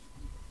bankers.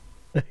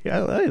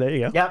 Yeah, there you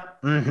go.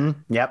 Yep. Mm-hmm.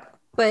 Yep.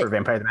 But For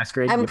Vampire the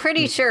Masquerade. I'm Yep.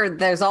 pretty sure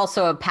there's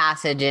also a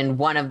passage in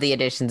one of the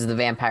editions of the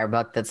vampire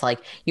book that's like,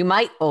 you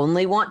might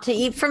only want to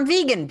eat from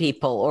vegan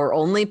people or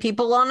only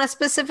people on a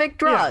specific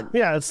drug.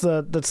 Yeah, that's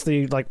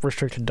the like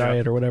restricted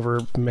diet or whatever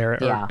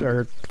merit Yeah.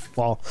 or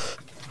flaw.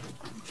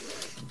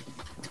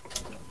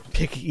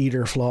 Picky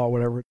eater flaw,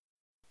 whatever.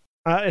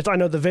 I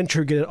know the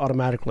Venture get it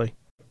automatically.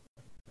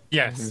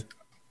 Yes.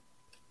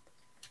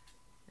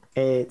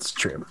 It's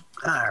true.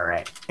 All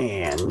right.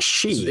 And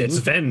she It's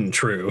Ven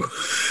true.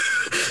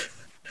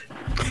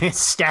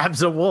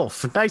 stabs a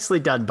wolf. Nicely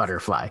done,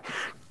 Butterfly.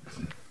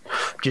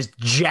 Just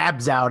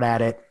jabs out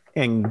at it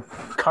and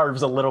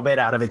carves a little bit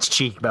out of its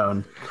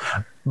cheekbone.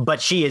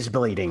 But she is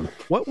bleeding.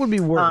 What would be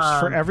worse,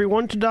 for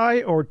everyone to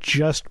die or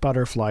just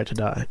Butterfly to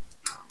die?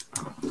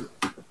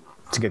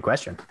 It's a good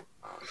question.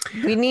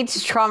 We need to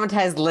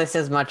traumatize Liz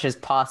as much as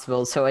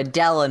possible, so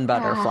Adele and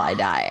Butterfly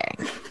dying.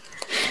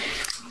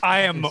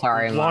 I am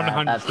Sorry, Mara,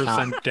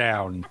 100%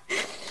 down.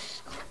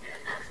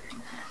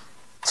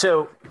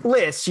 So,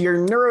 Liz, your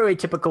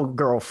neuroatypical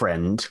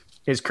girlfriend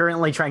is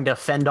currently trying to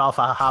fend off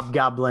a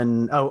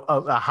hobgoblin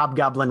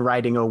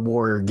riding a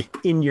warg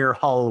in your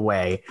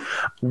hallway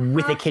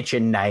with a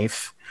kitchen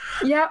knife,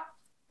 Yep.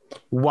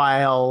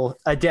 while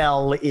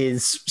Adele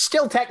is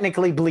still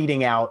technically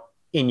bleeding out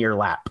in your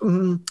lap.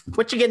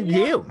 What you gonna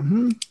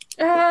do?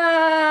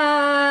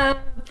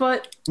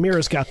 But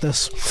Mira's got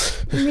this.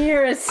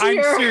 Mira's I'm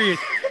here. serious.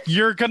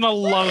 You're gonna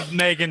love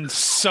Megan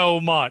so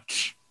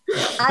much.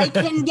 I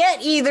can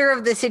get either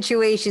of the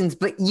situations,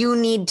 but you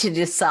need to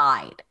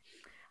decide.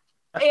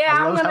 Yeah, I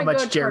I'm love how gonna much go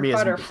toward Jeremy is-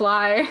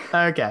 Butterfly.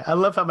 Okay, I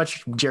love how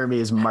much Jeremy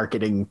is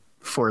marketing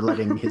for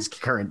letting his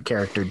current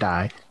character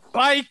die.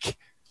 Like,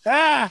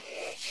 ah.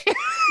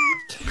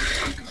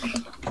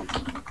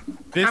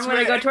 This I'm gonna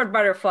way- go toward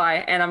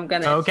Butterfly, and I'm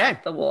gonna Okay.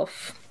 attack the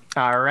wolf.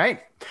 All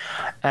right.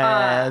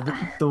 The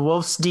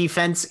wolf's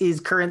defense is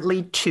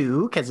currently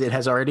 2 because it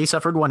has already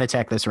suffered 1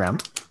 attack this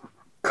round.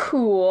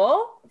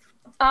 Cool.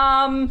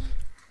 I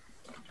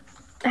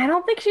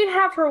don't think she'd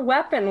have her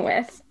weapon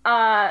with.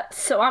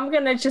 So I'm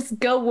gonna just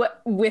go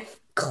with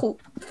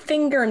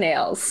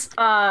fingernails.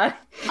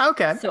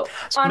 Okay. So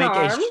Make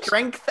unarmed. a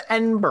strength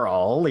and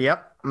brawl.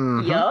 Yep.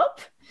 Yup.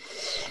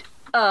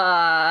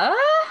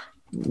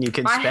 You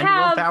can I spend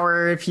have-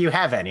 willpower if you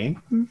have any.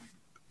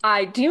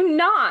 I do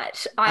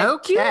not. I do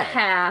Okay.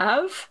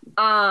 have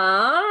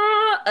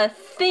a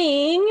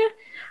thing.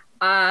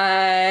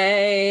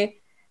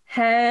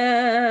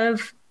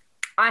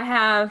 I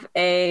have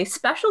a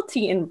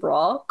specialty in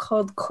Brawl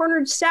called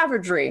Cornered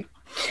Savagery.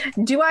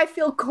 Do I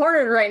feel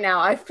cornered right now?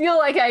 I feel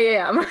like I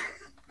am.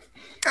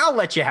 I'll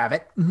let you have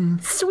it.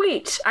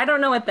 Sweet. I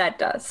don't know what that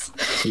does.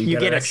 You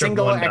get an a extra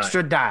single 1 die.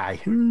 extra die.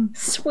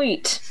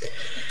 Sweet.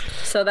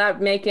 So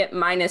that make it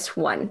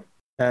 -1.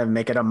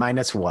 Make it a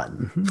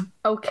 -1.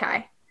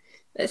 Okay.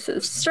 This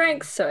is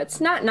strength, so it's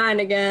not 9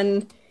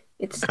 again.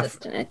 It's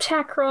just an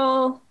attack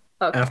roll.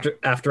 Okay.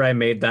 After I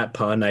made that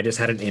pun, I just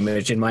had an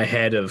image in my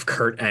head of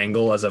Kurt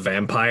Angle as a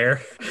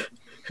vampire.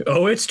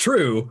 Oh, it's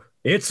true.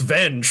 It's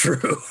Ven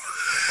true.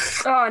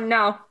 Oh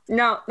no,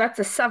 that's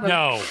a 7.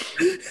 No.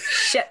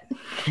 Shit.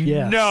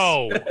 Yes.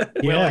 No.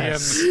 William.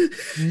 Yes.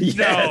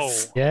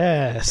 Yes.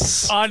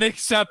 Yes. No.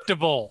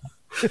 Unacceptable.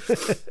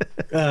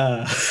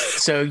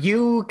 So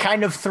you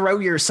kind of throw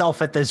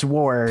yourself at this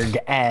warg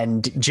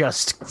and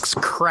just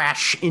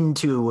crash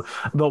into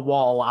the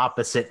wall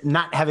opposite,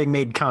 not having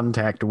made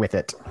contact with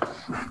it.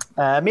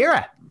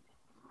 Mira.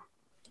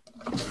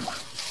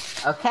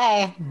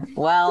 Okay.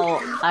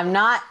 Well, I'm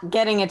not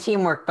getting a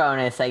teamwork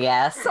bonus, I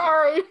guess.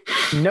 Sorry.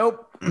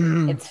 Nope.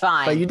 It's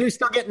fine. But you do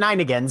still get 9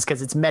 agains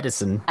because it's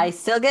medicine. I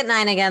still get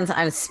 9 against.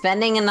 I'm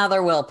spending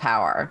another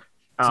willpower.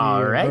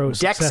 All right. Zero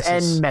Dex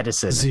successes. and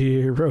medicine.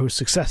 0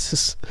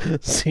 successes.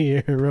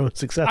 0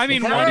 successes. I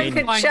mean, Or one I is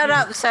could fine. shut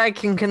up so I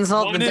can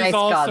consult One the is dice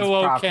gods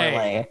also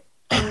properly.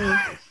 okay.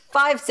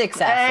 5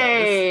 successes.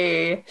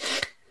 Hey,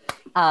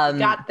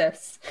 got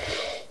this.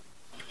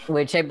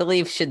 Which I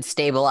believe should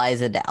stabilize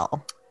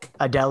Adele.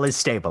 Adele is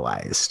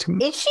stabilized.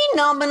 Is she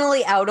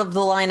nominally out of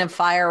the line of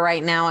fire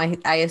right now?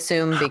 I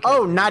assume because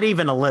Oh, not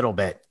even a little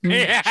bit.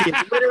 Yeah. She's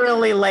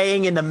literally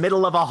laying in the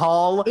middle of a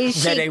hall.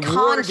 is that she a warg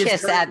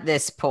conscious is at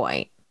this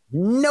point?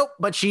 Nope,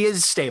 but she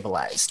is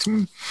stabilized.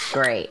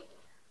 Great.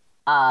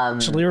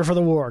 Just leave her for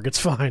the warg. It's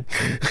fine.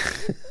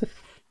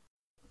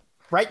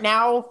 Right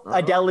now,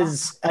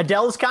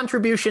 Adele's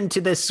contribution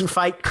to this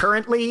fight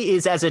currently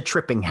is as a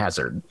tripping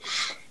hazard.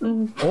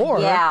 Or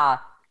Yeah.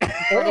 But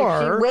if she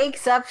or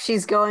wakes up,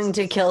 she's going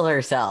to kill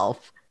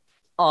herself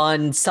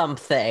on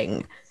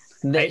something.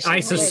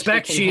 I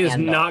suspect she is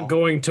not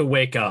going to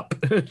wake up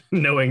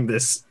knowing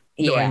this.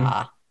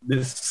 Yeah.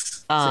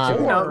 This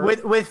No,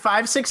 with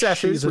 5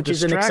 successes, She's a which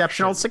is an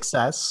exceptional distraction.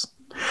 success,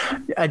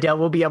 Adele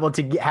will be able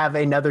to have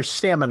another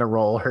stamina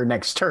roll her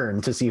next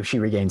turn to see if she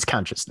regains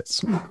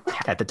consciousness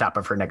at the top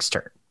of her next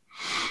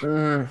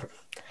turn.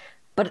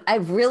 But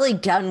I've really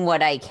done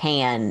what I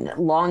can.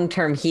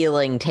 Long-term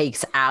healing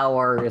takes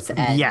hours,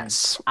 and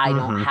Yes. I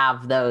don't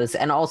have those.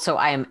 And also,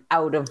 I am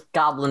out of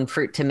goblin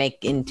fruit to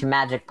make into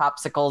magic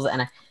popsicles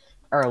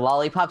or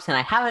lollipops, and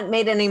I haven't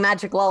made any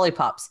magic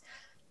lollipops.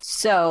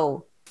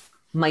 So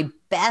my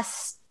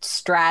best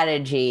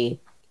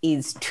strategy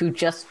is to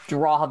just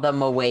draw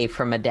them away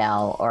from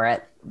Adele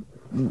or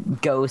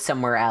go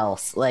somewhere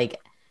else.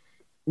 Like,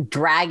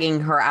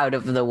 dragging her out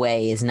of the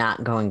way is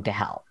not going to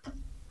help,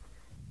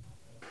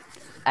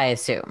 I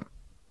assume.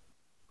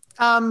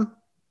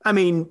 I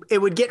mean, it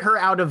would get her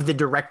out of the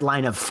direct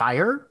line of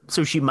fire,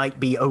 so she might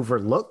be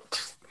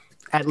overlooked,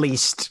 at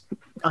least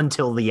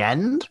until the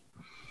end.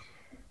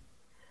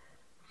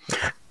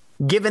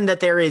 Given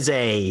that there is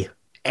a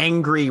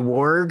angry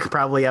warg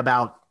probably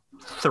about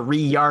 3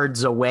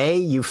 yards away,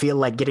 you feel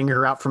like getting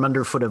her out from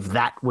underfoot of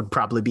that would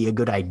probably be a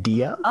good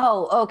idea.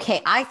 Oh,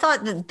 okay. I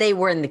thought that they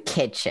were in the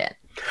kitchen.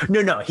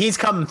 No, he's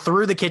come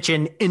through the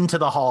kitchen into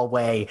the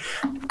hallway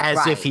as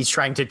Right. if he's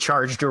trying to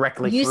charge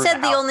directly You through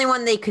said the house. only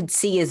one they could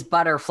see is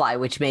Butterfly,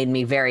 which made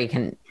me very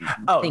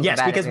Oh, think yes,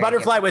 about it because very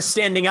Butterfly was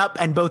standing up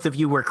and both of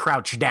you were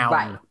crouched down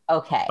right.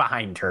 Okay.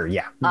 behind her.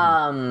 Yeah.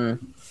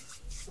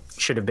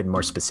 Should have been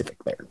more specific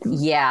there.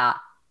 Yeah.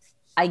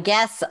 I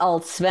guess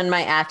I'll spend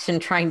my action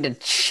trying to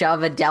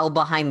shove Adele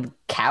behind the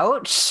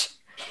couch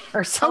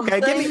or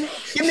something. Okay,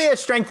 give me a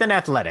strength and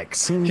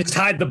athletics. just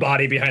hide the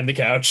body behind the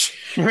couch.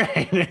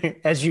 Right.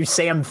 As you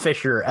Sam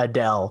Fisher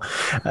Adele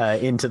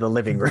into the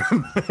living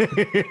room.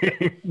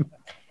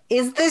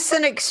 Is this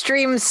an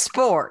extreme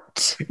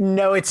sport?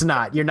 No, it's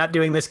not. You're not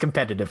doing this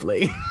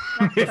competitively.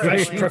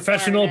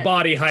 Professional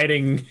body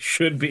hiding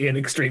should be an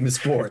extreme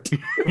sport.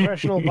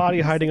 professional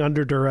body hiding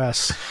under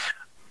duress.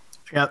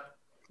 Yep.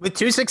 With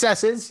 2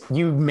 successes,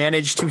 you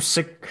manage to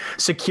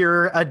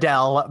secure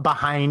Adele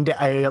behind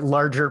a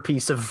larger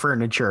piece of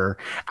furniture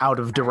out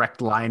of direct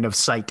line of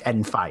sight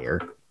and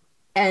fire.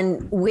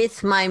 And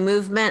with my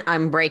movement,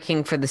 I'm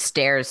breaking for the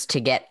stairs to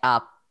get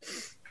up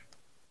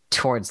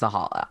towards the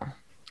hollow.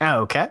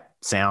 Okay,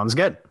 sounds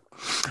good.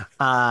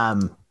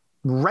 Right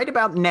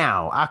about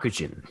now,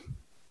 Akujin,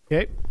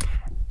 Okay.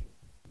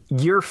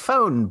 your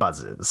phone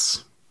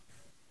buzzes.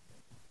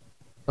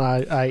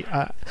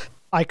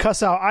 I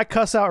cuss out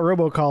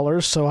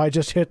robocallers, so I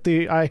just hit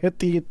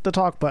the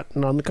talk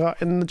button on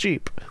in the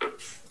Jeep.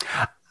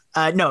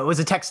 No, it was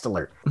a text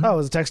alert. Oh, it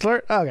was a text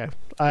alert? Okay.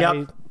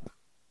 I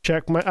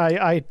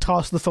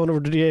toss the phone over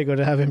to Diego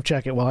to have him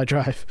check it while I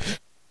drive.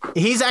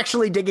 He's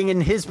actually digging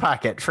in his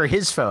pocket for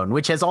his phone,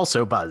 which has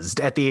also buzzed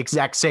at the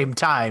exact same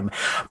time.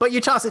 But you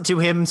toss it to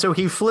him, so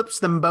he flips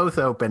them both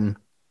open.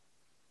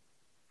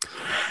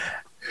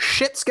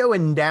 Shit's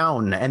going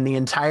down, and the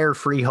entire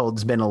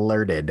freehold's been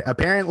alerted.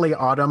 Apparently,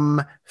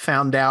 Autumn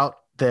found out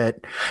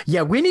that,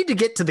 we need to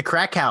get to the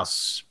crack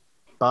house,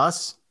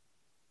 boss.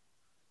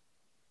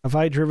 Have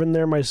I driven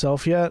there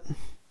myself yet?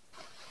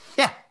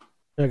 Yeah.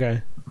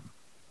 Okay.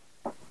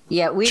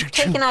 Yeah, we've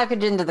taken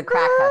Akujin to the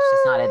crack house,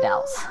 just not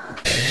Adele's.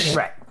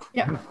 Right.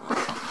 Yeah.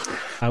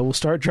 I will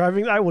start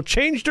driving. I will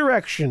change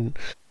direction.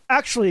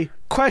 Actually,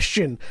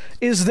 question: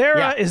 Is there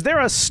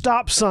a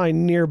stop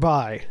sign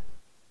nearby?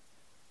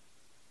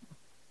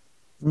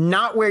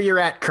 Not where you're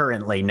at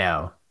currently,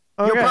 no.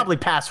 Okay. You'll probably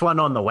pass one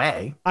on the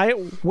way.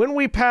 When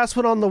we pass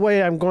one on the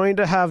way, I'm going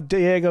to have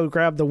Diego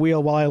grab the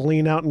wheel while I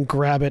lean out and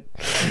grab it.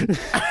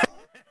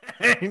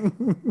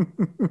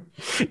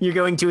 You're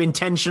going to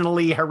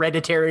intentionally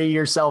hereditary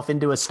yourself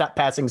into a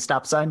passing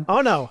stop sign?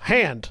 Oh no,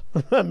 hand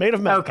made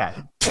of metal. Okay.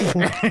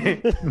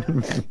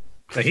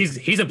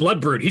 He's a blood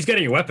brute. He's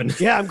getting a weapon.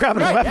 Yeah, I'm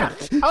grabbing a weapon.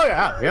 Yeah. Oh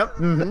yeah, yep.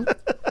 Mm-hmm.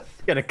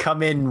 Gonna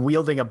come in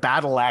wielding a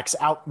battle axe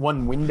out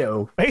one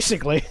window.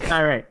 Basically.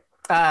 All right.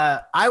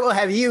 I will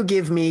have you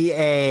give me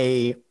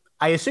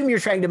I assume you're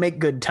trying to make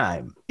good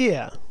time.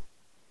 Yeah.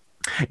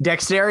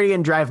 Dexterity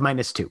and drive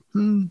 -2.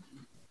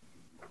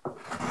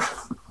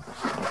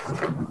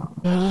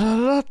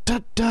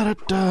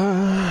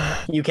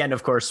 You can,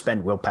 of course,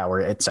 spend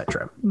willpower,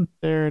 etc.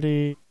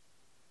 30.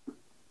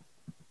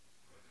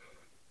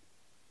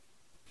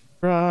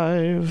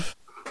 Drive.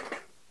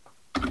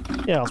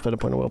 Yeah, I'll spend a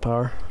point of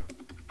willpower.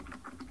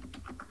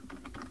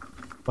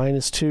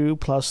 -2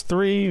 plus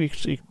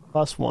 3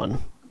 plus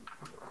 1.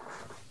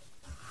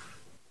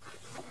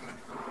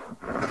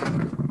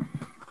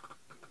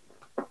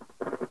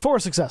 Four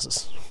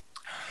successes.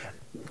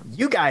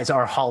 You guys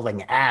are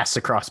hauling ass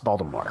across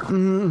Baltimore.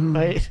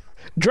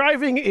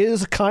 Driving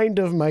is kind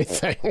of my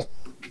thing.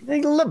 A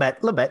little bit.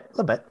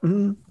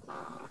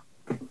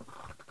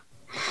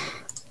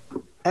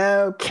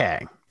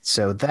 Okay.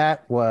 So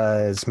that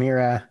was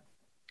Mira.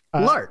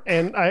 Lark.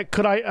 And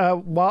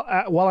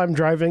while I'm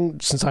driving,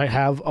 since I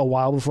have a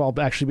while before I'll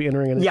actually be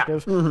entering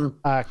initiative,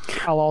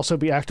 I'll also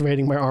be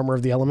activating my Armor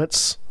of the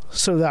Elements,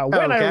 so that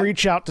when I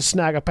reach out to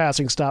snag a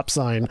passing stop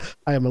sign,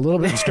 I am a little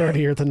bit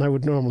sturdier than I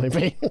would normally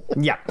be.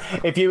 Yeah.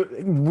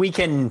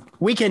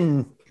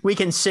 We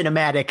can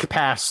cinematic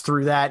pass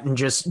through that and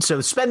just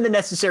spend the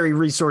necessary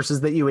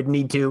resources that you would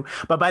need to.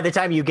 But by the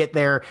time you get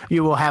there,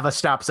 you will have a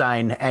stop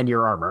sign and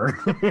your armor.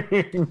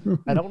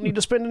 I don't need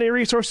to spend any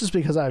resources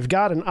because I've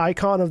got an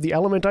icon of the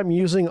element I'm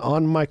using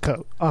on my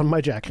coat, on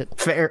my jacket.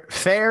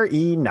 Fair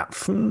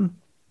enough. You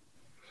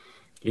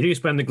do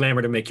spend the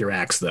glamour to make your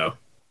axe, though.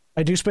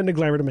 I do spend a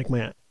glamour to make my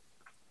axe.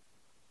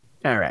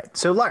 All right.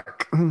 So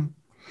Lark.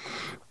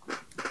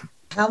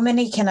 How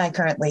many can I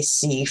currently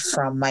see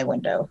from my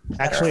window?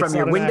 Actually, from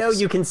your window,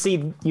 you can see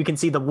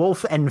the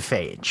wolf and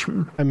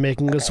Phage. I'm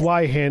making a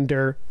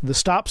Zweihander. The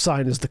stop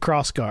sign is the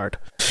cross guard.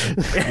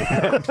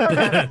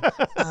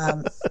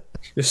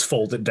 Just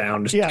fold it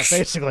down. Yeah,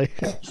 basically.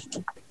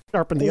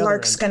 Sharpen the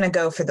Lark's other end.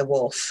 gonna go for the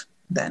wolf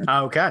then,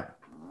 Okay.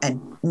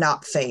 and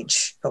not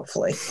Phage,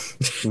 hopefully.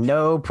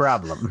 No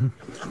problem.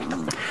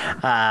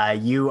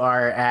 You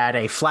are at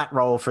a flat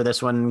roll for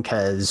this one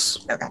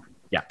because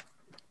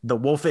the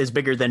wolf is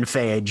bigger than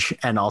Phage,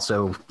 and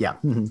also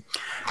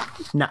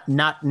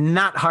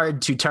not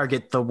hard to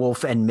target the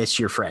wolf and miss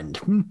your friend.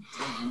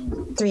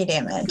 3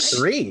 damage.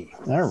 3.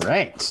 All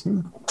right.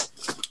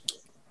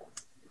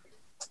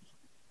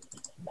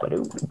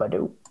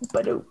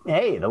 Badoo.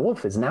 Hey, the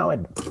wolf is now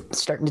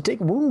starting to take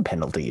wound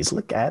penalties.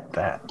 Look at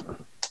that.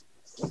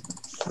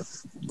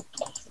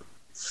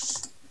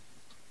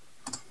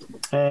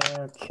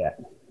 Okay.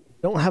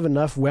 Don't have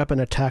enough weapon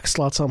attack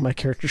slots on my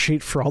character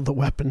sheet for all the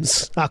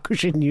weapons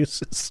Akushin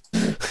uses.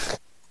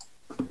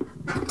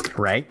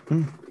 Right.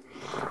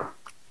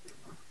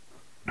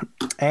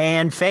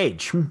 And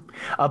Phage.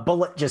 A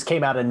bullet just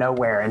came out of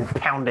nowhere and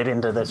pounded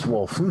into this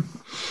wolf.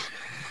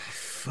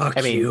 Fuck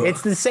I mean, you.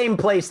 it's the same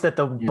place that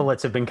the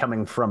bullets have been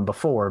coming from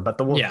before, but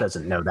the wolf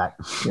doesn't know that.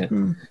 Yeah.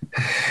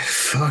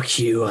 Fuck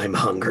you, I'm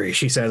hungry.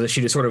 She says that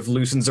she just sort of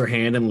loosens her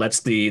hand and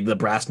lets the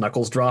brass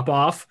knuckles drop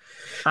off.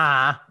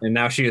 And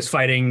now she is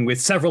fighting with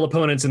several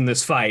opponents in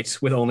this fight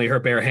with only her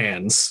bare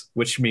hands,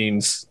 which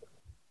means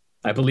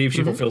I believe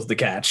she fulfills the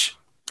catch.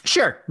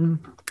 Sure.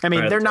 I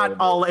mean, they're not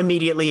all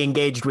immediately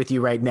engaged with you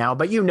right now,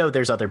 but you know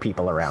there's other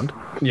people around.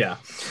 Yeah.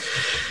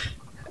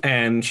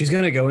 And she's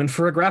going to go in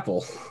for a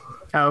grapple.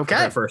 Okay.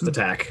 For that first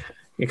attack.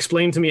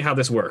 Explain to me how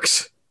this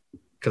works,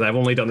 because I've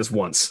only done this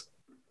once.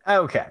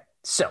 Okay.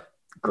 So,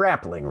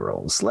 grappling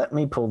rules. Let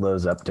me pull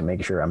those up to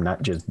make sure I'm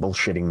not just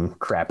bullshitting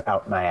crap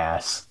out my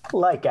ass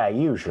like I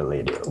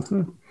usually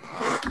do.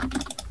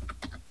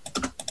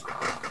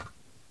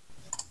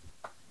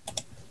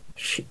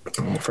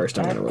 First,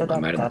 I'm going to roll my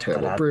Might of the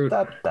Terrible Brute.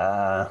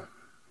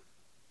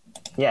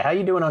 Yeah, how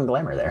you doing on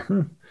glamour there?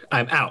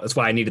 I'm out. That's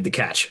why I needed the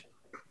catch.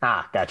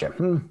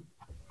 Gotcha.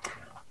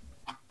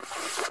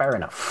 Fair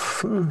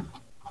enough.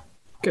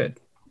 Good.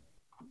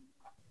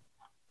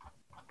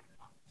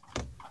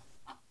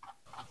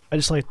 I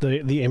just like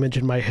the image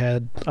in my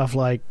head of,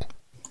 like,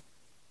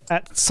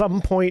 at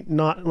some point,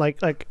 not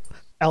like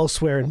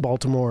elsewhere in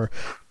Baltimore,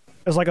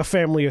 there's like a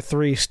family of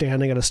 3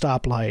 standing at a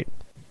stoplight,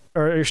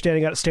 or you're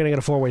standing at a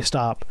 4-way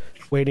stop,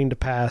 waiting to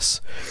pass,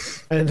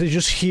 and they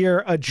just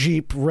hear a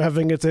Jeep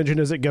revving its engine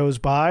as it goes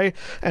by,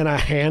 and a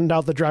hand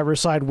out the driver's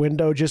side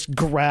window just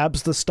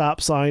grabs the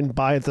stop sign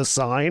by the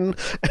sign,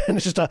 and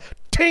it's just a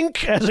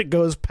tink as it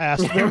goes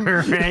past them.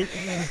 Right.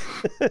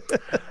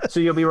 So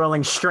you'll be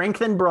rolling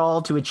strength and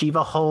brawl to achieve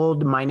a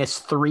hold,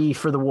 -3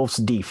 for the wolf's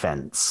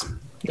defense.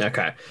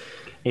 Okay.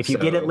 If you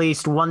get at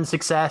least 1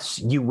 success,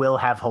 you will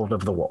have hold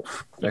of the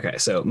wolf. Okay,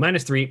 so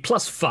 -3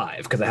 plus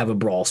 5, because I have a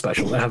brawl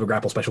special. I have a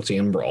grapple specialty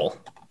in brawl.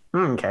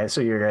 Okay,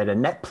 so you're at a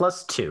net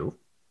 +2.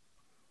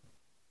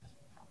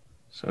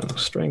 So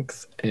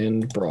strength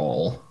and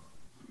brawl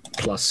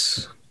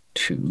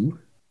 +2.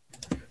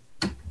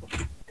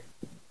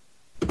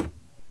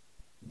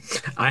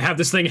 I have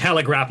this thing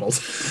hella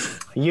grappled.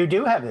 You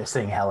do have this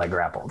thing hella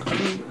grappled.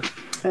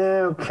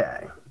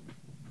 Okay.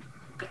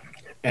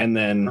 And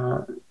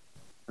then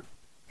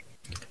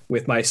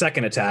with my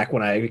second attack,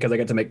 because I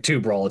get to make 2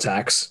 brawl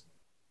attacks,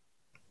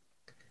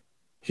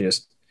 she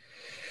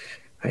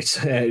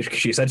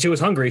said she was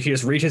hungry. She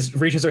just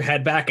reaches her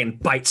head back and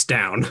bites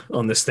down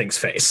on this thing's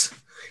face.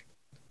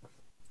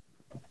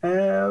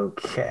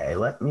 Okay,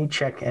 let me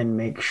check and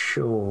make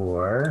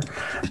sure.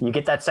 You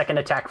get that second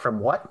attack from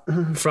what?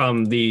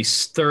 From the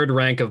 3rd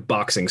rank of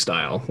boxing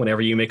style.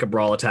 Whenever you make a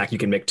brawl attack, you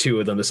can make 2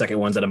 of them. The second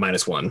one's at a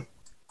 -1.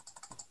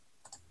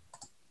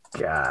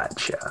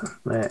 Gotcha.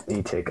 Let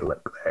me take a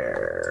look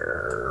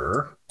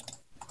there.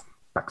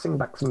 Boxing.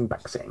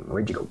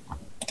 Where'd you go?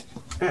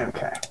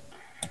 Okay.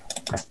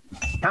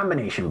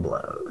 Combination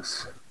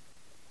blows.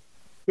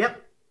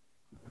 Yep.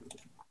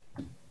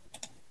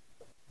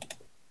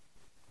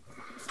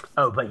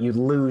 Oh, but you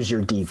lose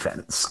your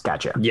defense.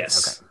 Gotcha.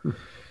 Yes. Okay.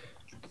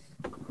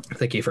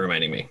 Thank you for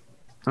reminding me.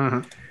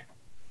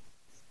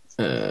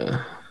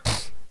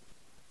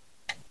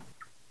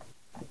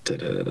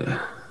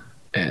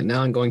 And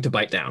now I'm going to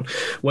bite down.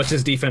 What's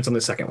his defense on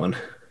the second one?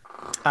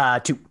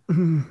 2.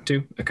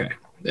 2? Okay.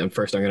 Then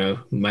first I'm going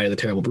to Might of the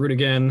Terrible Brute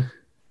again.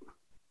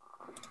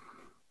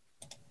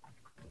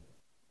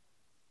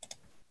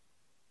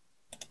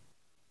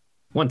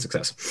 One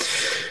success.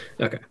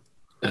 Okay.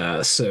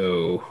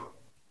 So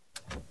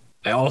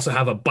I also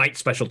have a bite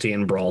specialty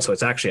in Brawl, so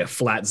it's actually a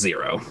flat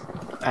 0.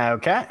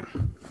 Okay.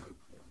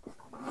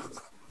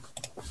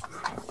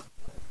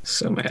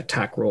 So my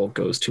attack roll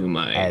goes to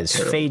my... As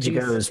Phage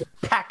goes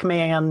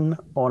Pac-Man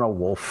on a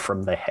wolf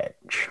from the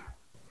hedge.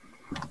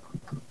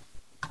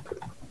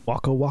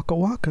 Waka waka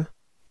waka.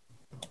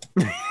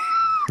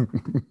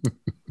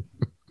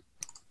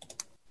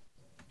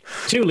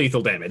 2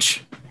 lethal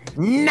damage.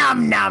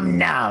 Nom nom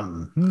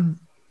nom.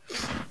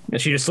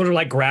 And she just sort of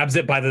like grabs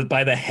it by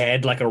the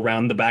head, like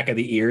around the back of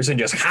the ears, and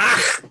just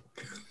ha.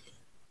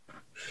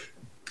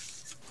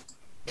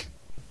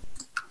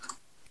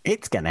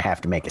 It's going to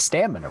have to make a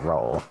stamina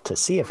roll to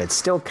see if it's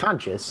still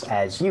conscious,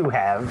 as you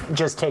have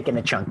just taken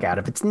a chunk out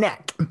of its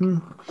neck.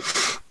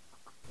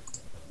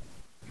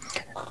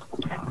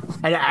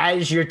 And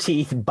as your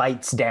teeth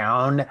bites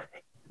down,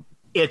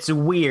 it's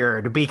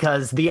weird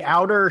because the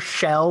outer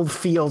shell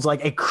feels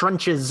like it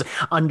crunches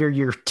under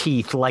your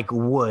teeth like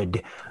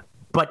wood.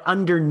 But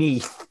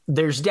underneath,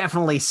 there's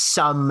definitely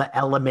some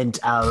element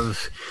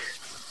of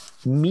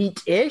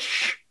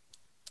meat-ish.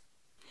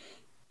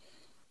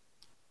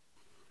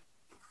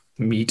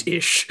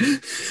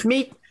 Meat-ish.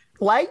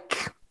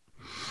 Meat-like.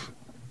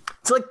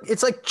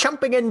 It's like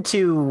jumping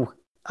into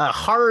a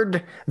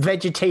hard,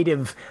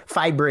 vegetative,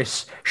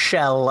 fibrous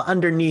shell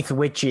underneath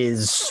which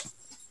is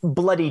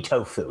bloody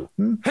tofu.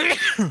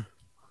 A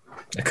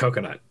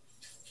coconut.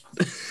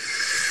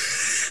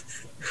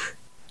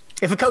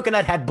 If a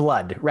coconut had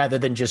blood rather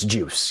than just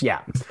juice,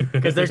 yeah.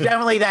 Because there's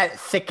definitely that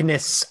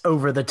thickness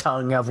over the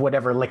tongue of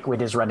whatever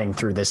liquid is running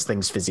through this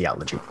thing's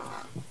physiology.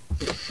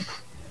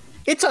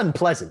 It's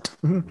unpleasant,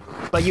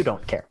 but you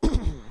don't care.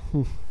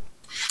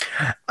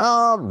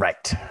 All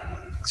right.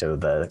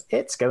 So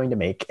it's going to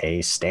make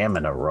a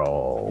stamina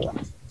roll.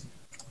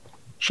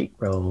 Sheet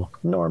roll,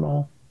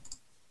 normal.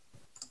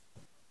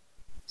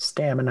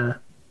 Stamina.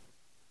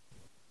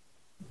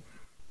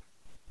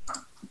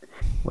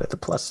 With a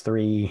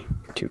 +3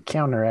 to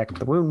counteract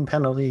the wound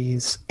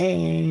penalties.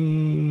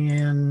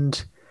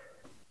 And...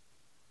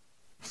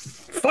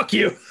 Fuck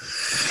you.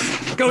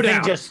 Go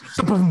down. Just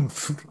boom,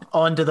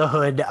 onto the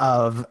hood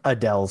of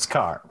Adele's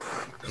car.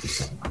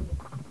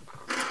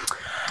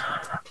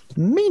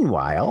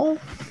 Meanwhile,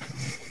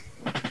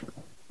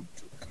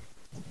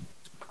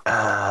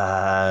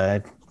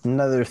 another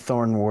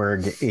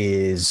Thornward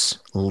is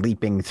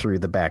leaping through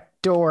the back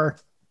door,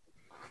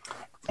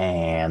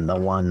 and the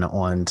one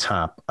on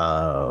top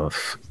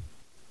of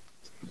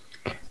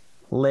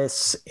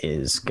Liz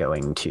is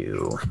going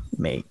to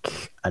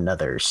make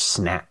another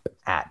snap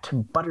at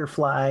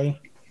Butterfly,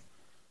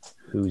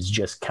 who's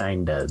just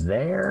kind of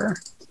there.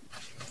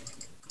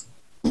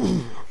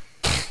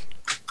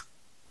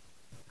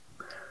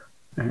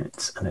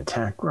 It's an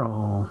attack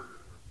roll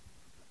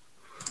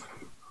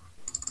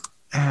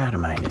at a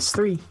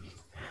 -3.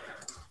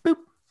 Boop.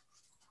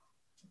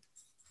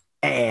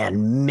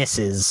 And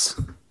misses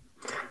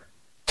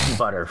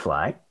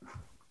Butterfly.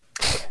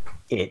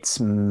 Its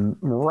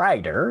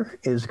rider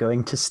is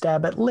going to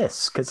stab at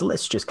Liz, because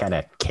Liz just kind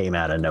of came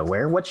out of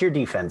nowhere. What's your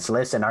defense,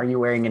 Liz, and are you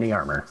wearing any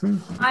armor?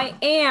 I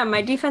am.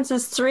 My defense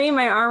is 3.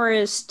 My armor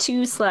is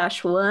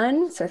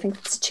 2/1, so I think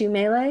it's 2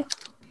 melee.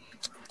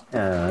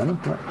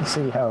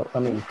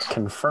 Let me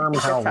confirm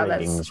how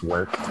ratings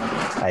work.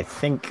 I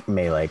think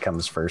melee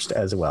comes first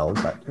as well,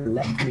 but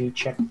let me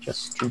check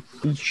just to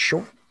be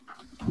sure.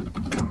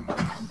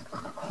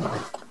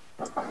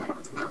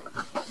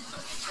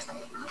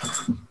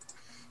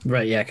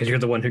 Right, yeah, because you're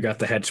the one who got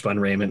the hedge spun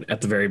raiment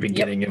at the very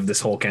beginning of this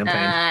whole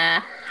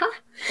campaign.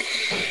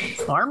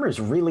 Armor's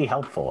really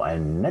helpful,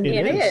 and then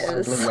It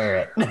is. Would wear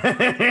it.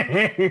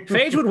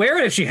 Phage would wear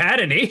it if she had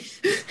any.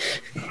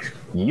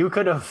 You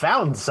could have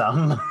found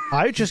some.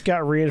 I just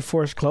got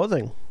reinforced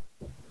clothing.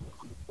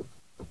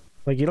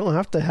 Like, you don't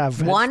have to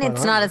have... 1,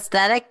 it's not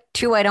aesthetic.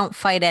 2, I don't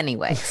fight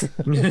anyways.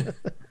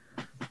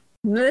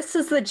 This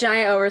is the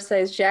giant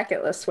oversized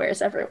jacket Liz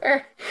wears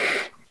everywhere.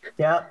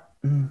 Yep.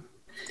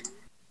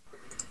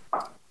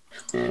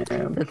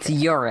 That's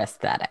your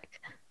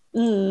aesthetic.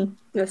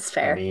 That's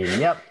fair. I mean,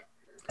 yep.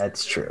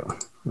 That's true.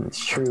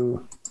 It's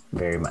true.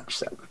 Very much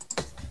so.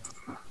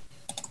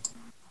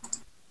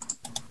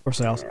 Of course,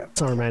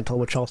 it's armor mantle,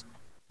 which also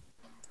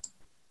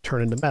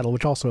turn into metal,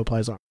 which also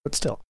applies armor, but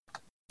still.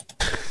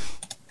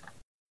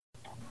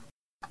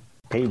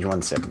 Page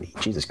 170.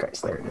 Jesus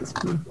Christ, there it is.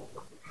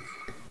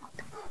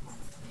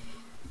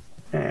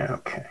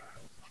 Okay.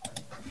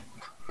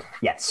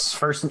 Yes,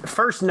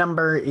 first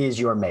number is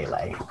your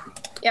melee.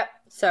 Yep.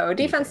 So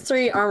defense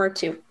 3, armor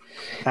 2.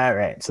 All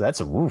right, so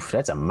that's a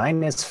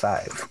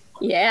 -5.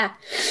 Yeah.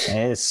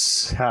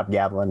 This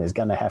hobgoblin is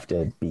gonna have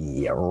to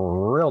be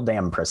real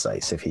damn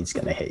precise if he's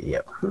gonna hit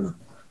you.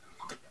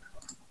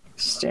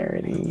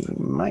 Dexterity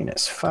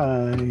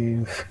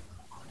 -5.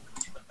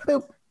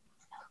 Boop.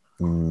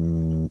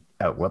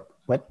 Oh, what?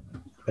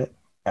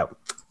 Oh,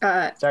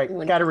 sorry.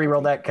 Got to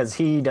reroll that because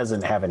he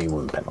doesn't have any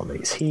wound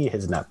penalties. He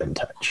has not been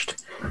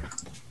touched.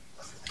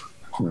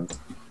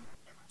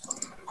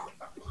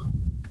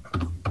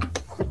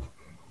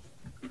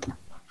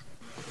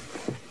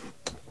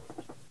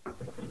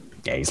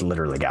 Yeah, he's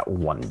literally got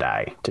one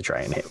die to try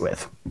and hit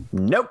with.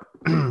 Nope.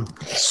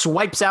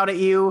 Swipes out at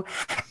you,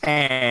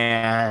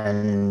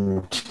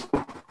 and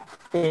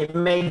it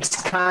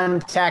makes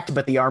contact,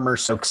 but the armor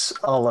soaks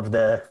all of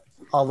the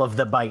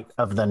bite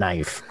of the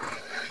knife.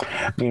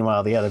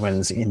 Meanwhile, the other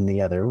one's in the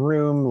other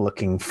room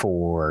looking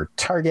for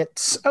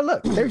targets. Oh,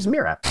 look, there's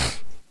Mira.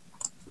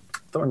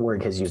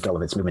 Thornwork has used all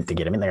of its movement to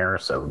get him in there,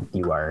 so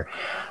you are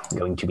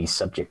going to be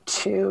subject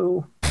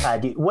to...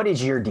 what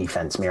is your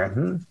defense,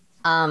 Mira?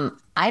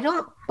 I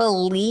don't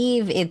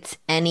believe it's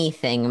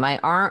anything. My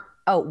arm...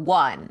 Oh,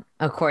 1,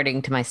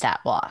 according to my stat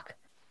block.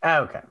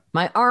 Okay.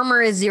 My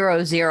armor is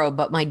 0/0,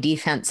 but my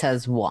defense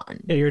has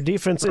 1. Yeah, your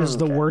defense is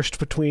the worst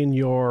between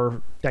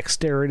your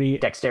dexterity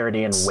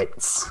and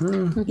wits.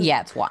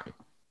 Yeah, it's 1.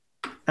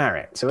 All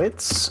right, so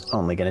it's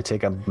only going to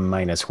take a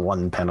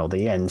 -1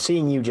 penalty, and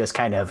seeing you just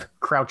kind of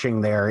crouching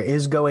there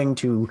is going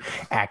to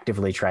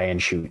actively try and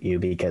shoot you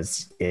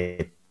because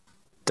it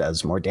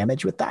does more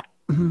damage with that.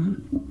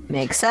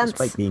 Makes sense.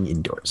 Despite being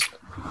indoors.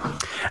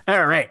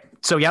 All right,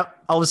 so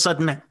all of a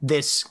sudden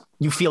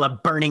you feel a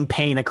burning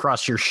pain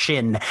across your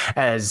shin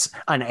as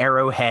an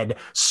arrowhead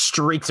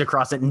streaks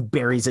across it and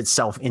buries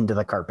itself into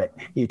the carpet.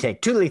 You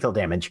take 2 lethal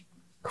damage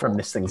from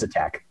this thing's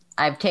attack.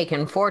 I've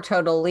taken 4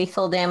 total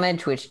lethal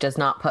damage, which does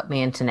not put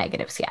me into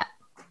negatives yet.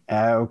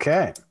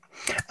 Okay.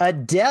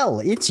 Adele,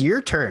 it's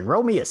your turn.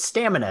 Roll me a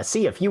stamina.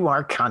 See if you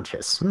are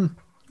conscious.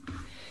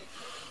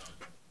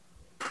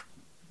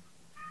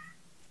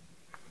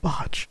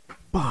 Botch.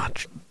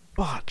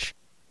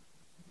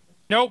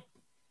 Nope.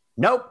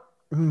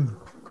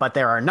 But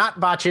there are not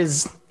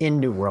botches in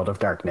New World of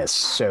Darkness,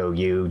 so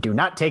you do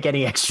not take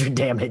any extra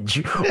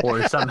damage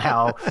or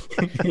somehow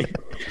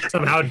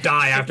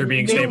die after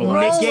being They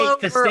stabilized. roll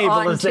Negate the over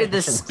onto stabilization.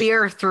 the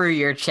spear through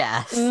your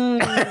chest.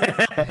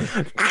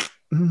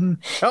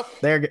 Oh,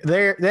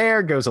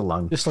 there goes a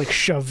lung. Just like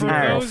shove For you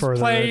those further.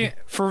 playing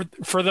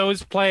for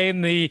those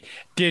playing the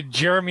 "Did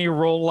Jeremy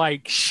roll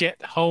like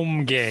shit"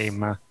 home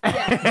game,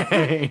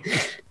 I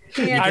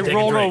take a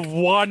rolled drink. a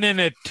 1 and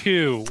a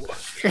 2.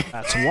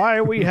 That's why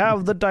we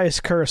have the dice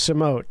curse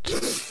emote.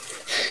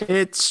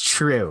 It's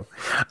true.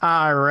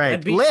 All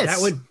right, Liz.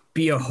 That would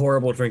be a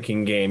horrible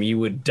drinking game. You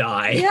would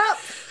die. Yep.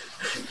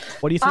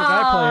 What do you think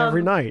I play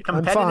every night? I'm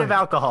Competitive fine.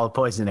 alcohol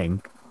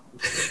poisoning.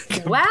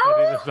 Well,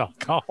 It is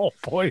alcohol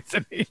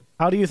poisoning.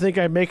 How do you think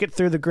I make it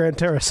through the Gran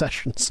Terra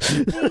sessions?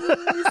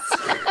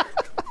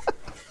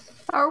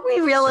 Are we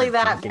really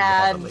that Drinking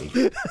bad?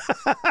 heavily.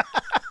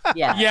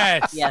 Yeah.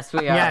 Yes. Yes,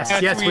 we are.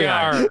 Yes, we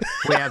are.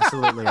 We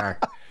absolutely are.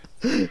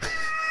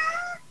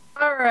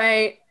 all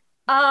right.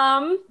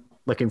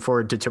 Looking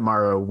forward to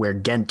tomorrow where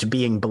Gent,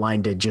 being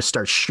blinded, just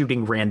starts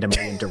shooting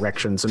randomly in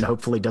directions and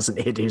hopefully doesn't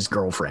hit his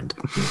girlfriend.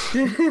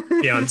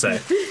 Beyonce.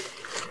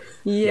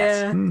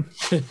 Yeah.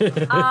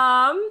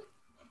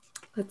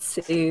 Let's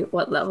see.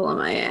 What level am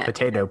I at?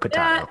 Potato.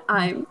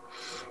 I'm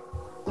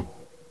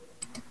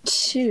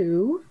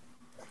 2.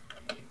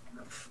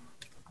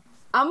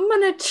 I'm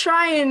gonna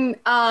try and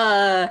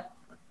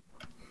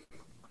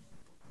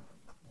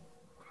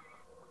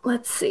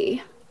let's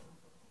see.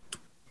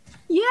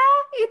 Yeah,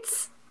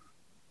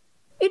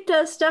 it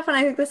does stuff, and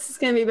I think this is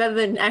gonna be better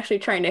than actually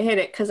trying to hit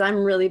it because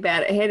I'm really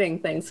bad at hitting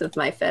things with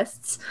my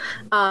fists.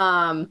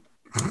 I'm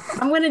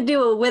gonna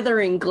do a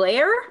withering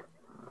glare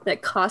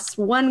that costs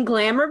 1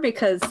 glamour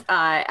because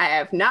I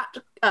have not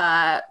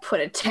put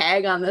a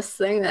tag on this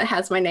thing that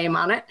has my name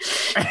on it.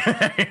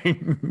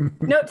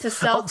 Note to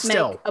self: make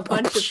still. a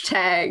bunch of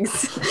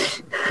tags.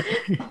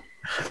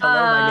 Hello,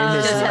 my name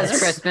is Just has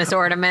Liz. Christmas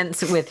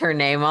ornaments with her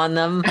name on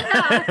them.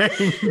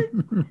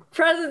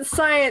 Present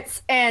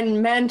science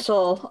and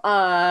mental.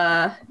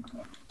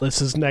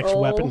 Liz's next Oh.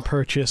 weapon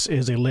purchase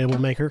is a label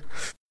maker.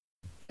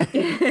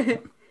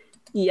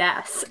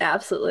 Yes,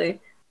 absolutely.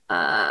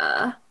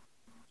 Present.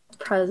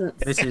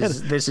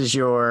 This is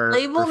your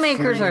Label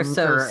makers are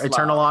so or slow.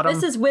 Eternal Autumn.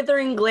 This is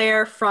withering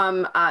glare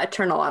from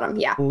Eternal Autumn.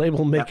 Yeah.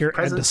 Label maker and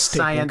a Present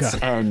staple science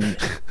gun. and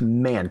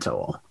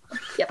mantle.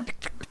 Yep.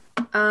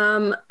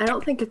 I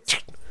don't think it's.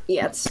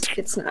 Yeah,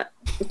 it's not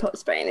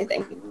imposed by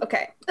anything.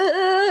 Okay.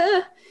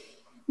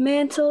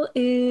 Mantle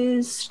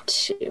is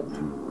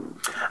 2.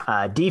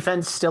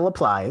 Defense still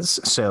applies,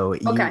 so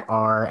you Okay.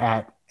 are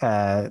at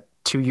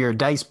to your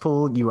dice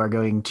pool. You are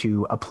going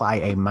to apply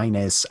a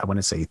minus. I want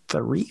to say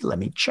 3. Let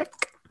me check.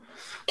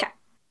 Okay.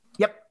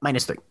 Yep,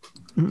 -3.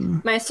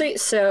 -3,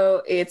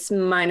 so it's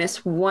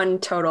 -1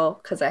 total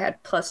because I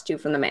had +2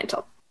 from the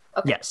mantle.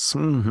 Okay. Yes.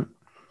 Mm-hmm.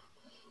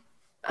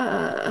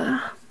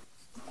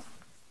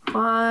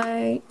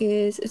 Why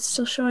is it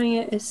still showing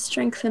it as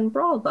strength and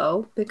brawl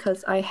though?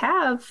 Because I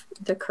have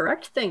the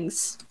correct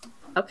things.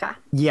 Okay.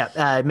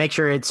 Yeah. Make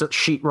sure it's a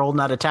sheet roll,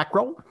 not attack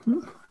roll.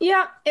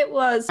 Yeah, it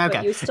was. But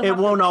Okay. you still It have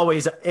to- won't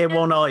always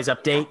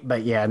update,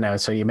 but yeah, no.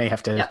 So you may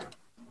have to. Yep.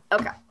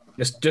 Okay.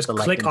 Just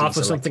Select click and off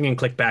of deselect. something and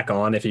click back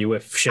on if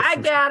shift. I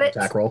got it.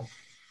 Attack roll.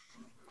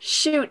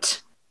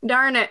 Shoot.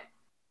 Darn it.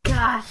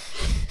 God.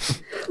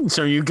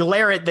 So you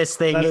glare at this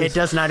thing. That is- It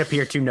does not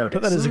appear to notice.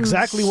 But that is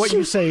exactly what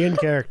you say in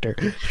character.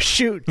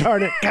 Shoot,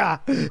 darn it, gah.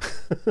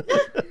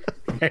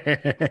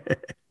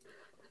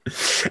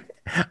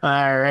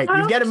 All right. I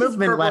You've don't got a think he's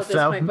movement verbal left, at this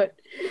though. point, but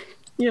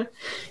yeah.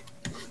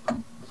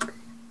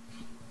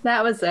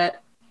 That was it.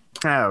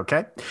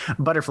 Okay.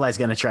 Butterfly's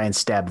going to try and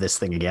stab this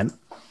thing again.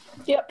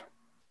 Yep.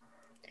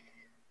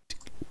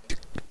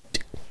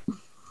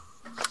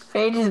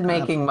 Phage is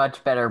making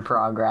much better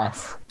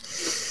progress.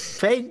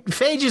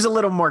 Phage is a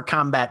little more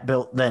combat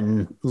built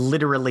than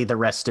literally the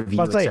rest of you,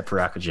 I'll say- except for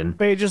Akujan.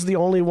 Phage is the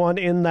only one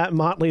in that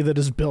motley that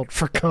is built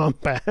for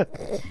combat. I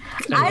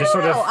just don't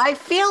sort of- know. I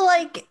feel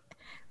like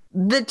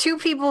the two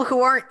people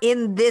who aren't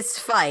in this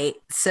fight,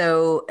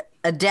 so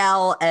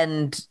Adele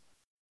and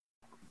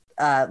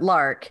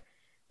Lark,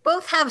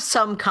 both have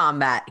some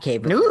combat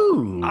capability.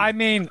 Ooh. I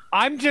mean,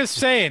 I'm just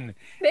saying,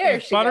 There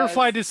if she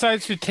Butterfly goes.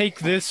 decides to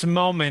take this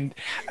moment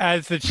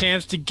as the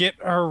chance to get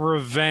her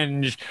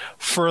revenge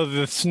for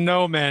the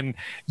snowman,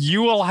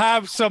 you will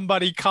have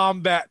somebody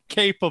combat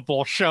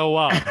capable show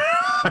up.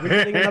 We're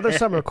getting another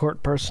summer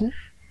court person.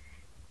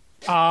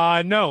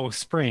 No,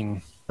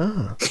 spring.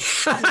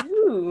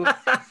 Ooh.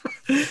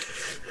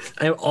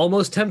 I'm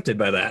almost tempted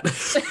by that.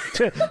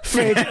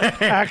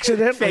 Phage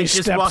accidentally Phage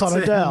just steps walks on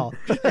in. Adele.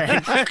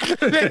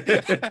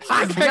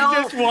 I He don't.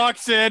 just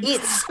walks in.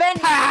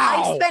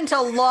 I spent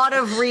a lot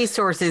of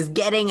resources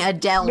getting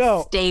Adele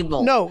No,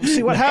 stable. no.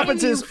 See what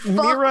happens You is fuck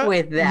Mira,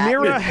 with that.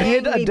 Mira You're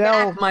hid paying me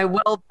Adele. back my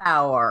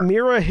willpower.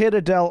 Mira hid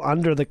Adele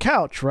under the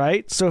couch,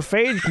 right? So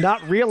Phage,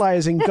 not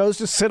realizing, goes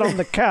to sit on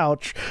the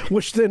couch,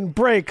 which then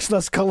breaks,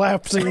 thus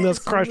collapsing, thus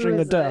crushing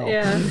Adele.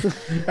 Yeah.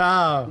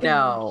 Oh.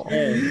 No,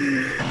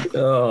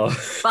 Oh,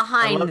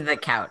 behind the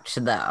couch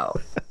though.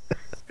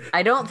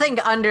 I don't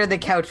think under the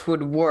couch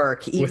would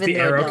work. Even with the though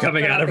arrow Adele-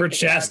 coming out of her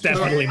chest,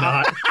 definitely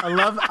not.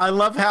 I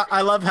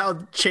love how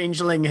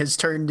Changeling has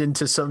turned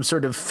into some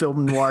sort of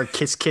film noir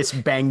kiss kiss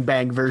bang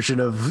bang version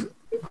of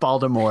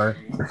Baltimore.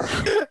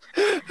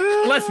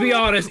 Let's be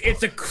honest,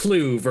 it's a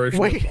clue version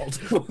Wait.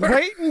 of Baltimore.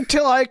 Wait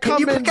until I Can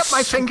come you in. pick up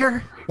my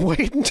finger?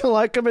 Wait until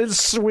I come in,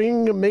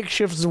 swing a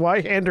makeshift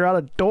Zweihander out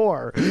a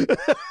door.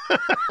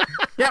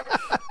 Yep.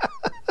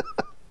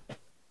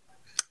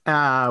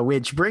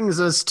 Which brings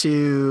us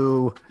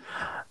to,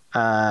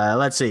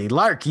 let's see,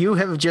 Lark. You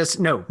have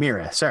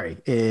Mira. Sorry,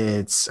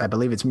 I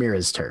believe it's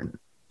Mira's turn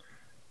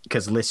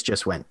because Liz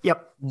just went.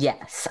 Yep.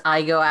 Yes,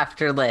 I go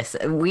after Liz.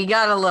 We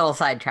got a little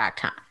sidetracked,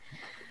 huh?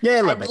 Yeah,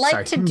 a little I'd bit. like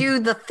Sorry. to do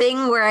the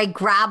thing where I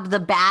grab the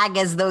bag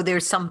as though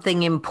there's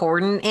something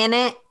important in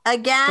it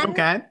again.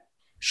 Okay.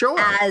 Sure.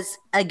 As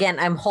again,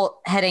 I'm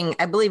heading.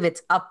 I believe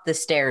it's up the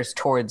stairs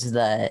towards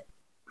the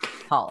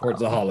hollow. Towards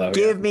the hollow.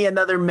 Give me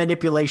another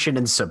manipulation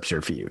and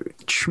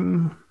subterfuge.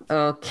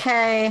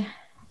 Okay.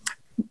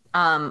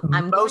 I'm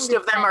Most going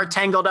of to them are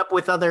tangled up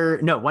with other.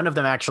 No, one of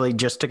them actually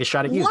just took a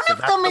shot at you. One so of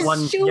that's them the is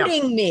one-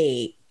 shooting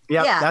me.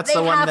 Yep, yeah, that's they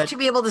the one have that- to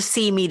be able to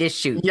see me to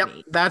shoot Yep,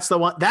 me. that's the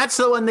one. That's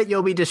the one that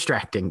you'll be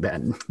distracting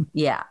then.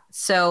 Yeah.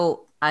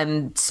 So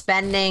I'm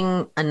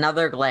spending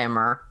another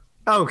glamour.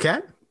 Okay.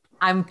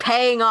 I'm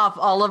paying off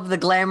all of the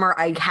glamour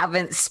I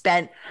haven't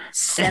spent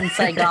since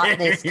I got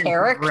this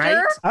character.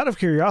 Right? Out of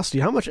curiosity,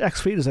 how much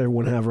XP does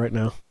everyone have right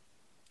now?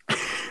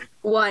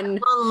 One.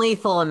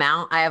 Non-lethal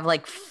amount. I have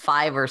like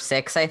 5 or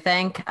 6, I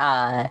think.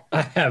 I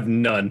have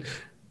none.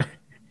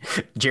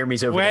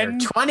 Jeremy's over When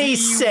there.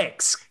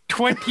 26.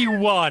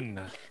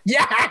 21.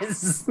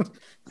 Yes.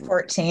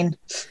 14.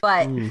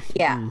 But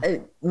yeah,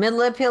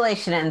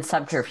 manipulation and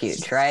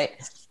subterfuge, right?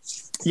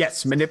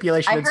 Yes,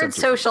 manipulation. I and heard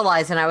subterfuge.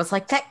 socialize and I was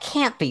like, that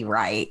can't be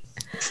right.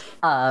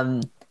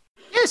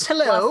 Yes,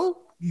 hello.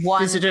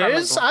 One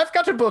Visitors, from a- I've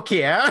got a book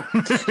here.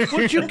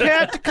 Would you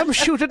care to come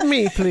shoot at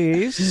me,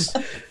 please?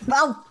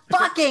 Oh,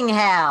 fucking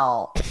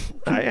hell.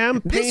 I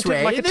am This painted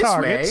way, like a this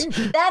target.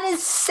 way. That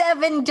is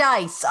 7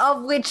 dice,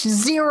 of which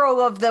 0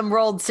 of them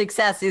rolled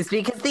successes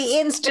because the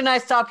instant I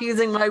stop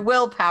using my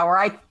willpower,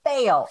 I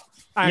fail.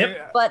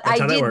 Yep. But That's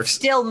I how that did works.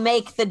 still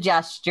make the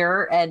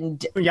gesture,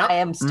 and Yep. I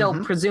am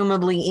still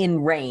presumably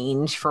in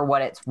range for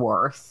what it's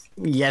worth.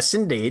 Yes,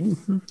 indeed.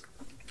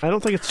 I don't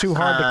think it's too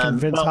hard to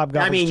convince Well,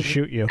 hobgoblins to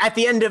shoot you. At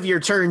the end of your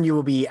turn, you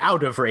will be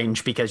out of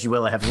range because you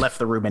will have left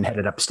the room and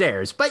headed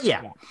upstairs. But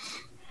yeah.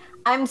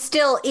 I'm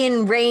still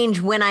in range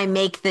when I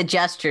make the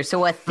gesture,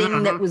 so a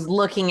thing that was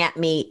looking at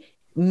me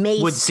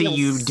may Would see still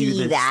you do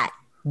see the- that,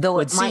 though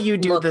would it see might you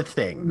do look the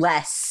thing.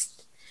 less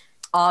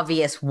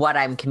obvious what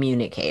I'm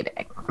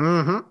communicating.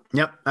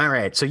 Yep. All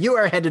right. So you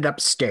are headed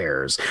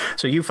upstairs.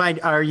 So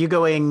are you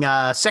going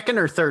second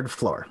or third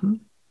floor?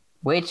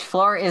 Which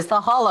floor is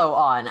the hollow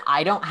on?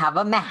 I don't have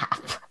a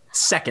map.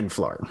 Second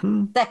floor.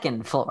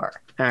 Second floor.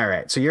 All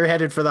right. So you're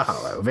headed for the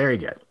hollow. Very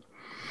good.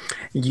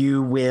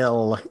 you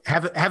will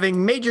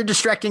having made your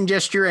distracting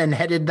gesture and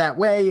headed that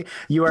way.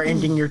 You are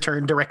ending your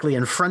turn directly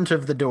in front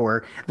of the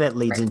door that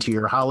leads into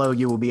your hollow.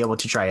 You will be able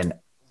to try and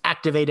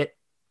activate it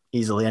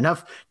easily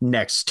enough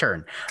next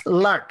turn.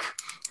 Lark,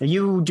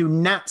 you do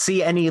not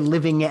see any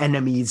living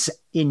enemies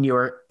in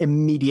your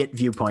immediate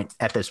viewpoint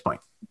at this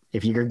point.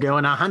 If you're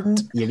going to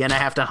hunt, you're going to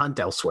have to hunt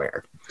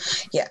elsewhere.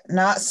 Yeah,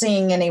 not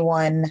seeing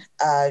anyone.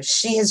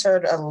 She has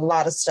heard a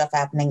lot of stuff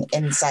happening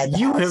inside the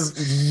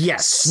house.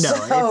 Yes. No.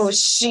 So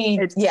she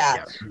is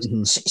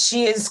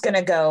going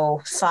to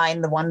go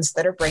find the ones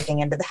that are breaking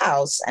into the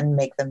house and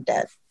make them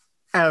dead.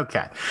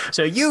 Okay.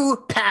 So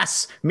you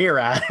pass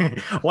Mira,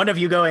 one of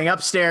you going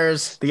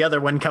upstairs, the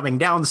other one coming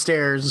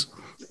downstairs.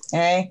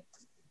 Okay.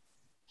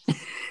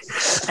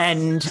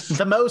 And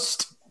the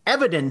most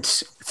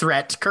evident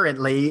threat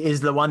currently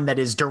is the one that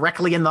is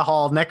directly in the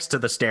hall next to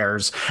the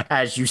stairs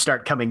as you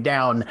start coming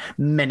down,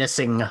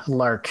 menacing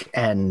Liss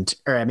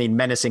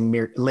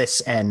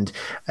and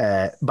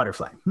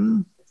Butterfly.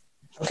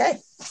 Okay.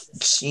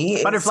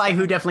 Butterfly,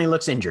 who definitely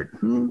looks injured.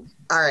 All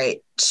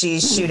right.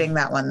 She's shooting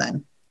that one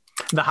then.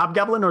 The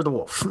hobgoblin or the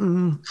wolf?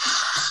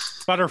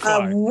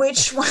 Butterfly.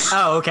 Which one?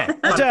 Oh, okay.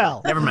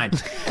 Adele. Never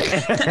mind.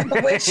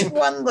 Which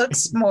one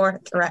looks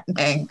more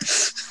threatening?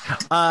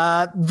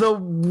 The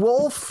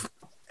wolf.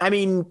 I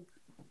mean,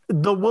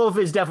 the wolf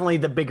is definitely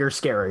the bigger,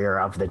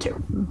 scarier of the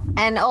two.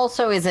 And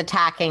also is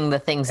attacking the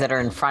things that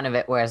are in front of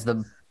it, whereas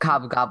the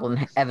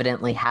hobgoblin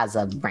evidently has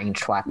a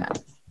ranged weapon.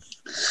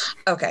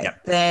 Okay,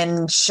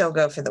 then she'll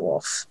go for the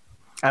wolf.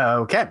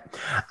 Okay.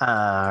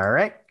 All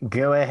right.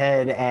 Go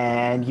ahead,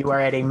 and you are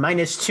at a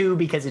 -2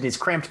 because it is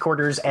cramped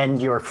quarters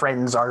and your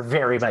friends are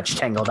very much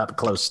tangled up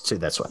close to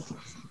this one.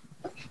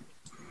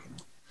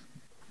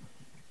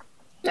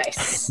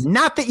 Nice.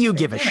 Not that you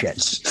give a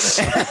shit.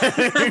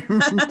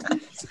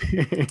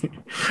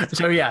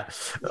 So yeah,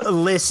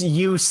 Liz,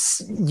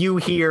 you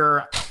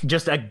hear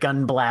just a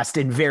gun blast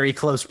in very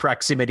close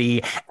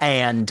proximity,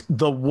 and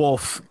the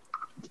wolf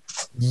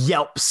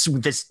yelps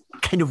with this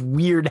kind of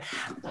weird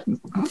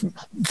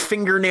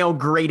fingernail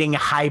grating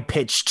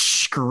high-pitched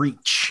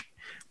screech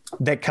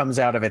that comes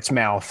out of its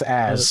mouth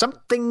as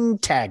something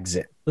tags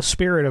it. The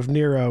spirit of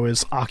Nero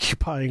is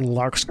occupying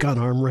Lark's gun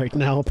arm right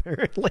now,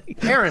 apparently.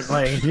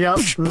 Apparently, yep.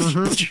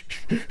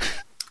 Mm-hmm.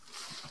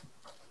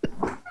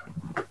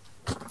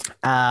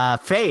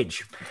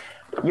 Phage,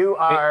 you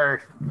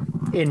are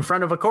in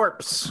front of a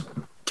corpse.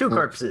 Two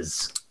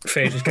corpses.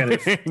 Phage just kind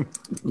of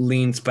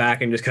leans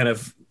back and just kind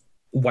of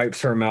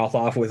wipes her mouth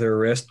off with her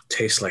wrist.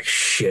 Tastes like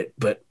shit,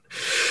 but...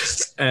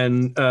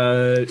 And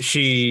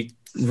she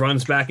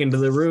runs back into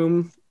the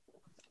room,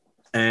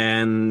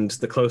 and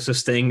the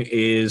closest thing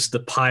is the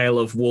pile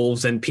of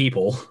wolves and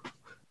people.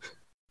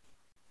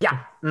 Yeah.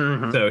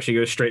 Mm-hmm. So she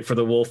goes straight for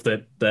the wolf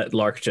that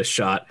Lark just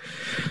shot.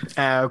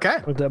 Okay.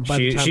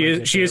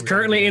 She is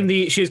currently in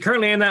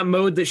that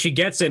mode that she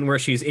gets in where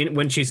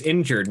when she's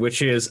injured,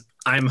 which is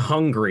I'm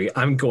hungry.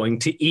 I'm going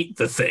to eat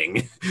the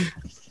thing.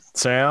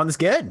 Sounds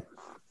good.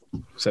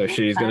 So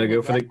she's gonna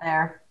go for the.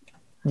 There.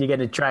 You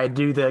gonna try to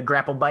do the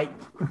grapple bite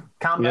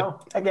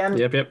combo again?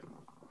 Yep.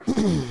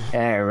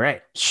 All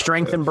right.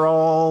 Strength and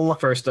brawl.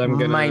 First, I'm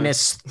gonna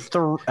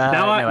 -3.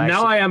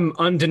 Now I am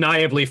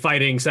undeniably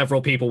fighting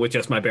several people with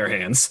just my bare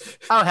hands.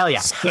 Oh hell yeah!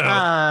 So.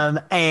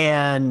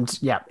 And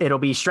yeah, it'll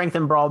be strength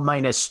and brawl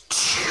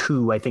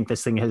 -2. I think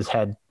this thing has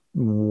had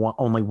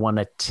only one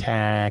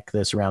attack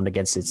this round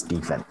against its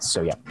defense.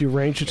 So yeah. Do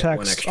range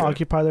attacks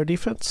occupy their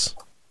defense?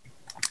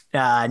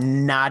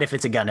 Not if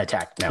it's a gun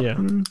attack. No. Yeah.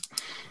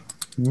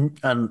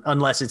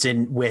 Unless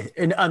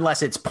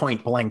it's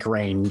point blank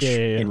range,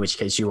 in which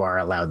case you are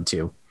allowed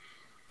to.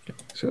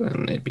 So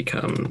then it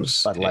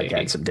becomes, but like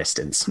at some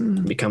distance,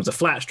 becomes a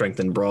flat strength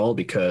and brawl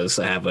because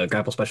I have a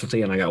grapple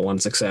specialty and I got one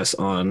success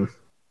on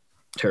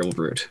Terrible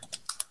Brute.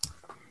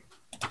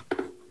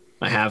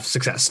 I have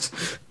successed.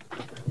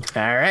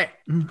 All right,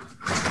 and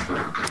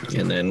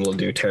then we'll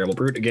do Terrible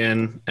Brute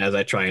again as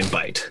I try and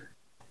bite.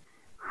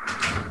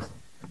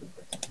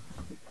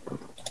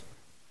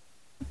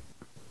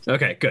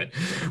 Okay, good.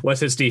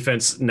 What's its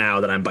defense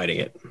now that I'm biting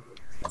it?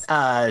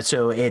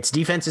 So its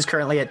defense is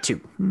currently at 2.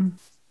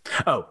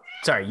 Oh,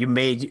 sorry. You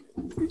made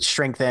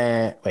strength.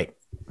 Wait.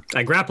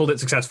 I grappled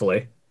it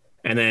successfully,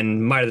 and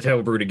then Might of the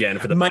Terrible Brute again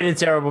for the Might of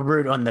the Terrible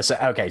Brute on this.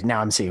 Okay,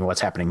 now I'm seeing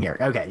what's happening here.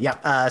 Okay,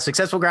 yep.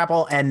 Successful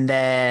grapple, and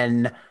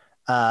then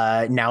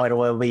now it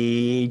will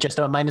be just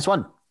a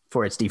 -1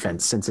 for its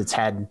defense since it's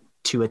had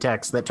 2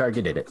 attacks that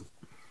targeted it.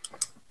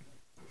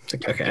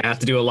 Okay, I have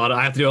to do a lot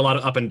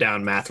of up and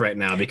down math right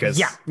now because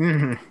a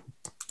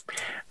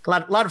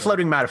lot of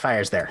floating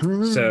modifiers there.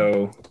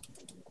 So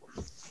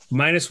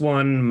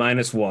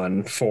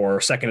 -1 for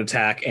second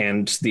attack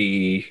and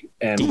the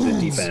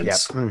defense. Yep.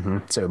 Mm-hmm.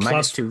 So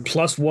 -2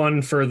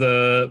 +1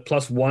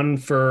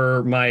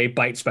 for my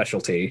bite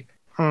specialty,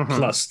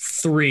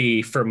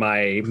 +3 for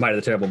my Might of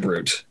the Terrible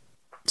Brute.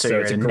 So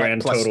it's a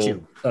grand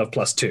total of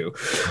 +2.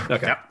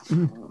 Okay. Yep.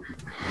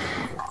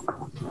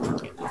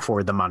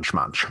 For the munch.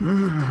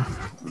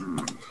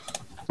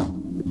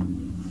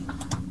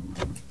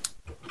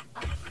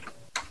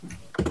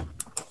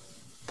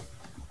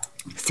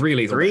 3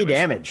 lethal 3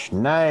 damage.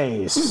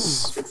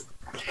 Nice.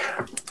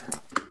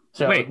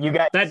 So Wait, you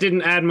guys. that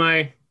didn't add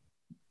my...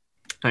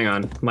 Hang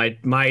on.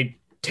 My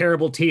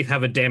terrible teeth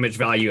have a damage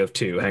value of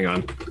 2. Hang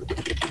on.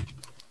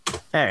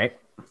 All right.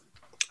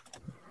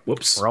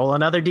 Whoops. Roll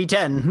another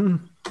d10.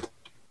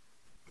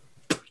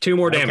 2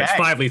 more damage. Okay.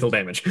 5 lethal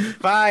damage.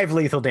 5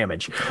 lethal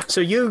damage.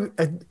 So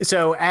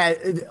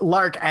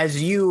Lark,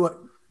 as you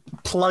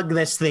plug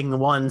this thing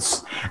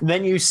once,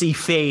 then you see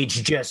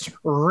Phage just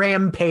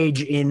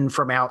rampage in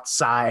from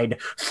outside,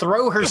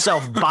 throw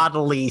herself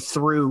bodily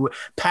through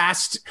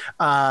past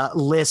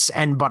Liss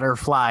and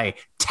Butterfly,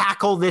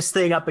 tackle this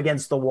thing up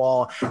against the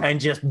wall, and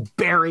just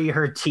bury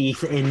her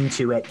teeth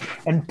into it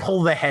and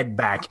pull the head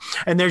back.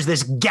 And there's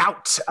this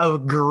gout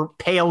of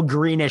pale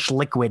greenish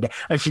liquid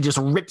as she just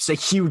rips a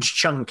huge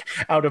chunk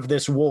out of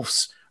this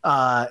wolf's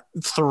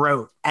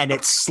throat, and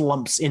it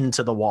slumps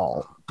into the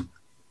wall.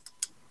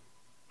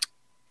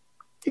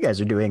 You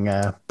guys are doing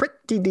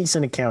pretty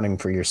decent accounting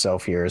for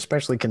yourself here,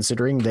 especially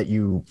considering that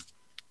you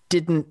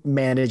didn't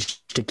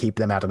manage to keep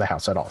them out of the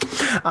house at all.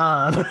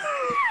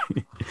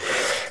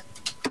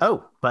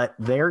 Oh, but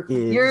there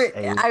is.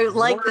 I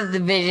like that the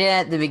vision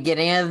at the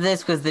beginning of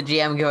this was the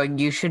GM going,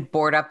 "You should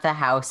board up the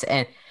house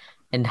and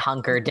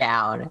hunker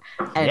down."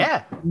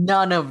 And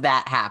none of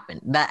that happened.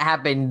 That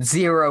happened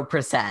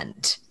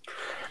 0%.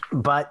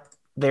 But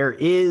there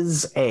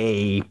is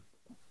a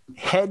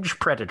hedge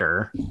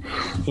predator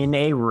in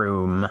a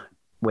room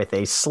with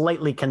a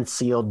slightly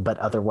concealed but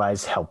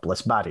otherwise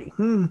helpless body.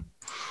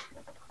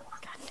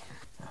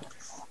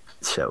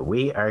 So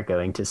we are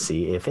going to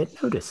see if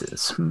it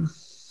notices.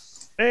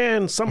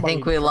 And I somebody.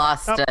 think we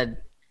lost a...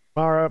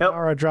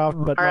 Mara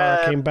dropped, but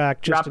Mara came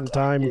back just in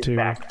time to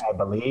back, I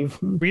believe.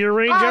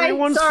 rearrange Hi,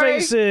 everyone's sorry.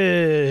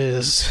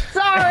 faces.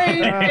 Sorry,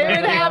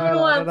 it happened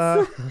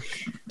once.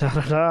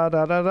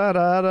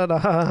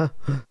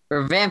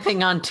 We're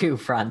vamping on 2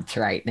 fronts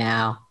right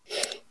now.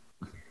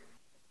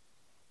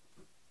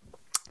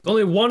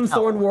 Only one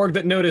Thorn Warg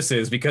that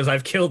notices because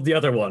I've killed the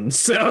other one.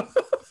 So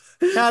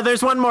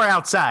There's one more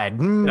outside.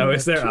 no,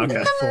 is there?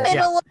 Okay.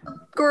 Middle of a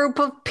group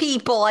of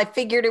people. I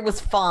figured it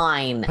was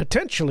fine.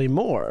 Potentially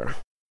more.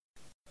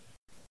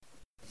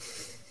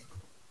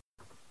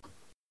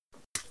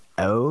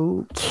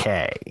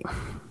 Okay.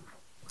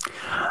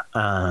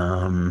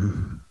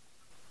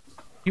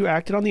 You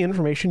acted on the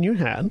information you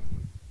had,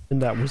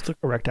 and that was the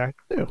correct act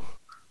to do.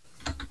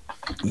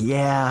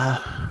 Yeah.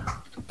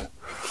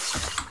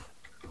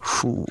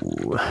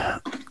 Ooh.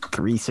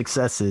 3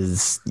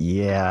 successes.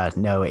 Yeah,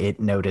 no, it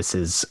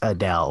notices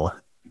Adele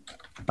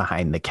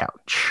behind the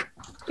couch.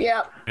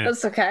 Yep,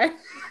 that's okay.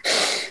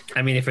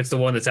 I mean, if it's the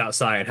one that's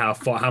outside,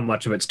 how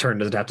much of its turn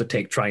does it have to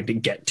take trying to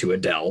get to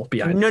Adele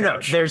behind the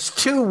couch? There's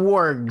 2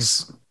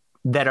 wargs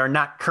that are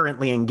not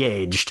currently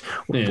engaged.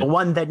 Yeah. The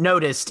one that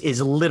noticed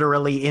is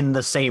literally in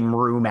the same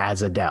room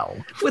as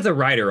Adele. With a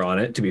rider on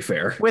it, to be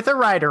fair. With a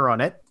rider on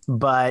it,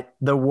 but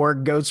the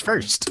warg goes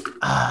first.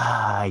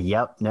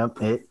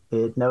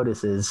 It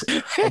notices.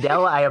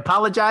 Adele, I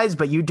apologize,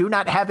 but you do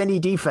not have any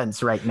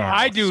defense right now.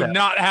 I do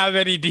not have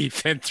any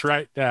defense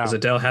right now. Does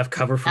Adele have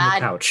cover from the God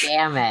couch?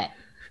 damn it.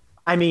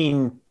 I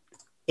mean,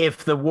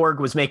 if the warg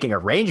was making a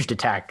ranged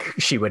attack,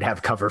 she would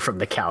have cover from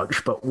the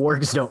couch, but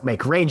wargs don't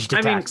make ranged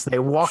attacks. They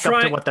walk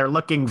up to what they're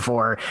looking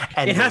for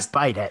and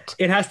bite it.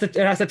 It has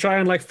to try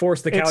and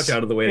force the couch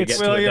out of the way to get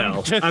to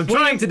Adele. I'm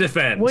trying to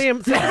defend.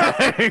 William,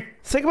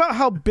 think about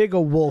how big a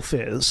wolf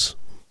is.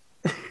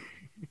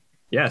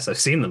 Yes, I've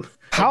seen them.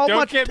 How Don't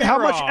much get me much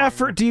wrong.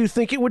 effort do you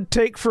think it would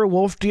take for a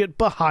wolf to get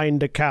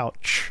behind a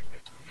couch?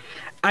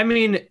 I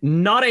mean,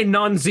 not a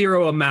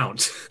non-zero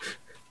amount.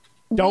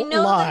 Don't We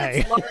know lie. that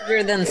it's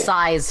larger than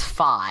size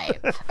 5.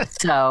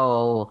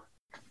 So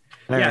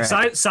Yeah,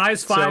 right.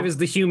 size 5 is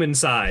the human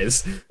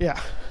size. Yeah.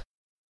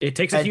 It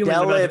takes a human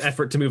Adele, amount of if-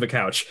 effort to move a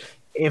couch.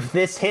 If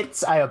this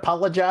hits, I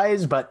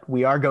apologize, but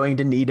we are going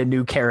to need a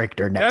new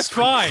character next That's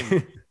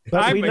fine.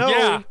 But we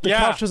know the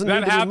couch doesn't that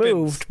need to happens. be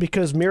moved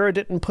because Mira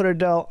didn't put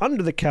Adele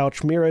under the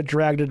couch. Mira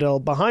dragged Adele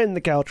behind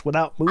the couch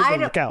without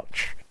moving the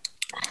couch.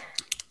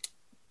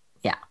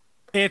 yeah.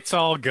 It's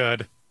all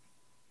good.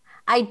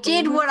 I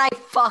did what I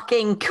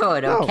fucking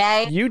could, No,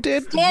 okay? you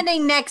did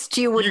Standing next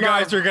to you would You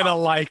guys are gonna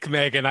like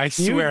Megan. I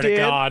swear to did.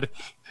 God.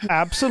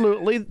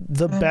 absolutely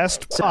the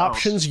best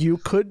options you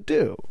could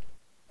do.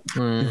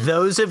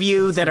 Those of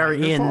you that are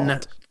in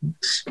fault.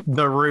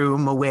 the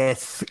room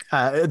with,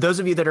 those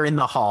of you that are in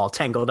the hall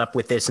tangled up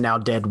with this now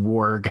dead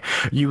warg,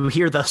 you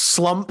hear the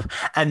slump,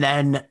 and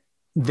then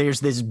there's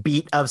this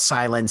beat of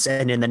silence,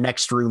 and in the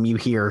next room you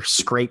hear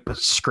scrape,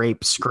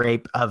 scrape,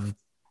 scrape of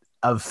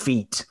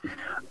feet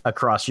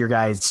across your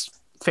guys'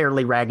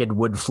 fairly ragged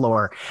wood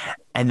floor,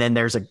 and then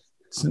there's a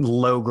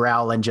low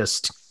growl and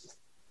just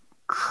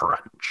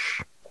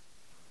crunch.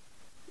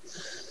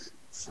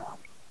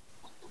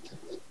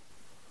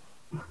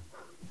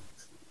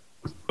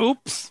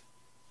 Oops.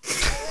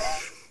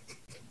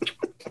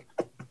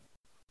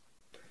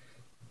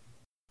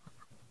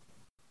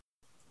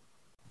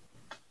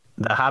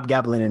 The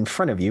hobgoblin in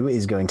front of you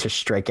is going to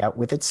strike out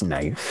with its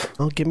knife.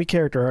 Well, give me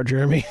character art,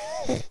 Jeremy.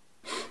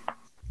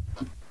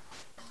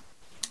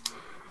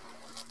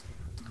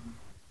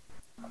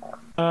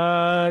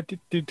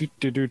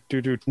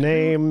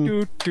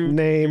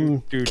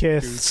 Name,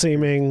 kiss,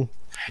 seeming,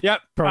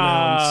 Yep.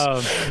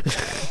 pronouns.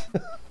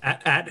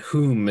 At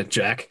whom,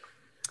 Jack?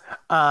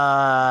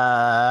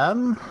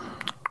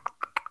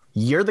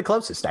 You're the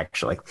closest,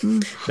 actually.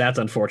 That's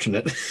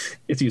unfortunate.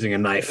 It's using a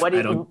knife. What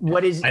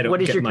is I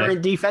don't your get my-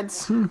 current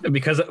defense?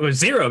 Because it was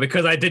 0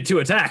 because I did 2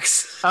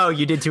 attacks. Oh,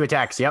 you did 2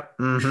 attacks. Yep.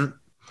 Mm-hmm.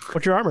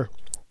 What's your armor?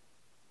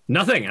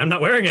 Nothing. I'm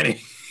not wearing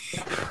any.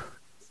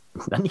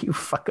 None of you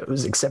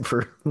fuckos except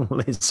for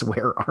Liz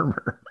wear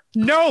armor.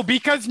 No,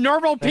 because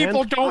normal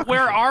people And don't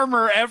wear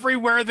armor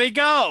everywhere they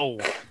go.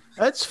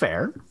 That's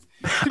fair.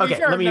 be Okay,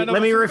 fair, let me none of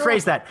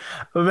rephrase us that.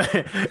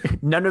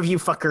 None of you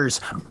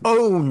fuckers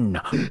own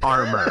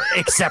armor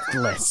except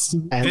Liz.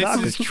 And This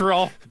Oculus. is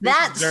troll.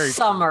 That's very-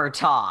 summer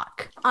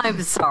talk.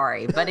 I'm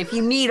sorry, but if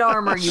you need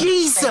armor, you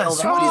Jesus, fail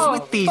what the is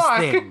with these fuck.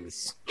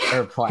 things?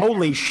 airplane.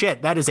 Holy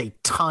shit, that is a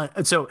ton.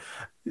 So,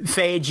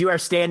 Phage, you are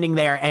standing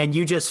there and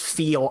you just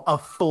feel a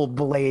full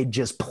blade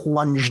just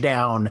plunge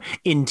down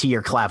into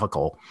your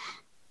clavicle.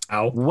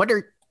 Ow.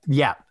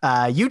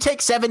 You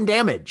take 7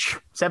 damage.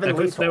 7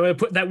 lethal.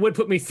 That would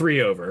put me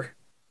 3 over.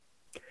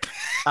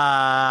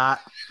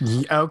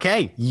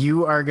 Okay,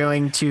 you are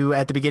going to,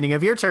 at the beginning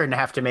of your turn,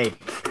 have to make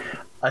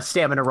a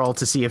stamina roll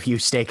to see if you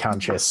stay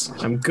conscious.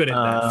 I'm good at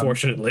that,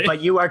 fortunately. But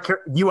you are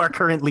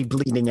currently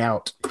bleeding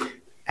out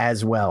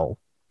as well.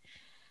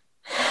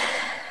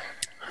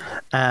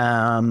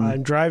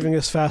 I'm driving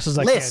as fast as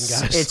I Liz,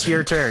 can, guys. it's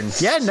your turn.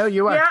 Yeah, no,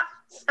 you are. Yeah.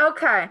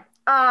 Okay.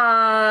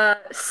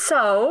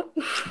 So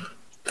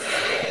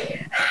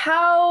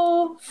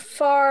how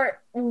far,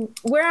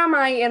 where am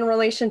I in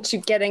relation to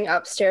getting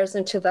upstairs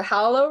into the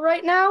hollow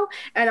right now?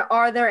 And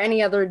are there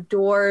any other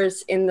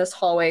doors in this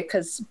hallway?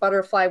 Because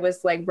Butterfly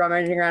was like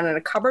rummaging around in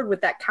a cupboard.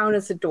 Would that count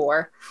as a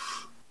door?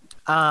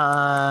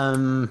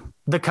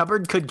 The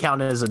cupboard could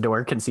count as a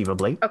door,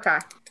 conceivably. Okay.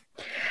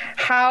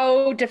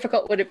 How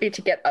difficult would it be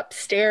to get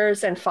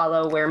upstairs and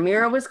follow where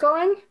Mira was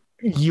going?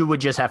 You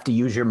would just have to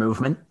use your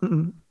movement.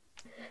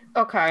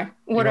 Okay.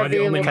 You Would are I the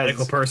be only able?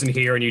 medical person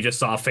here, and you just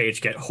saw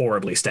Phage get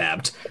horribly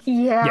stabbed.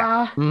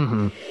 Yeah.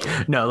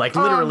 No, like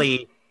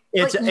literally,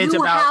 it's But you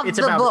about have it's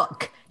the about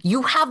book.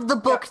 You have the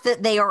book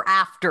that they are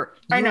after.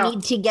 You I know.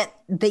 need to get.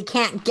 They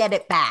can't get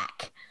it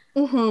back.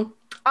 But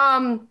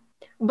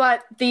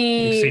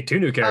You see the 2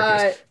 new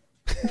characters.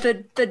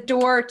 the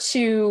door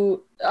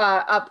to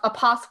a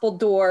possible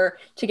door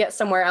to get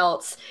somewhere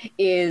else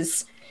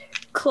is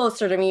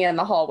closer to me in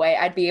the hallway.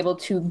 I'd be able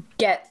to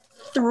get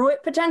through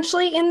it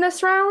potentially in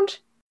this round.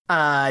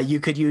 you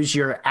could use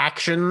your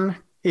action.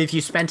 If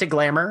you spent a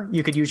glamour,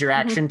 you could use your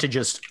action to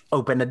just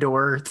open a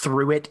door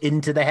through it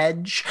into the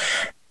hedge.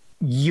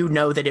 You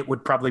know that it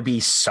would probably be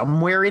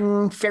somewhere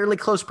in fairly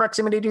close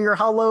proximity to your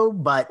hollow,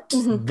 but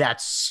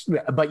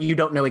but you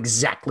don't know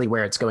exactly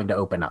where it's going to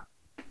open up.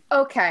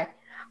 Okay.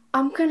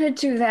 I'm gonna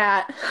do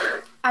that.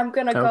 I'm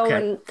gonna go Okay.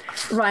 and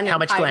run. How and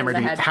much hide in glamour the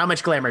do you hedge. how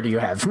much glamour do you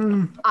have?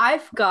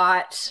 I've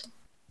got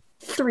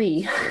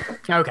 3.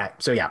 Okay,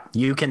 so yeah,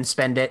 you can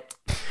spend it.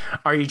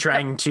 Are you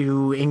trying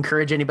to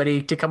encourage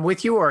anybody to come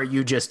with you, or are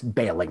you just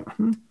bailing?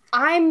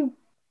 I'm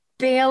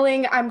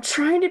bailing. I'm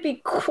trying to be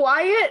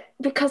quiet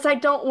because I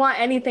don't want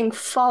anything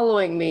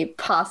following me,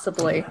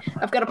 possibly.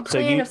 I've got a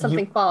plan if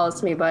something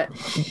follows me, but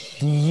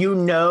You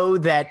know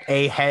that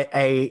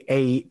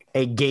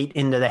a gate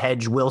into the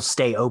hedge will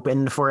stay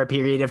open for a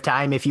period of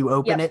time if you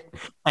open Yep. it,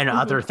 and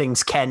other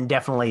things can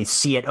definitely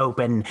see it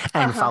open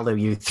and follow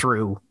you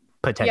through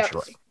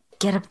potentially.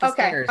 Get up the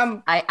Okay, stairs.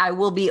 I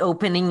will be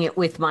opening it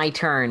with my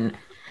turn.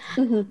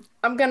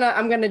 I'm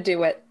gonna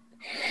do it.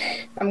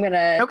 I'm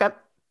gonna Okay.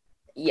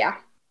 yeah.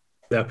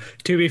 So,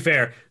 to be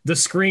fair, the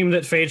scream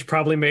that Phage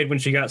probably made when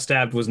she got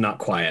stabbed was not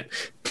quiet.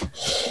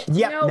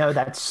 Yeah, Nope. no,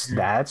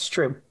 that's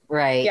true.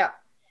 Right. Yeah.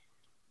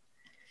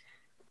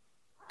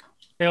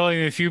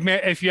 Alien, if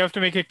you have to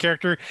make a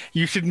character,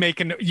 you should make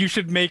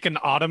an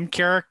Autumn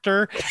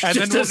character, and Just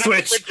then to we'll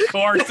switch. switch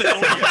course.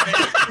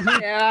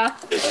 Yeah.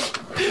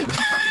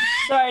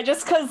 Sorry,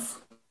 just because.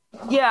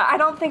 Yeah, I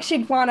don't think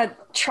she'd want to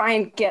try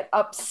and get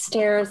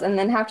upstairs and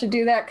then have to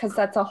do that because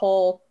that's a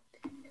whole.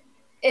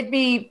 That'd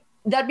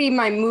be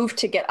my move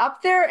to get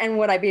up there, and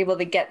would I be able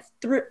to get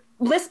through?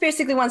 Liz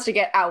basically wants to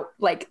get out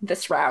like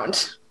this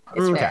round.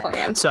 Is my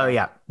plan. So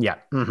yeah. I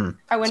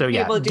wouldn't So be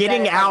yeah, able to do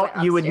getting that if I went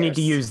out, you would need to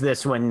upstairs. use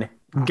this one.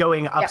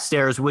 Going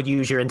upstairs would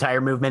use your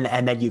entire movement,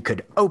 and then you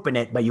could open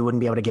it, but you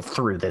wouldn't be able to get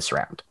through this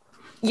round.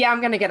 Yeah,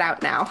 I'm gonna get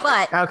out now.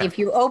 But Okay. if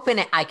you open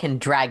it, I can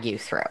drag you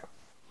through.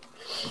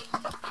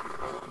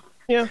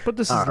 Yeah, but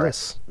this is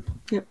this.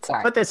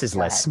 Sorry. But this is Go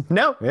less. ahead.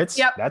 No, that's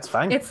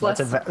fine. It's that's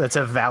less. that's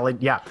a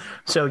valid. Yeah.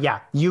 So yeah,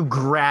 you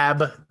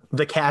grab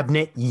the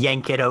cabinet,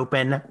 yank it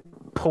open,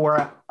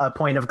 pour a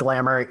point of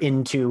glamour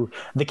into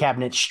the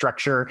cabinet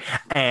structure,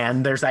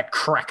 and there's that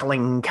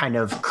crackling kind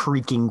of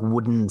creaking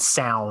wooden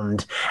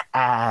sound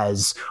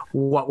as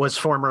what was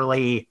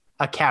formerly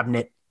a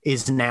cabinet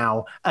is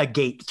now a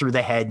gate through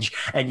the hedge,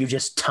 and you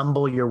just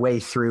tumble your way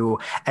through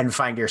and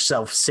find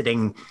yourself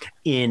sitting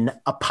in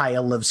a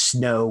pile of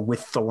snow with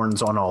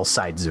thorns on all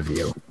sides of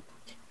you.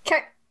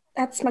 Okay.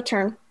 That's my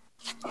turn.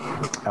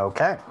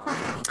 Okay.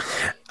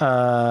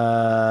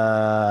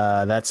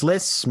 That's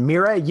Liz.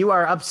 Mira, you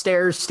are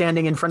upstairs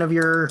standing in front of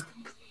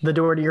the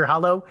door to your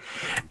hollow.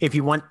 If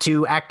you want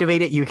to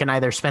activate it, you can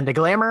either spend a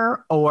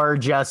glamour or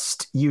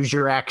just use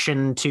your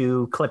action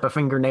to clip a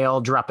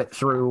fingernail, drop it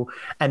through,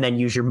 and then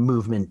use your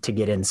movement to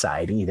get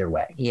inside. Either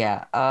way.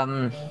 Yeah.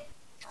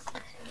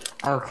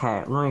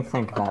 Okay, let me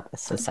think about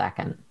this a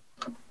second.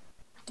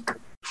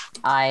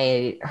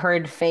 I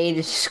heard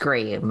Phage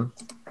scream.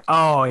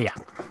 Oh, yeah.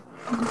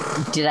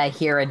 Did I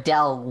hear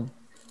Adele?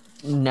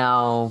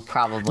 No,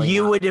 probably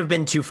You not. would have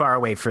been too far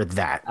away for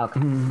that.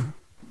 Okay.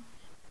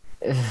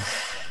 There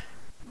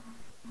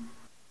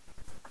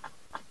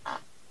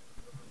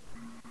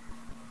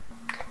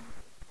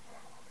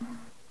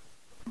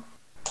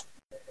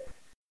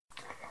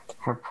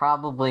are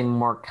probably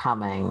more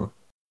coming.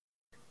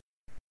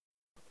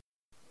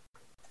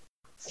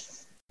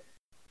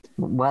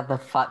 What the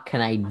fuck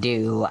can I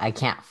do? I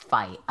can't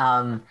fight.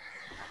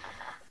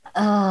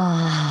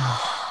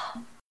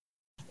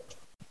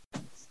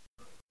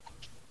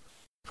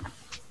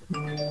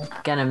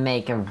 Gonna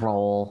make a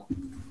roll.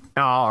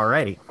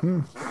 Alrighty.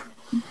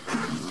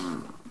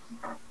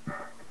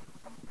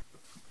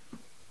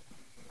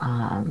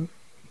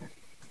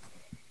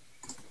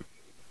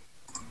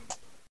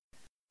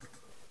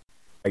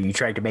 Are you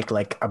trying to make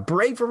like a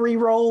bravery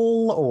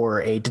roll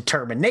or a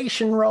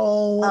determination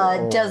roll?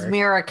 Does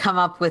Mira come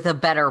up with a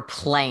better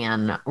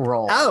plan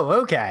roll? Oh,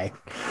 okay.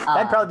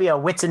 That'd probably be a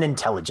wits and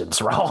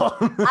intelligence roll.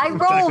 I Exactly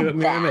rolled what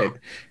Mira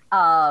that.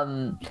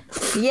 made.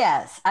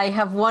 Yes, I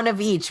have one of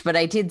each, but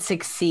I did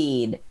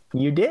succeed.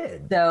 You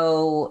did.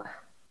 So,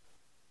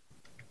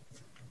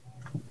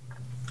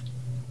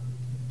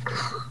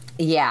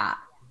 yeah,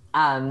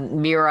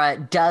 Mira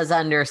does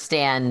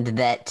understand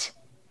that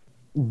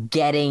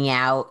getting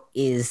out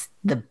is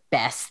the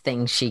best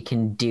thing she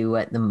can do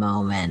at the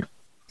moment.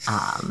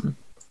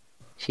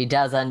 She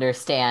does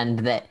understand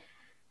that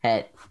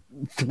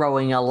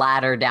throwing a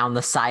ladder down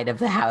the side of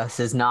the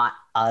house is not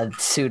a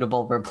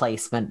suitable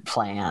replacement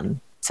plan.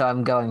 So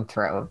I'm going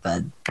through,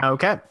 but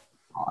Okay.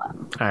 All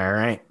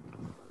right.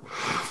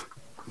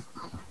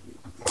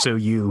 So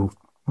you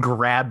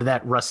grab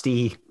that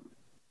rusty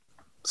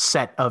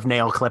set of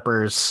nail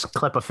clippers,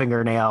 clip a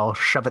fingernail,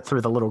 shove it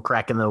through the little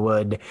crack in the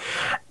wood,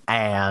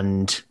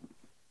 and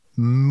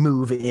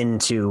move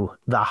into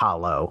the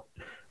hollow,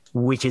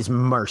 which is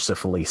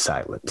mercifully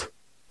silent.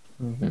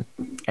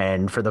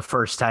 And for the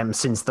first time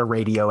since the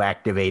radio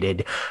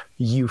activated,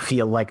 you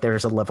feel like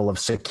there's a level of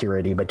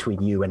security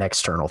between you and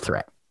external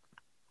threat.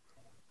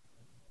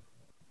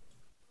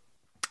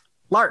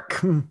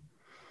 Lark,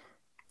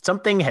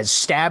 something has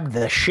stabbed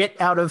the shit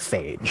out of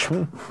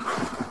Phage.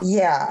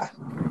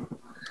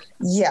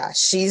 Yeah,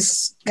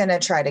 she's gonna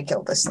try to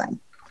kill this thing.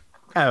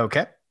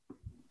 Okay.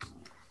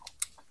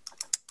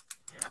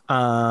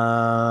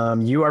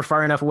 You are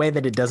far enough away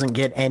that it doesn't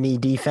get any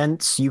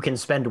defense. You can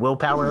spend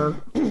willpower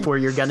for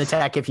your gun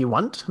attack if you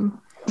want.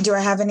 Do I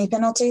have any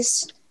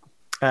penalties?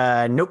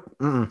 Nope.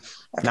 Okay,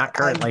 Not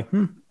currently.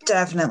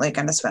 Definitely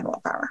gonna spend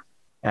willpower.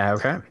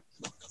 Okay.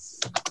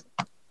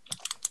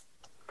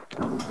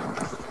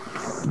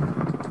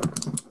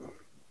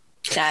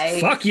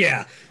 Fuck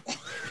yeah.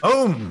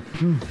 Boom.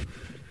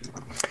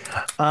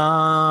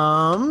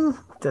 Da.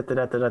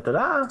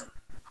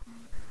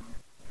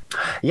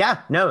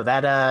 Yeah, no,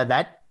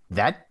 that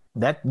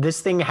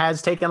this thing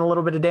has taken a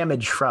little bit of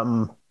damage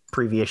from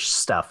previous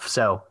stuff.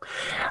 So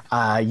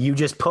you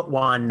just put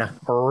one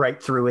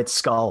right through its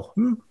skull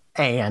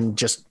and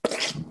just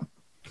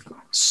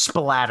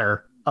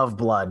splatter of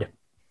blood.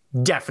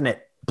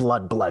 Definite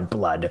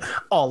blood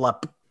all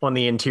up on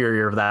the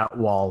interior of that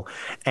wall,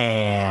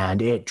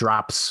 and it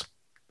drops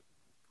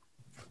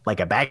like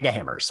a bag of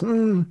hammers.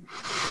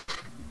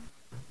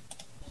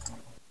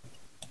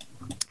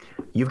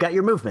 You've got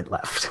your movement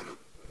left.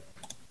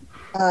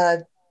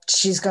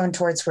 She's going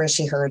towards where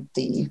she heard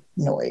the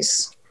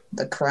noise,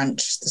 the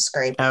crunch, the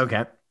scrape.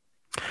 Okay.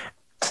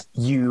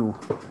 You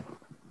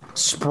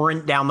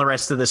sprint down the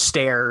rest of the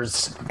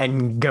stairs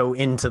and go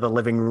into the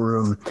living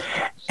room,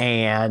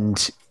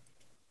 and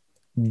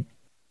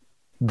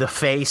the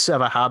face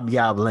of a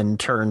hobgoblin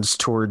turns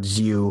towards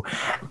you,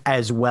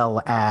 as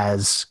well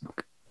as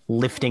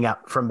lifting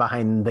up from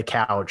behind the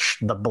couch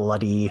the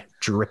bloody,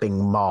 dripping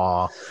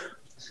maw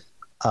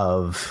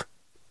of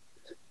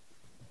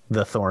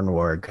the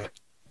Thornwarg.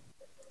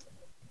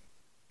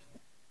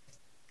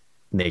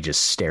 They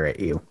just stare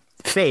at you.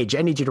 Phage,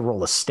 I need you to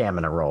roll a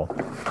stamina roll.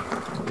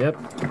 Yep.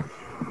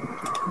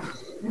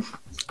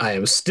 I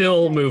am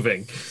still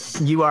moving.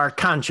 You are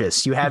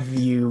conscious. You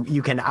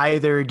can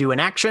either do an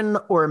action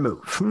or a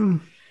move.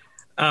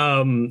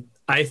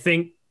 I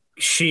think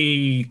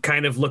she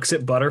kind of looks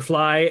at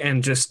Butterfly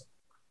and just,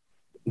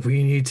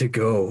 we need to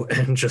go,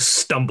 and just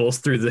stumbles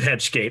through the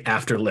hedge gate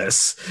after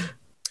Liz.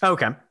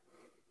 Okay.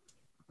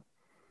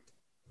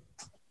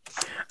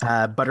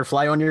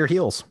 Butterfly on your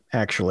heels,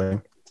 actually.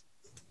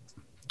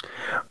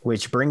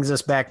 Which brings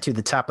us back to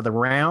the top of the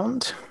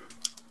round.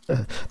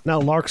 Now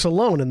Lark's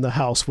alone in the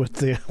house with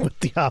the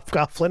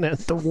hobgoblin and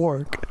the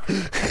warg.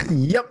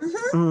 Yep.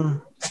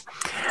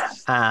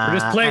 We're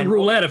just playing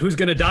roulette of who's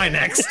going to die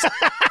next.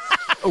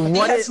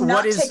 What is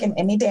not taken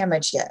any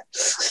damage yet.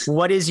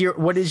 What is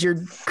your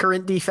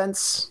current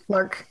defense,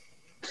 Lark?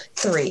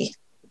 3.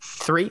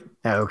 3?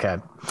 Okay.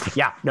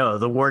 Yeah, no,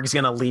 the warg's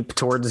gonna leap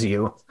towards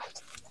you.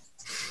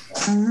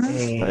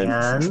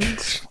 And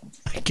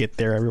I get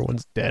there,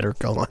 everyone's dead or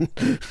gone.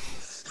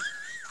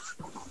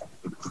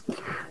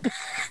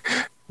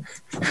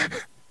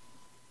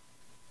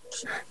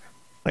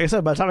 Like I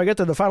said, by the time I get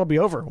there, the fight will be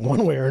over,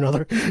 one way or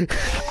another.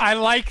 I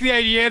like the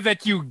idea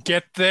that you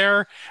get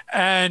there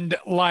and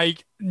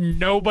like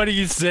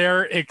nobody's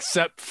there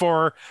except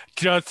for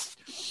just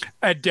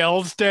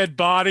Adele's dead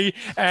body,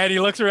 and he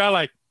looks around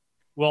like,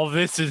 well,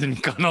 this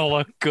isn't gonna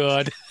look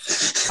good.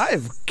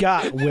 I've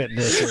got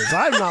witnesses.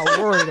 I'm not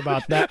worried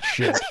about that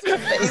shit.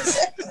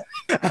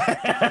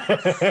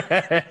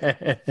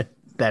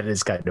 That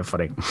is kind of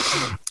funny.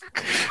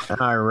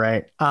 All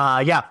right.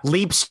 Yeah,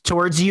 leaps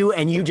towards you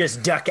and you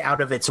just duck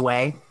out of its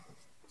way.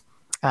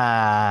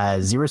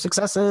 0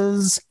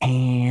 successes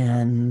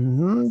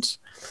and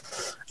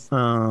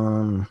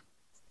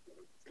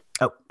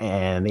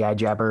and the eye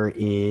jabber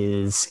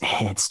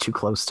it's too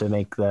close to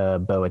make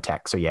the bow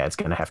attack. So yeah, it's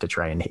gonna have to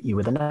try and hit you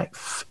with a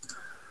knife.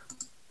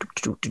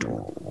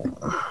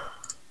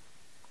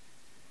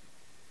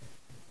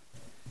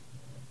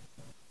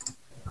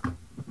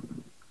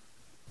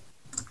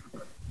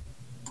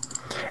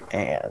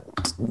 And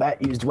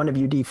that used one of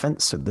your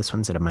defense, so this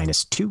one's at a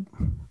 -2.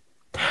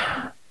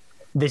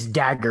 This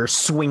dagger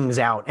swings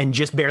out and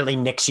just barely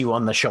nicks you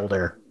on the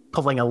shoulder,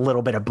 pulling a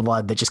little bit of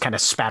blood that just kind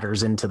of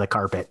spatters into the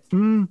carpet.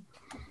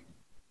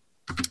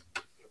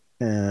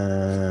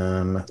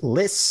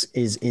 Liz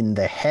is in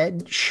the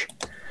hedge.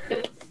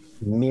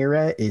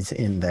 Mira is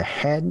in the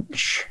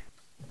hedge.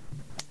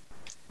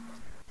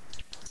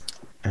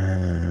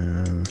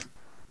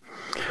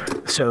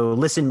 So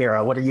listen,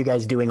 Mira, what are you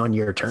guys doing on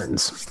your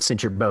turns,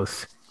 since you're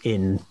both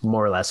in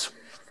more or less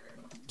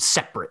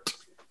separate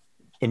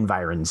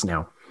environs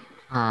now?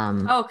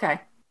 Okay.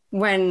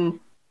 When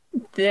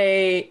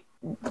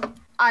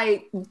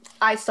I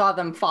saw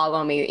them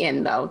follow me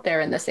in, though.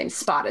 They're in the same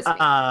spot as me.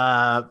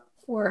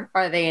 Or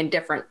are they in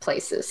different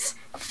places?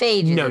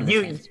 Phage is in the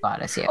same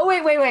spot as you. Oh,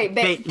 wait. Right.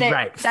 That's Phage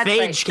right.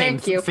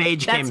 Thank you.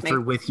 Phage came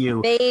through with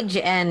you. Phage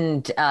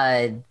and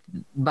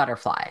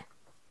Butterfly.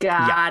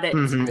 Got it.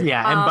 Mm-hmm.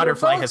 Yeah, and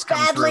Butterfly has come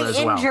through as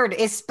well. Badly injured,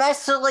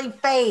 especially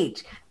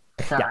Phage.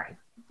 Sorry.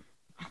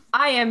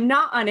 I am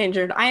not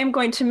uninjured. I am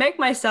going to make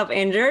myself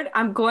injured.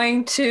 I'm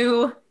going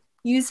to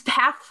use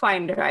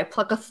Pathfinder. I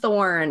pluck a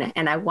thorn,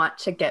 and I want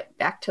to get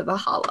back to the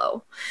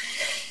hollow.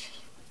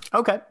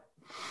 Okay.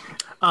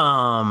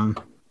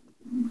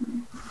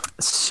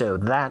 So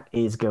that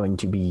is going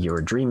to be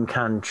your dream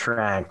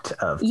contract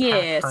of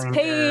Pathfinder.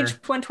 Page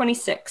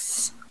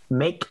 126.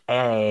 Make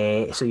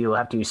so you'll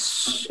have to you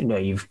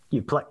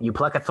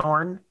pluck a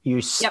thorn, you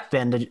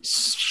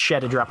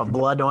shed a drop of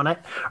blood on it.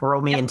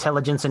 Roll me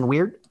intelligence and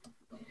weird.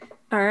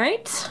 All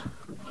right.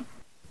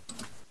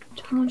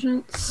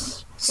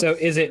 Intelligence. So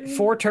is it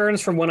 4 turns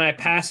from when I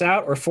pass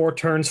out or 4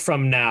 turns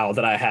from now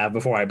that I have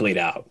before I bleed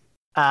out?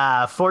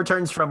 4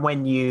 turns from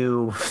when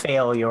you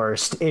fail your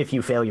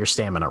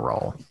stamina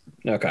roll.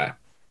 Okay.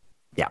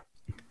 Yeah.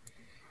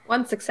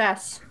 1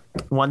 success.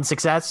 1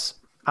 success.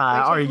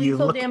 Are you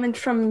lethal damage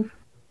from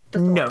the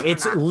thorn? No,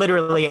 it's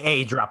literally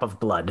a drop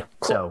of blood.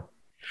 Cool. So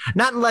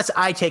not unless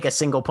I take a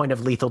single point of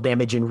lethal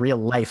damage in real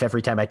life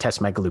every time I test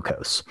my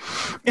glucose.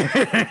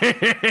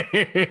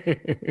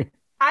 I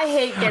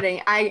hate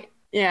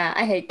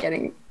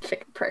getting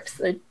thick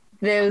pricks.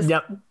 Those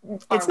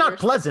it's not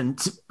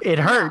pleasant. It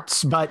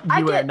hurts, but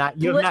you have not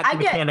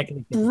mechanically. I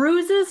get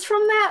bruises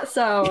from that,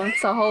 so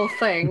it's a whole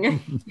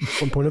thing.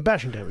 1 point of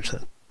bashing damage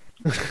then.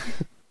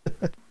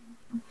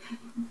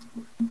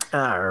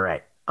 All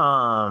right.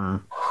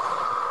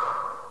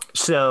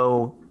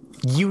 So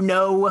you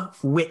know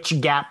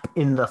which gap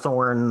in the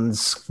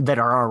thorns that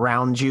are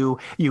around you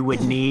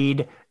would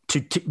need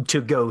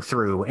to go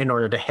through in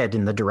order to head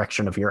in the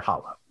direction of your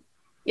hollow.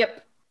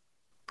 Yep.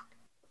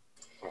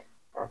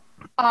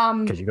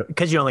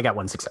 Because you only got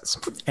 1 success,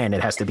 and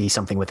it has to be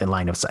something within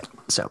line of sight.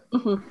 So.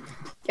 Mm-hmm.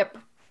 Yep.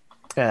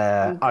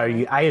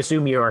 I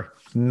assume you're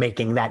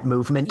making that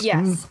movement?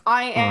 Yes,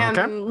 I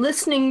am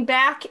listening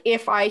back.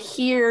 If I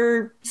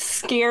hear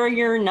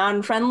scarier,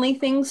 non-friendly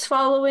things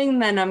following,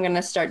 then I'm going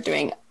to start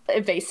doing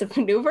evasive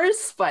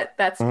maneuvers, but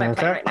that's my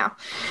plan right now.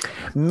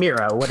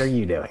 Mira, what are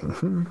you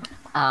doing?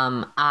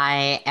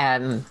 I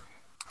am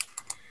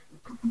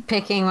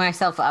picking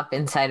myself up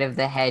inside of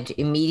the hedge,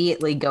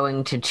 immediately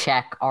going to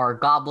check our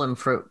goblin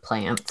fruit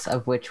plants,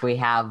 of which we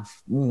have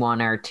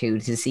 1 or 2,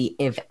 to see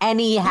if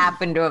any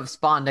happen to have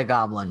spawned a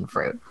goblin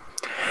fruit.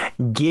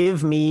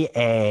 Give me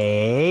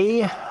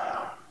a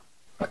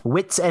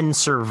wits and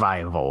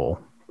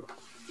survival.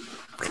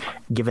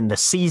 Given the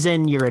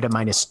season, you're at a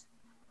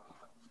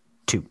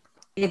 -2.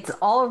 It's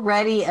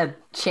already a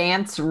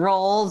chance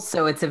roll,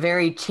 so it's a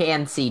very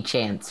chancy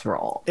chance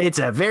roll. It's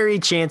a very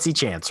chancy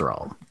chance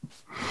roll.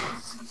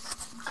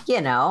 You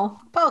know,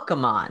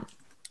 Pokemon.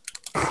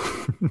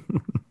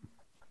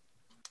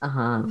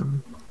 Hi,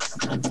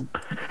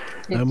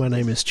 my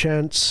name is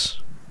Chance.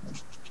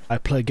 I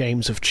play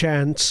games of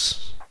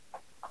chance.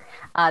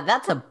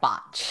 That's a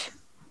botch.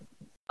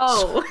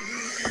 Oh,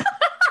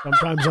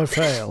 Sometimes I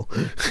fail.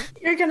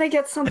 you're gonna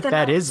get something.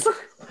 That else. is.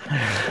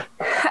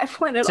 I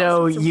pointed.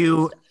 So all sorts of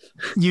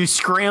you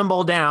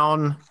scramble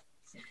down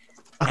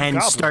and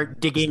goblin start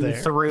digging there.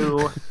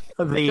 through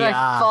the. Do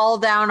I fall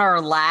down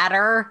our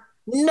ladder?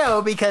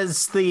 No,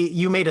 because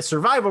you made a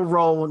survival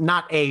roll,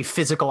 not a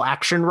physical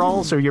action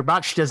roll. So your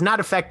botch does not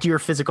affect your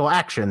physical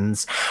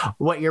actions.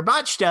 What your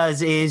botch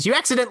does is you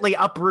accidentally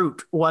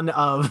uproot one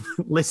of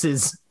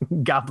Liss's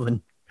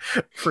goblin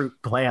fruit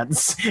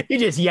plants. You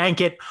just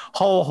yank it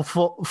full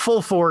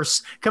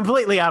force,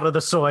 completely out of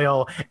the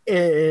soil,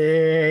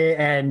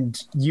 and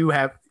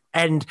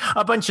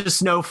a bunch of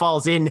snow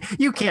falls in.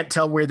 You can't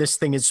tell where this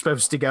thing is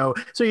supposed to go,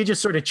 so you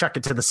just sort of chuck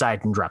it to the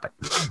side and drop it.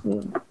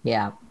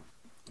 Yeah.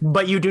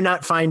 But you do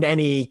not find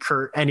any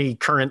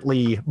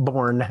currently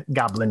born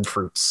goblin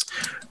fruits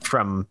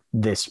from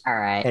this. All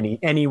right.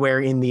 Anywhere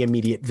in the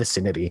immediate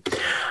vicinity.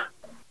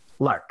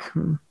 Lark,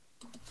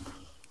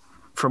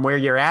 from where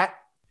you're at,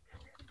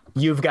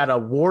 you've got a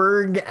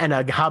warg and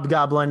a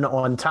hobgoblin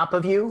on top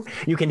of you.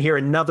 You can hear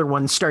another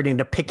one starting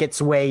to pick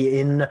its way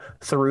in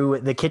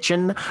through the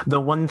kitchen. The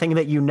one thing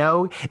that you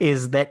know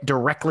is that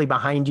directly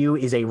behind you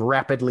is a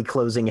rapidly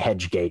closing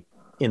hedge gate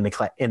in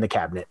the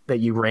cabinet that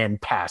you ran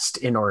past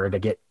in order to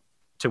get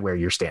to where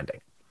you're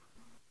standing.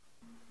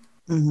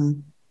 Mm-hmm.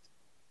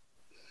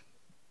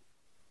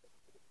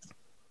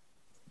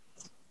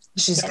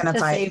 She's gonna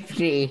fight.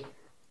 Safety.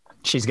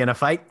 She's gonna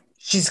fight.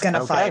 She's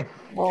gonna fight.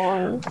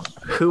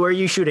 Who are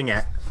you shooting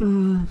at?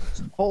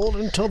 Hold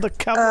until the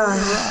cavalry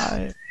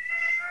arrive.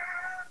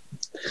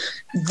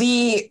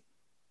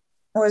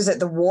 Was it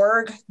the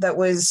warg that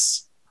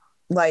was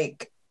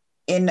like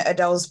in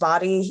Adele's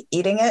body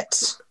eating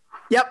it?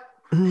 Yep.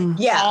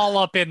 Yeah. All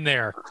up in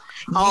there.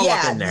 All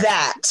up in there.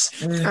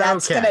 That's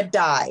Okay. gonna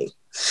die.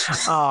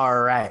 All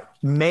right.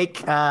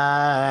 Make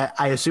I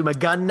assume a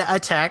gun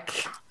attack.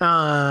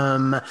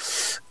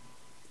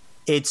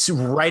 It's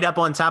right up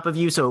on top of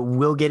you, so it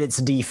will get its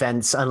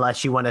defense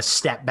unless you want to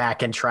step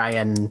back and try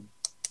and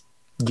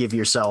give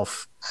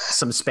yourself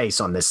some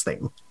space on this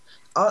thing.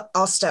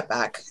 I'll step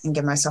back and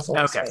give myself a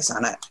little space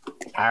on it.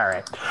 All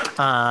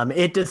right.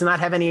 It does not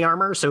have any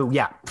armor, so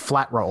yeah,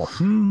 flat roll.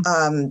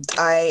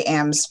 I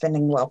am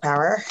spending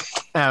willpower.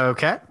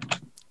 Okay.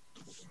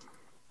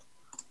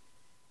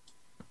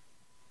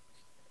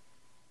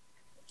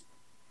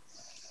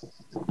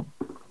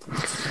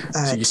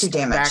 So you 2 step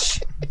damage.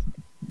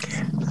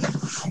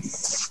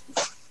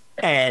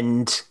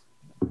 And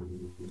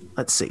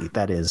let's see,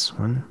 that is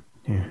 1,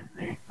 2,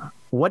 3.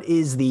 What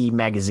is the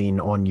magazine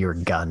on your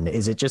gun?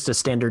 Is it just a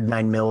standard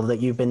 9mm that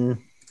you've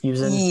been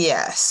using?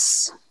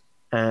 Yes.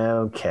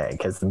 Okay,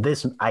 because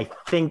this, I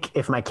think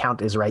if my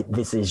count is right,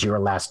 this is your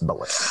last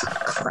bullet.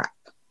 Crap.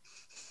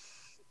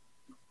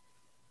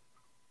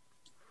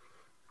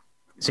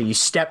 So you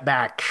step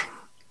back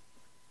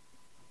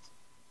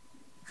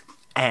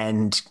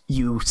and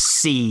you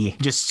see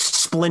just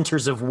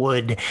splinters of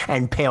wood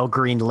and pale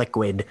green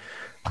liquid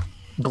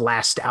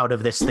blast out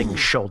of this thing's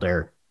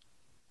shoulder.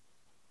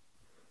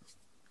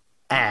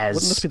 Wouldn't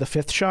this be the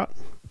 5th shot?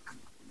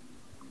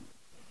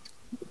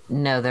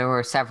 No, there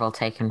were several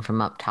taken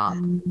from up top.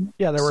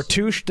 Yeah, there were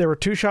two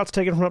shots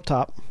taken from up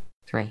top.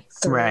 3.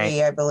 3,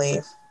 Right. I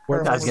believe. I Or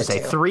was going to say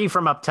 2? 3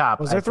 from up top.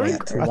 Was there 3?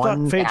 think. I thought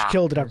One, Phage Yeah.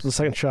 killed it after the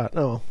second shot.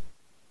 Oh.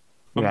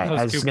 Right, I 1 was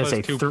plus 2 gonna plus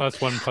say 2 thr-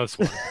 plus 1 plus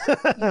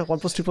 1. 1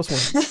 plus 2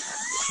 plus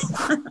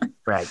 1.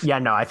 right. Yeah,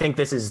 no, I think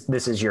this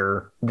is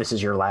your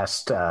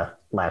last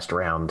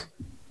round.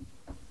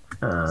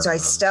 So I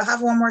still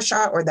have one more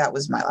shot, or that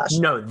was my last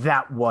shot? No,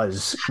 that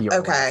was your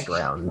Okay. last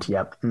round.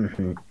 Yep.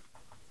 Mm-hmm.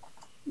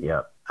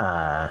 Yep.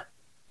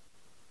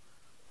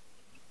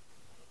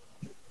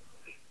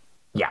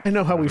 Yeah. I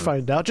know how we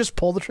find out. Just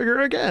pull the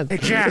trigger again. Hey,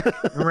 Jack.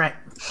 Right.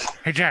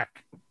 Hey,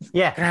 Jack.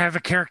 Yeah. Can I have a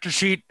character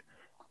sheet?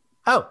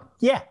 Oh,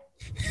 yeah.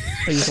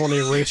 You just want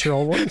to erase your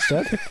old one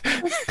instead?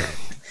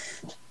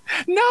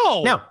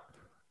 No. No.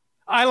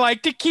 I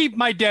like to keep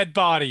my dead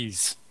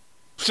bodies.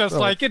 Just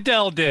like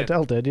Adele did.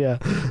 Adele did, yeah.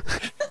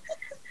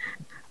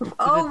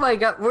 Oh my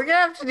god, we're gonna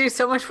have to do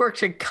so much work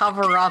to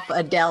cover up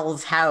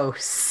Adele's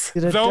house.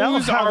 Did Adele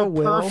Those have a are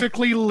will?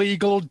 perfectly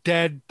legal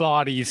dead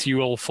bodies you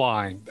will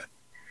find.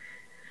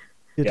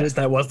 Yes,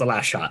 that was the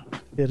last shot.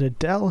 Did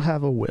Adele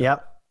have a will?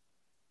 Yep.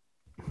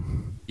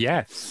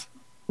 Yes.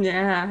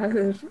 Yeah, I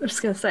was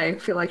just gonna say, I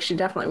feel like she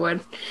definitely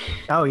would.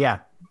 Oh, yeah.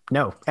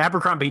 No.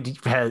 Abercrombie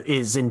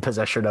is in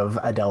possession of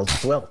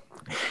Adele's will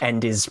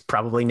and is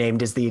probably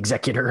named as the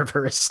executor of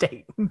her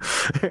estate.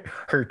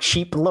 Her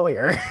cheap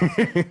lawyer.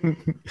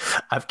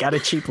 I've got a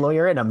cheap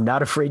lawyer and I'm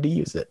not afraid to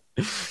use it.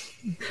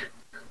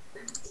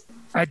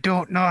 I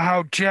don't know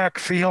how Jack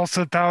feels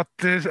about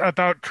this,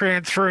 about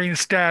transferring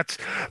stats,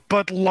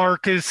 but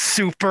Lark is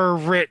super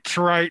rich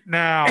right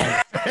now.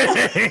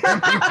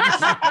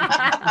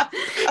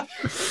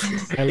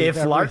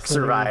 If Lark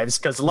survives,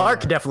 because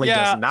Lark definitely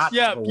does not.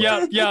 Yeah.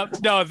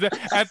 No,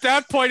 at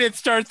that point it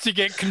starts to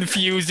get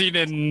confusing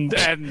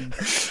and.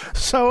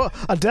 So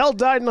Adele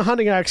died in a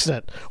hunting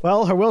accident.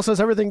 Well, her will says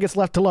everything gets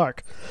left to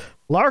Lark.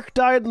 Lark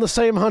died in the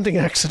same hunting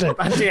accident.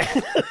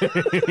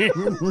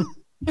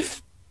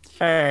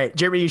 All right,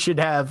 Jeremy, you should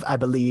have, I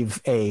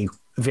believe, a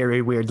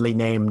very weirdly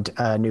named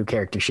new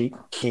character sheet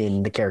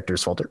in the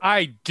characters folder.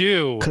 I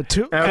do.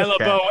 Cthulhu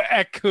Elbow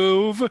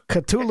Ekuv.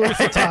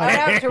 Fatai. I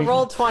have to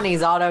roll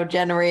 20s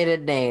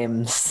auto-generated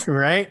names.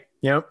 Right?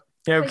 Yep.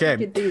 Okay. You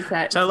could use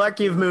that. So, Lark,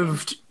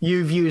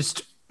 you've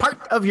used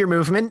part of your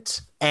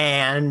movement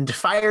and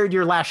fired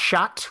your last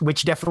shot,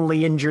 which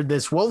definitely injured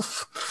this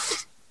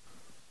wolf.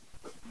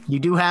 You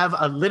do have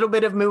a little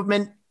bit of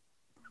movement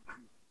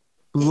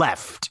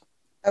left.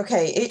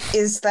 Okay,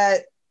 is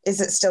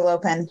it still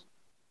open?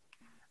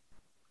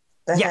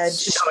 The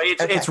Yes, hedge?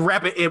 no, it's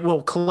rapid. It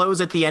will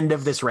close at the end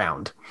of this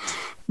round.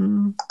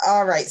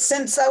 All right,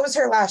 since that was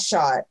her last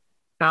shot,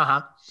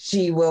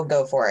 she will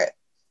go for it.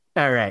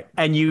 All right,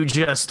 and you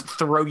just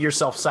throw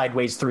yourself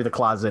sideways through the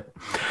closet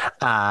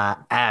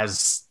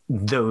as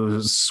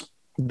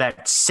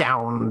that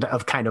sound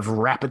of kind of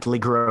rapidly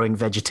growing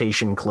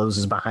vegetation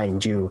closes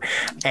behind you,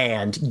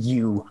 and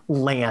you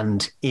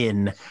land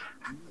in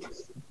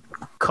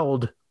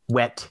cold,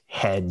 wet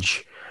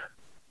hedge.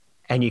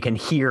 And you can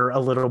hear a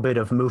little bit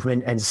of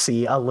movement and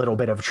see a little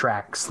bit of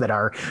tracks that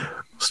are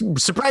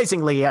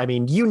surprisingly, I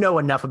mean, you know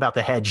enough about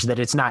the hedge that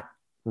it's not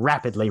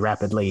rapidly,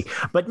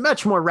 but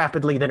much more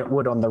rapidly than it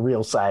would on the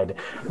real side.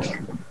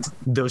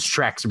 Those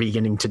tracks are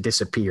beginning to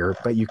disappear,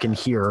 but you can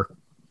hear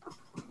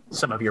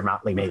some of your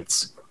motley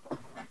mates.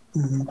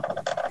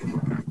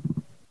 Mm-hmm.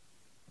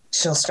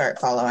 She'll start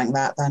following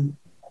that then.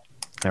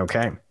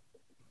 Okay.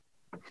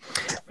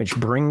 Which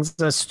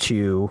brings us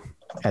to,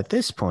 at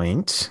this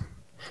point,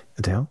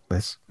 Adele,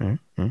 Liz,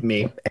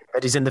 Me.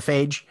 everybody's in the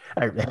phage.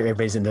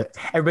 Everybody's in the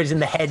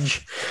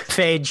hedge.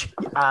 Phage.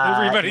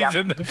 Everybody's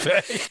in the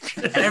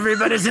phage.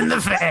 Everybody's in the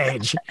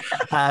phage.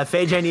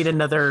 Phage, I need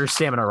another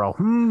stamina roll.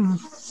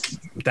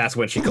 That's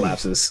when she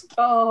collapses.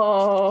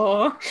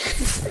 Oh.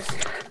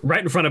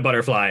 Right in front of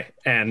Butterfly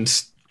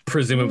and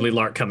presumably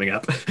Lark coming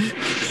up.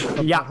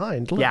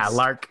 Behind Liz. Yeah,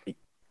 Lark.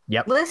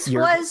 Yep. Liz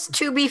was,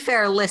 to be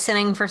fair,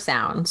 listening for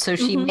sound, so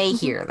she may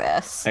hear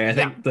this. I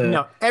think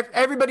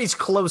everybody's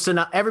close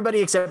enough.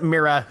 Everybody except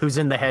Mira, who's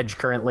in the hedge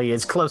currently,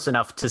 is close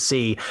enough to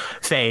see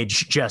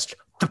Phage just.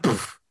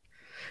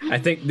 I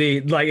think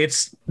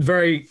it's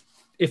very,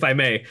 if I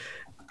may,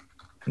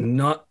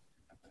 not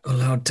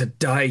allowed to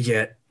die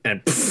yet,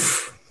 and.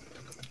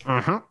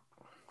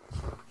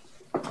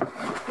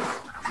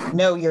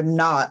 No, you're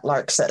not,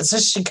 Lark says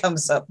as she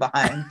comes up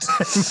behind.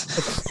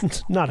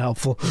 Not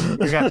helpful.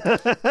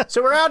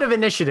 So we're out of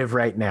initiative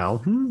right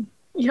now.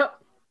 Yep.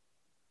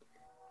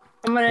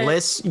 I'm gonna.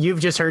 Liz,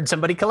 you've just heard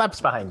somebody collapse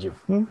behind you.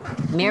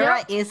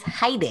 Mira is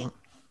hiding.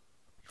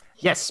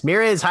 Yes,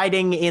 Mira is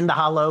hiding in the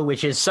hollow,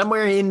 which is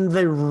somewhere in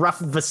the rough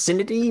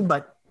vicinity,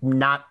 but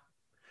not.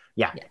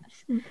 Yeah.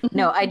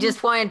 No, I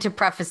just wanted to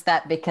preface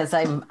that because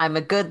I'm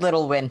a good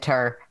little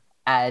winter,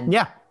 and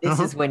this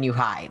is when you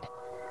hide.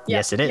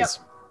 Yes, it is.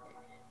 Yep.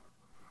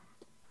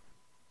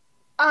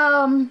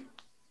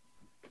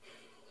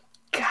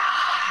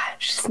 God,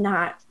 she's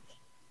not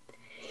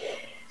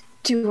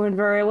doing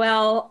very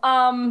well.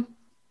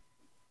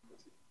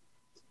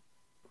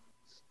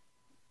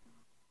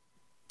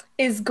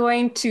 Is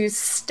going to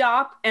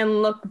stop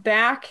and look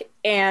back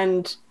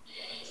and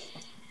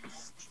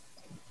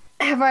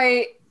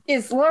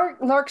is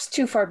Lark's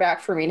too far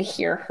back for me to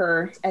hear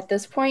her at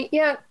this point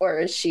yet, or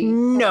is she?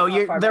 No,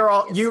 you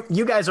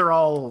guys are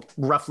all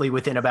roughly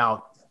within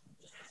about,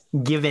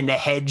 given a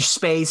hedge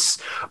space,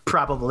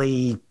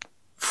 probably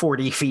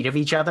 40 feet of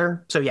each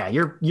other. So yeah,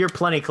 you're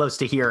plenty close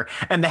to here.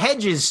 And the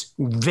hedge is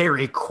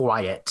very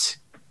quiet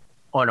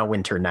on a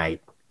winter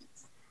night.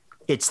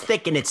 It's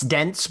thick and it's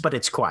dense, but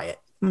it's quiet.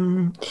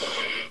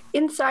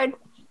 Inside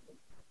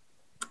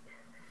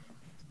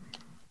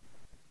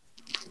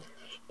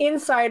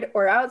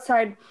or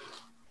outside?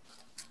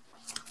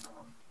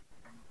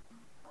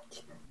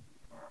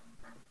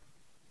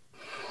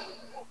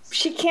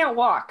 She can't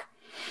walk.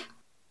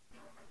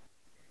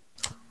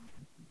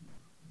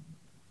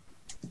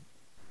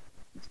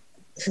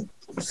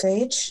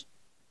 Phage?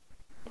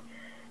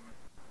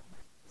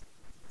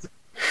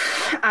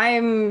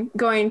 I'm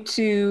going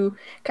to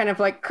kind of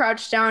like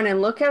crouch down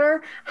and look at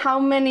her. How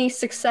many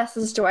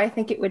successes do I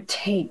think it would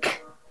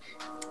take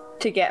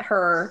to get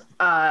her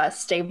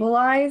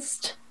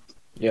stabilized?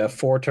 Yeah,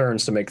 4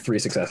 turns to make 3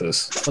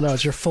 successes. Well, no,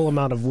 it's your full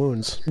amount of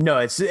wounds. No,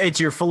 it's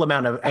your full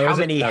amount of. How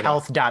many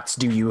health dots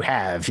do you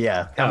have?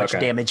 Yeah. How much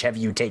damage have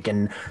you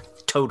taken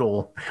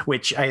total?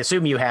 Which I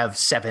assume you have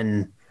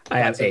 7. I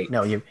have 8.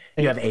 No, you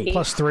have 8.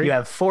 Plus 3. You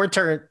have 4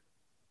 turns.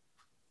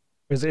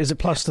 Is it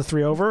plus the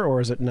 3 over, or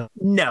is it not?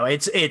 No,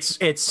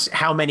 it's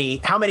how many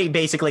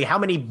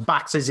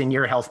boxes in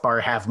your health bar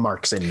have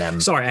marks in them.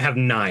 Sorry, I have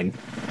 9.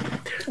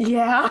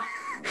 Yeah.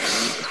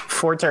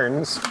 4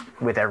 turns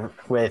with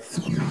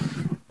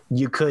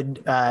you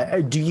could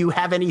do you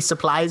have any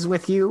supplies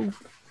with you?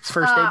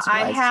 First aid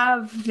supplies? I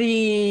have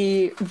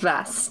the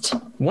vest.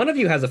 One of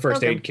you has a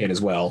first Okay. aid kit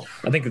as well.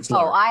 I think it's Oh,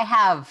 Lark. I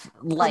have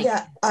like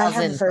Yeah, I have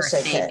dozen the first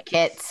aid kit.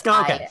 kits.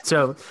 Okay,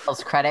 so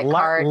Those credit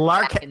cards.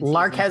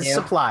 Lark has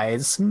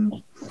supplies.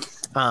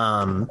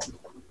 Are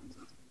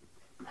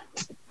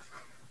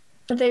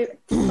they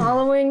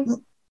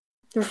following?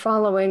 They're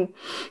following.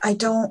 I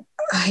don't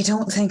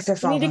think they're We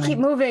following. need to keep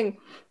moving.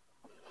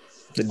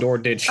 The door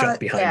did shut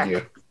behind yeah.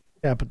 you.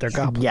 Yeah, but they're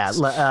goblins.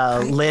 Yeah,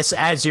 Liz,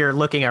 as you're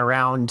looking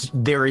around,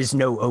 there is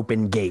no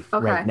open gate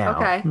Okay. right now.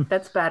 Okay.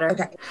 That's better.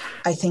 Okay.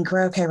 I think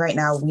we're okay right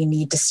now. We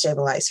need to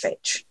stabilize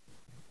Phage.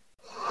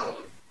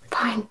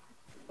 Fine.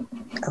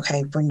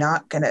 Okay, we're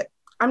not gonna.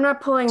 I'm not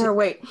pulling her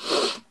weight.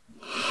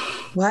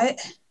 What?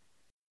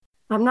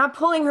 I'm not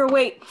pulling her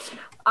weight.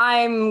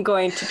 I'm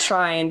going to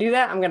try and do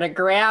that. I'm going to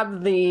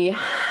grab the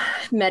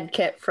med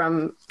kit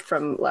from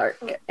Lark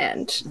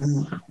and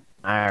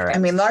All right. I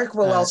mean, Lark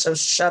will also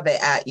shove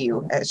it at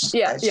you as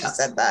she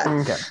said that.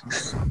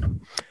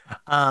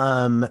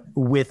 Okay.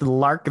 With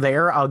Lark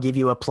there, I'll give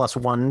you a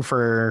 +1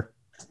 for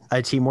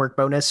a teamwork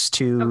bonus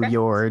to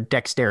your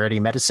dexterity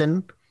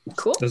medicine.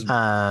 cool.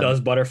 Does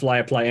Butterfly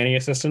apply any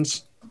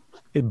assistance?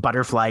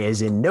 Butterfly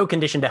is in no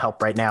condition to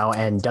help right now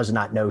and does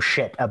not know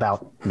shit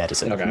about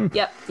medicine. Okay.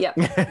 Yep.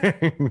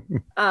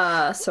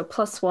 So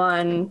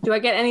 +1. Do I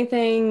get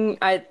anything?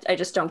 I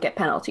just don't get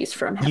penalties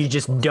from him. You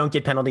just don't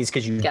get penalties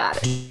because you Got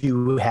it.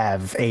 do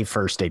have a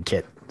first aid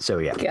kit. So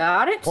yeah.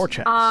 Got it. Or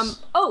checks.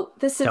 Oh,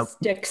 this is Nope.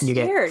 You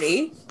get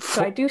dexterity.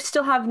 So I do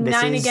still have This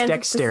 9 is again.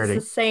 dexterity.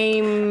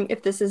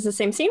 If this is the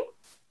same scene.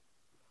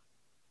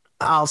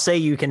 I'll say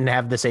you can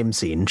have the same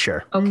scene,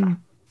 sure. Okay.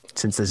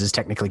 Since this is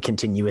technically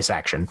continuous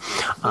action.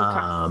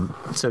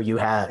 So you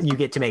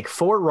get to make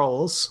 4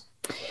 rolls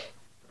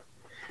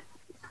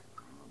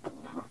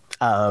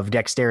of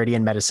dexterity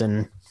and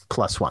medicine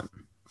 +1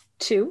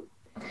 2.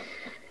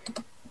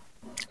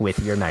 with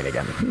your 9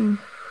 again.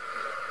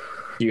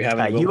 Do you have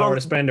any willpower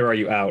to spend, or are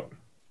you out?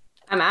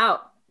 I'm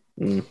out.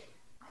 Yeah.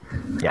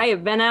 I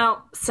have been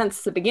out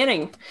since the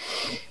beginning.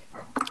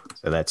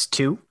 So that's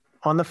 2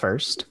 on the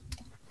first.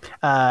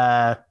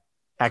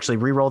 Actually,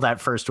 re-roll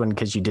that first one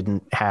because you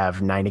didn't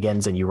have 9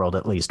 agains and you rolled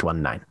at least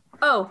 1 9.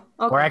 Oh,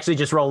 okay. Or actually,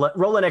 just roll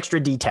an extra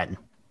d10.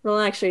 Roll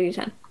an extra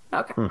d10.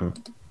 Okay.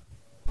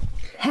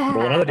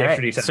 Roll another All extra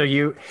right, d10. so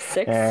you,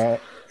 6.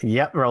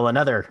 roll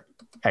another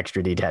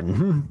extra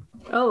d10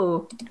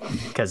 Oh.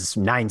 because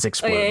 9's Oh,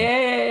 explode.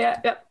 yeah.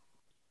 Yep.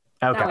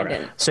 Okay. No, I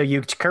didn't. So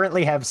you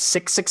currently have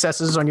 6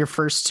 successes on your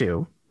first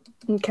 2.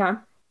 Okay.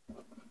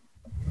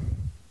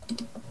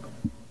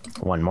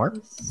 One more.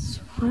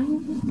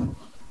 And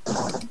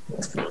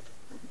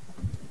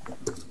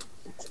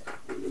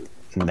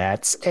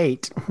that's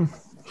 8.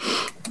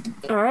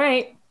 All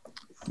right.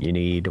 You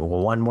need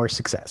 1 more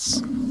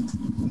success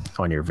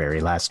on your very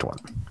last one.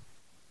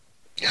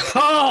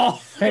 Oh,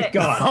 thank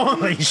God.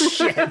 Holy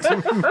shit.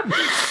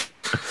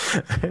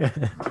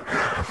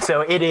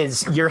 So it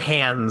is, your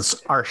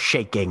hands are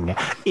shaking.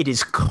 It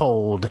is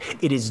cold.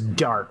 It is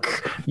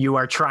dark. You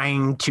are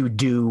trying to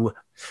do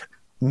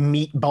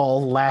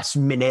meatball last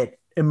minute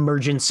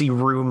emergency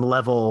room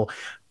level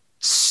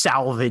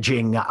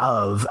salvaging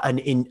of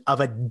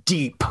a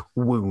deep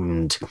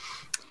wound.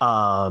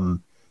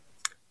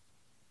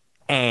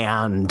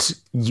 And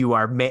you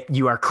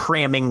are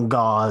cramming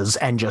gauze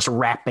and just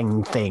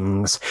wrapping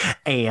things,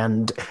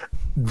 and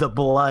the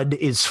blood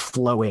is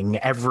flowing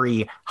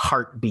every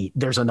heartbeat.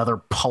 There's another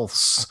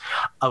pulse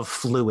of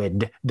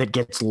fluid that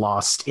gets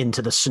lost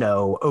into the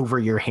snow over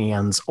your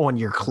hands, on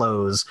your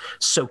clothes,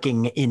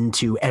 soaking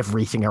into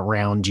everything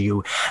around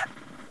you.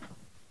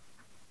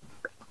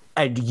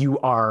 And you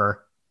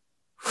are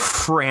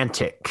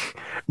frantic,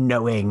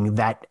 knowing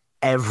that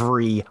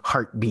every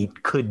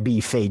heartbeat could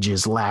be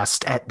Phage's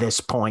last at this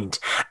point.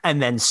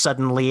 And then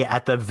suddenly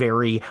at the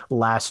very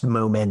last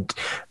moment,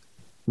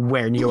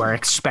 when you are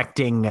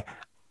expecting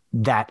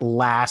that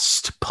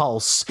last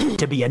pulse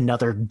to be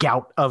another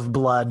gout of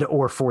blood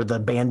or for the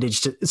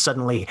bandage to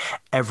suddenly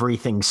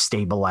everything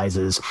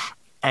stabilizes.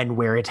 And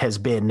where it has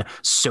been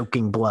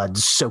soaking blood,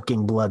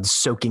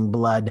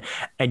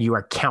 and you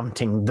are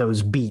counting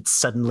those beats,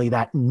 suddenly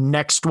that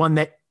next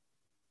one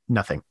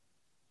nothing.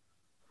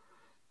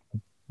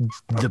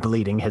 The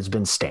bleeding has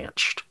been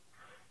stanched.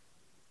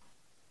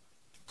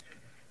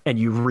 And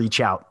you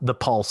reach out. The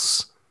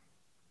pulse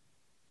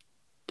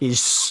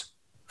is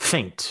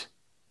faint,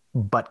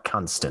 but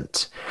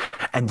constant.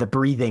 And the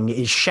breathing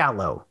is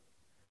shallow,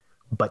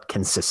 but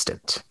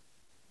consistent.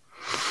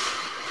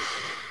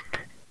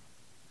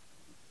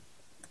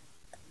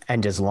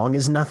 And as long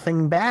as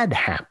nothing bad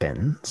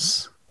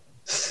happens,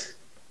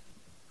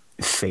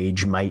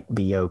 Phage might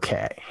be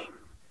okay.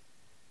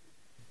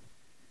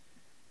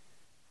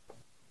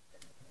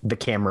 The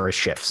camera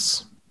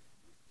shifts.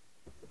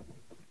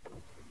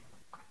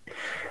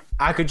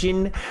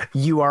 Akujin,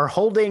 you are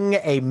holding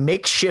a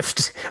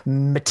makeshift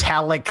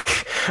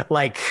metallic,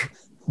 like,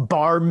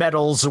 bar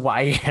metals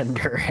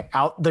Zweihander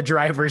out the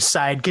driver's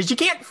side because you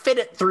can't fit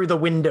it through the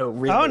window.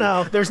 Really. Oh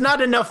no, there's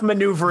not enough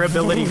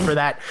maneuverability for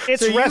that.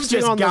 It's so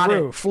resting on the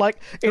roof, like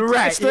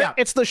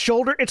it's the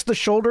shoulder. It's the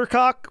shoulder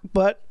cock,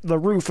 but the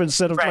roof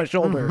instead of my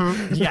shoulder.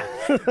 Mm-hmm. Yeah,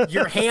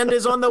 your hand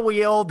is on the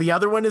wheel, the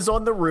other one is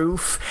on the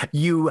roof.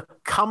 You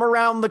come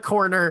around the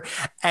corner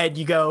and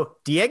you go,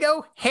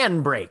 Diego,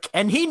 handbrake,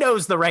 and he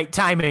knows the right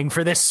timing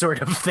for this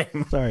sort of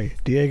thing. Sorry,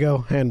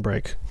 Diego,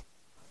 handbrake.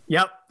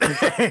 Yep.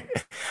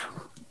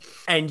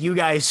 And you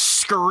guys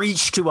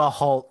screech to a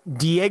halt.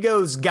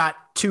 Diego's got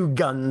 2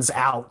 guns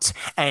out,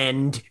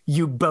 and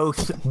you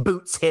both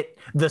boots hit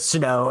the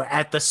snow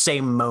at the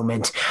same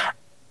moment.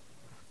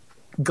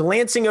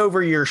 Glancing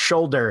over your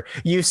shoulder,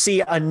 you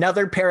see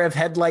another pair of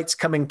headlights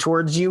coming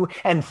towards you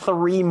and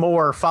 3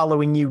 more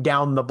following you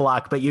down the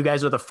block, but you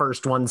guys are the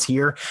first ones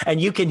here,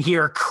 and you can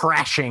hear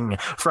crashing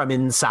from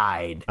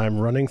inside. I'm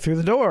running through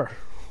the door.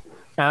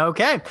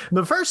 Okay.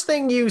 The first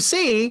thing you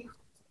see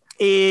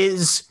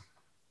is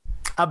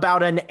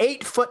about an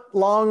 8-foot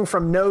long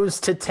from nose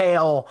to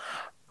tail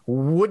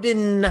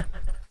wooden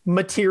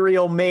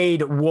material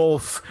made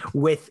wolf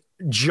with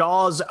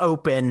jaws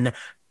open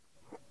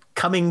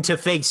coming to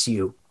face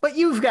you. But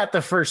you've got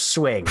the first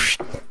swing.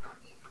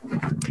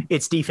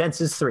 Its defense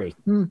is 3.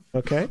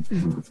 Okay.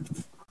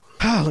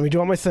 Let me do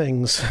all my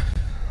things.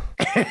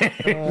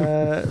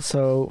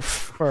 So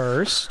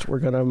first, we're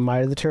going to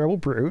Might of the Terrible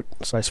Brute.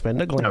 So I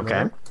spend a glamour.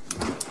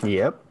 Okay.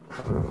 Yep.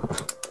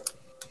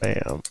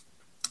 Bam.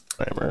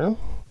 Glamour.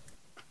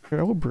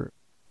 Terrible Brute.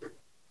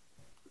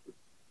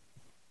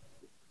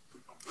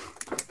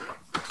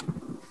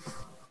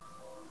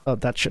 Oh,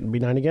 that shouldn't be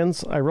 9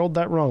 agains. I rolled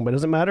that wrong, but it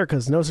doesn't matter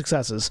because no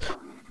successes.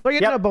 So I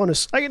get no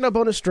bonus. I get no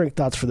bonus strength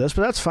dots for this,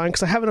 but that's fine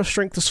because I have enough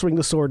strength to swing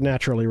the sword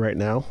naturally right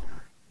now.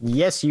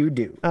 Yes, you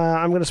do.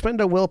 I'm going to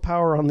spend a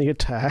willpower on the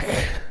attack.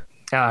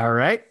 All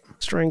right.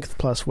 Strength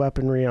plus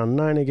weaponry on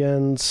 9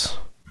 agains.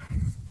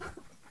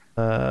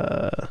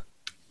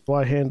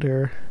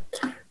 Zweihander.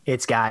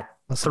 It's got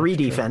 3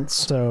 defense.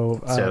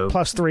 So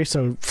plus 3,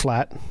 so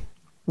flat.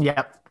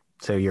 Yep.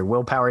 So your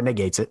willpower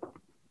negates it.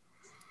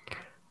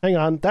 Hang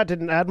on, that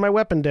didn't add my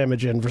weapon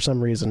damage in for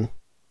some reason.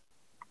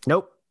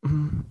 Nope.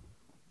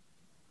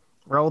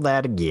 Roll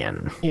that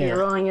again. Yeah. You're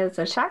rolling as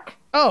a check?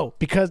 Oh,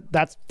 because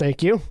that's...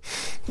 Thank you.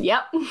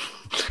 Yep.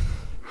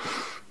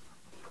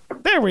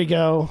 There we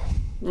go.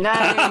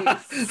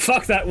 Nice.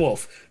 Fuck that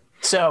wolf.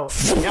 So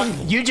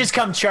you just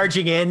come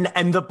charging in,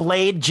 and the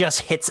blade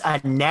just hits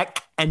a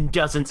neck and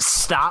doesn't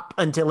stop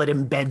until it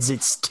embeds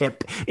its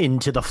tip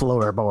into the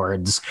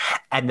floorboards.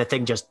 And the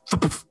thing just...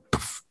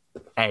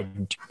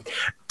 And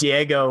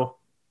Diego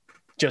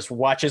just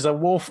watches a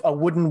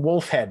wooden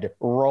wolf head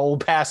roll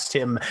past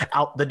him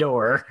out the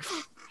door.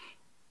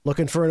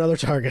 Looking for another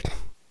target.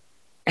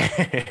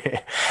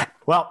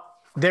 Well,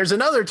 there's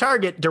another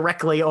target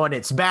directly on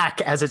its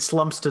back as it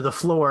slumps to the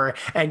floor,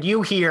 and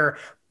you hear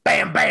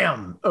bam,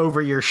 bam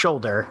over your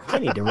shoulder. I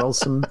need to roll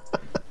some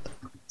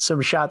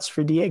shots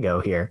for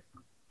Diego here.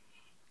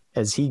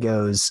 As he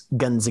goes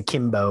guns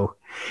akimbo.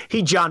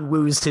 He John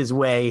Woos his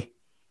way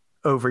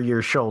over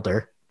your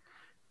shoulder.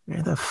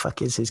 Where the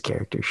fuck is his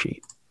character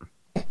sheet?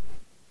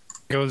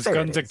 Goes There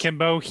guns it is.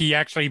 akimbo. He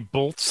actually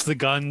bolts the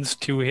guns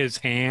to his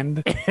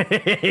hand.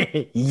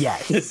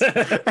 Yes.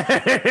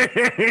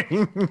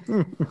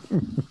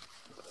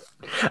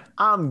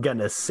 I'm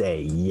gonna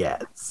say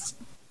yes.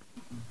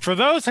 For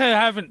those who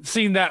haven't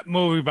seen that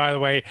movie, by the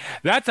way,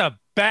 that's a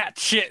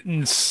batshit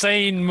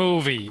insane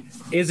movie.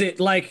 Is it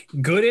like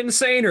good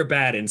insane or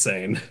bad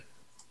insane?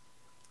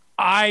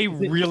 I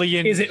really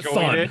enjoyed Is it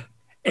fun? it.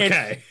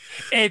 Okay.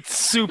 It's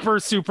super,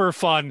 super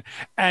fun.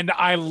 And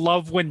I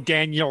love when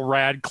Daniel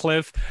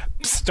Radcliffe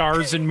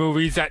stars in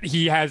movies that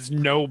he has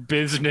no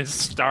business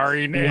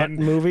starring What in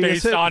movie is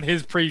based it? on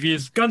his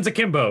previous. Guns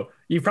Akimbo.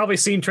 You've probably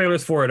seen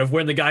trailers for it of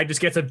when the guy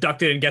just gets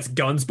abducted and gets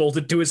guns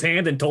bolted to his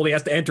hand and told he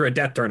has to enter a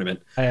death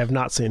tournament. I have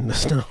not seen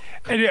this, no.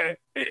 And,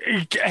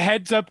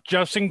 heads up,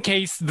 just in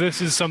case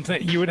this is something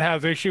that you would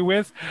have issue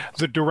with,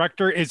 the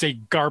director is a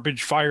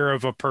garbage fire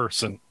of a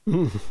person.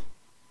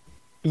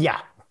 Yeah.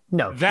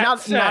 No, That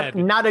said-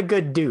 not a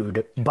good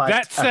dude, but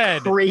That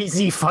said- a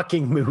crazy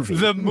fucking movie.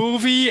 The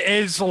movie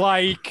is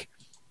like...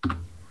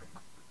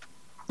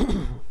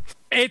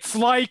 It's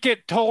like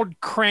it told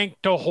Crank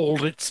to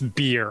hold its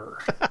beer.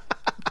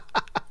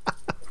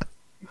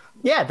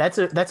 Yeah, that's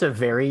a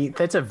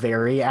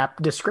very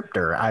apt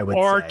descriptor, I would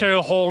Or say.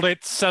 to hold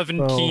its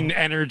 17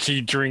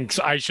 energy drinks.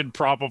 I should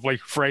probably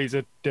phrase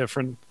it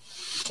different.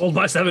 Hold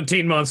my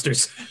 17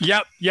 monsters.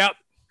 Yep.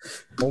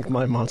 Hold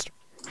my monster.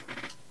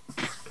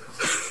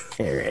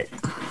 All right.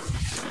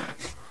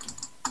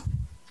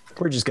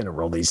 We're just gonna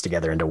roll these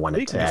together into one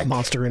Speaking attack of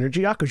monster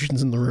energy,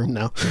 Akushin's in the room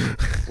now.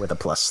 with a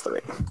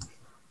 +3.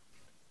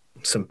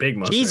 Some big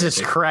monsters.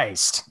 Jesus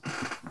Christ.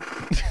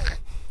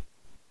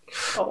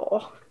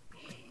 Oh.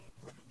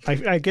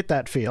 I get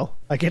that feel.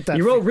 I get that.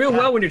 You roll real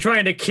well when you're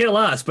trying to kill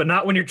us, but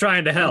not when you're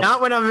trying to help.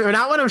 Not when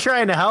I'm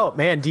trying to help,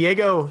 man.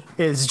 Diego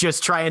is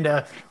just trying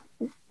to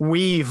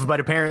weave, but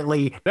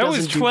apparently That was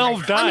doesn't do 12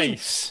 great.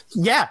 dice.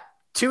 Yeah,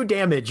 2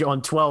 damage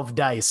on 12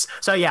 dice.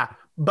 So yeah,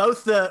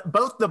 both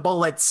the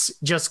bullets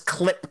just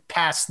clip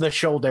past the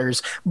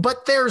shoulders,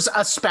 but there's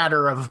a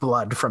spatter of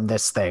blood from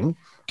this thing.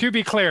 To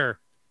be clear,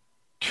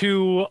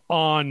 2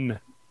 on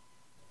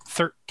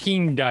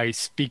 13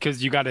 dice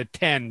because you got a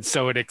 10,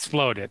 so it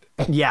exploded.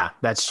 Yeah,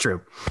 that's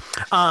true.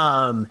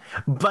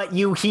 But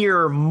you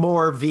hear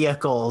more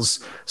vehicles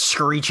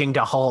screeching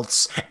to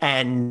halts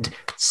and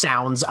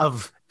sounds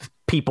of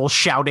people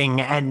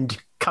shouting and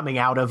coming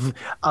out of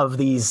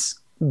these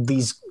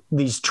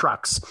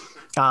trucks.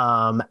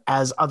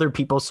 As other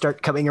people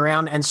start coming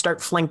around and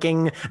start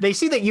flanking, they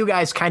see that you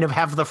guys kind of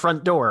have the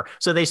front door,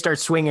 so they start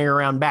swinging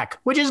around back,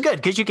 which is good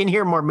because you can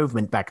hear more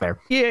movement back there.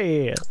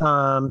 Yeah.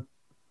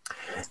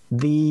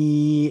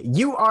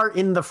 You are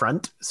in the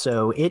front,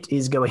 so it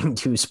is going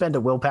to spend a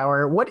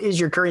willpower. What is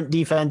your current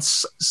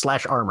defense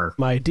 / armor?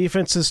 My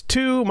defense is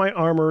 2. My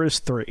armor is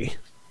 3.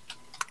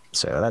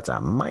 So that's a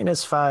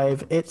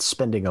 -5. It's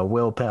spending a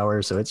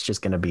willpower, so it's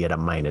just going to be at a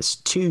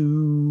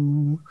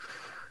 -2.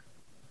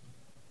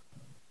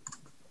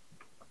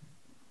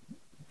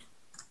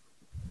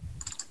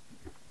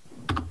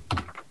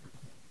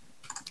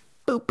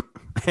 Boop.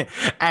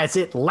 As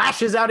it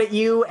lashes out at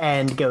you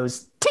and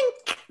goes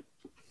tink.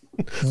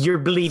 You're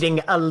bleeding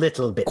a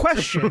little bit.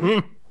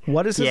 Question: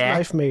 what is this Yeah.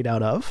 knife made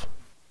out of?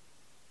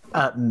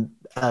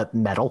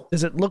 Metal.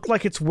 Does it look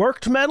like it's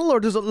worked metal, or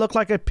does it look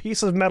like a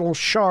piece of metal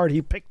shard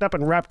he picked up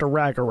and wrapped a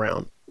rag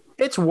around?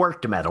 It's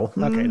worked metal.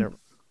 Okay, never.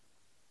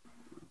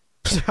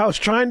 I was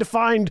trying to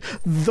find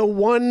the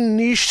one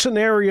niche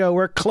scenario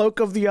where Cloak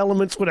of the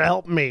Elements would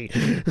help me.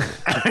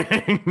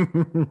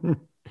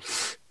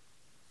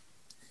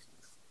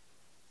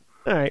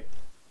 All right,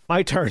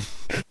 my turn.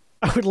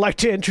 I would like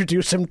to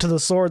introduce him to the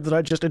sword that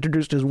I just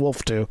introduced his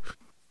wolf to.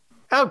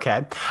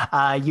 Okay.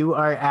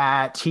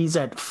 He's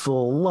at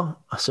full,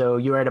 so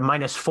you're at a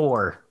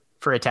 -4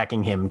 for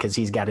attacking him because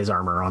he's got his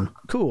armor on.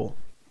 Cool.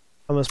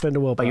 I'm going to spend a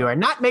willpower. But you are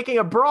not making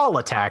a brawl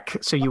attack,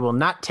 so you will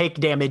not take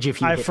damage if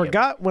you I hit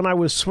forgot when I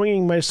was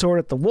swinging my sword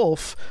at the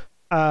wolf,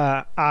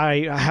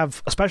 I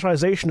have a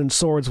specialization in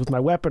swords with my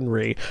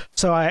weaponry.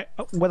 So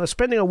when I'm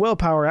spending a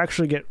willpower, I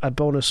actually get a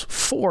bonus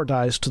 4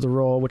 dice to the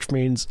roll, which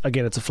means,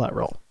 again, it's a flat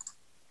roll.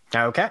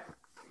 him. Okay.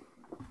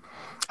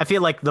 I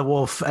feel like the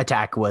wolf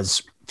attack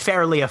was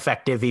fairly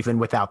effective even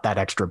without that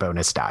extra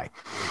bonus die.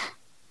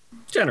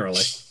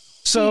 Generally.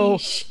 So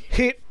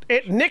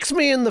it nicks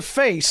me in the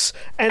face,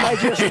 and I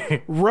just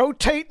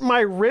rotate my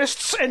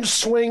wrists and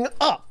swing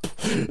up.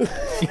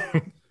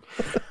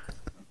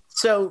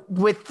 So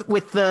with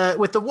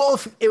the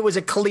wolf, it was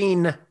a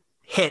clean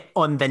hit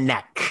on the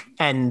neck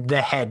and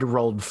the head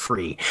rolled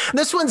free.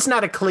 This one's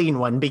not a clean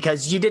one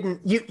because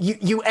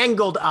you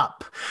angled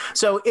up.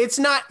 So it's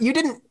not, you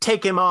didn't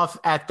take him off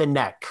at the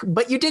neck,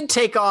 but you did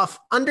take off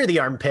under the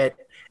armpit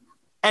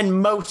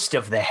and most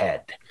of the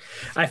head.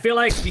 I feel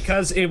like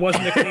because it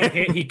wasn't a clean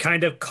hit, he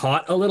kind of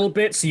caught a little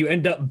bit, so you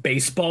end up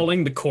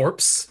baseballing the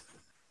corpse.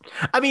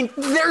 I mean,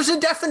 there's a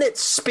definite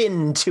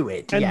spin to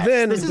it. And yes.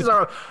 then this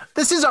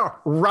is a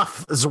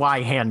rough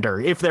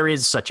Zweihander, if there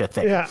is such a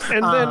thing. Yeah,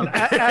 and then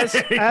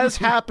as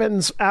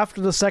happens after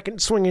the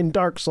second swing in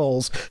Dark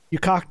Souls, you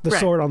cock the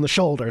sword on the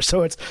shoulder.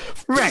 So it's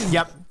Right,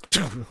 yep.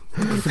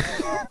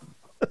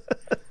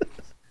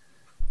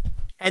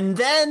 And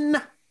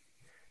then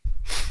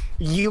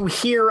you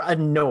hear a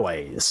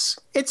noise.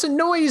 It's a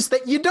noise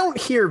that you don't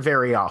hear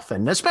very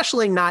often,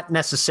 especially not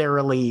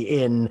necessarily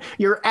in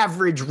your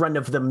average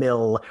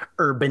run-of-the-mill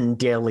urban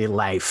daily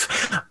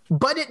life.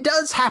 But it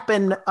does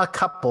happen a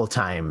couple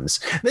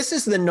times. This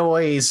is the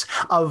noise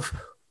of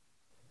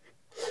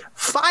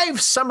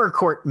 5 Summer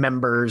Court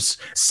members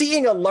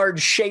seeing a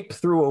large shape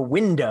through a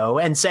window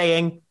and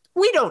saying,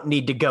 "We don't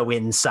need to go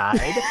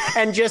inside,"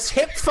 and just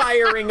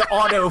hip-firing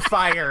auto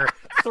fire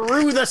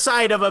through the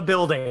side of a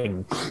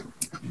building.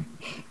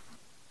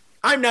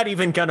 I'm not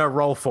even gonna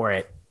roll for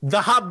it.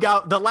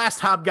 The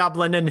last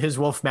hobgoblin and his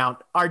wolf mount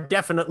are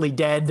definitely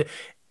dead.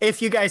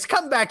 If you guys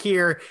come back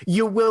here,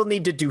 you will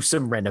need to do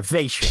some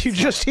renovation. you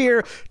just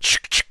hear.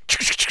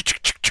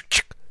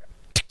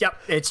 Yep,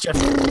 it's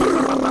just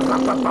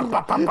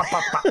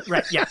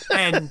right. Yeah,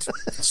 and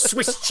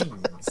Swiss cheese.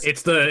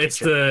 It's the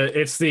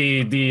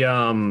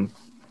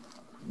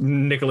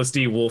Nicholas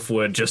D.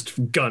 Wolfwood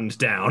just gunned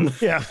down.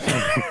 Yeah.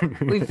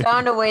 We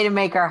found a way to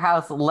make our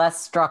house less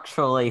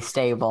structurally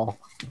stable.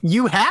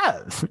 You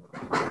have.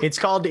 It's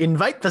called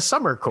Invite the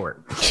Summer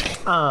Court.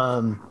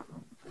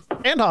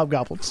 And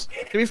hobgoblins,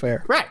 to be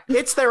fair. Right.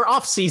 It's their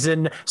off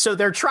season, so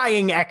they're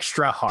trying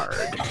extra hard.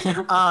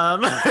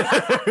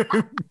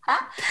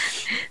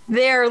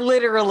 They're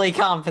literally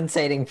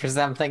compensating for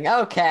something.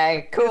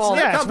 Okay, cool.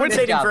 They're Yeah, it's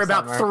compensating Good for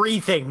job, about Summer. 3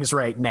 things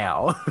right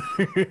now.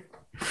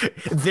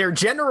 Their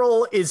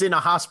general is in a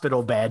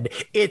hospital bed.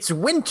 It's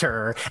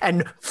winter,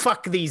 and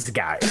fuck these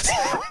guys.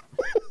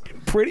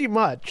 Pretty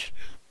much.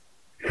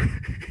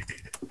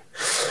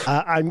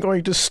 I'm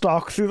going to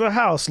stalk through the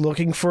house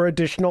looking for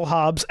additional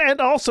hobs and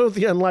also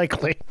the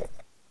unlikely.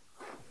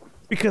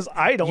 Because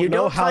I don't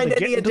know how to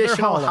get into their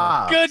hollow.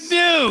 hobs. Good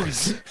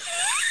news.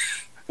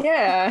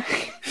 Yeah.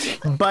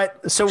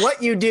 But so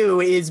what you do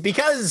is,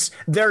 because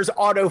there's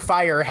auto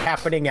fire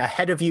happening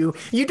ahead of you,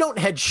 you don't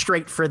head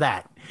straight for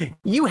that.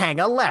 You hang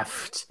a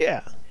left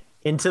Yeah.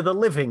 into the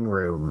living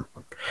room,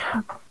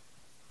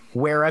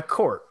 where a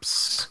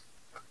corpse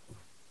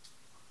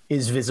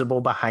is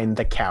visible behind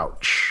the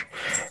couch.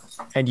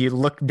 And you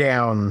look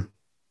down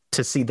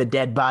to see the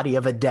dead body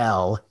of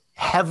Adele,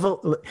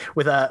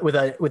 with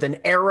an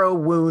arrow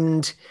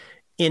wound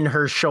in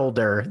her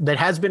shoulder that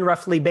has been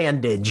roughly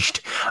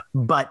bandaged,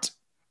 but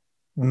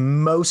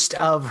most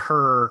of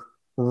her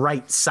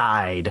right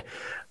side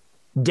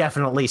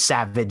definitely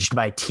savaged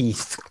by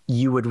teeth.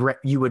 You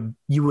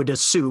would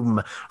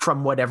assume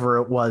from whatever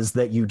it was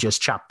that you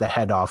just chopped the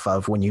head off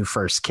of when you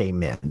first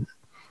came in,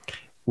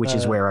 which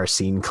is where our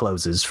scene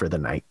closes for the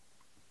night.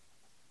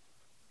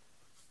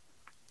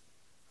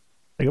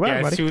 Think about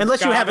it, buddy.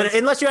 Unless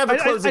you have a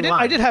closing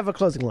line. I did have a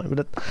closing line,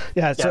 but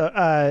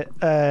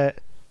so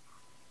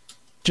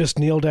just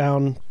kneel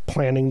down,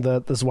 planting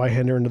this white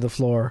hander into the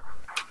floor.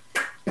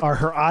 Are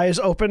her eyes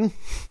open?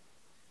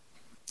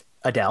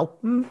 Adele?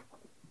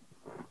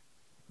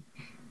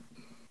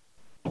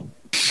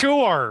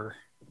 Sure.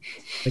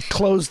 I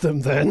close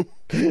them then.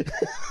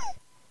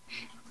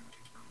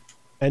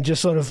 And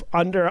just sort of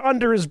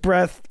under his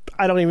breath,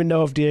 I don't even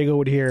know if Diego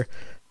would hear.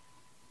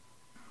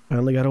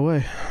 Finally got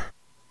away.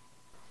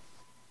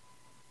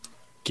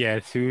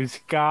 Guess who's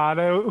got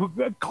a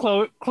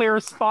clear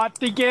spot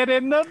to get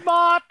in the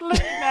bottling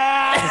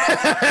now?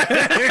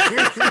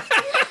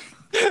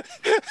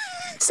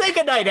 Say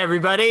goodnight,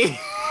 everybody.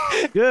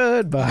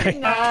 Goodbye.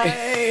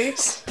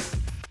 Nice.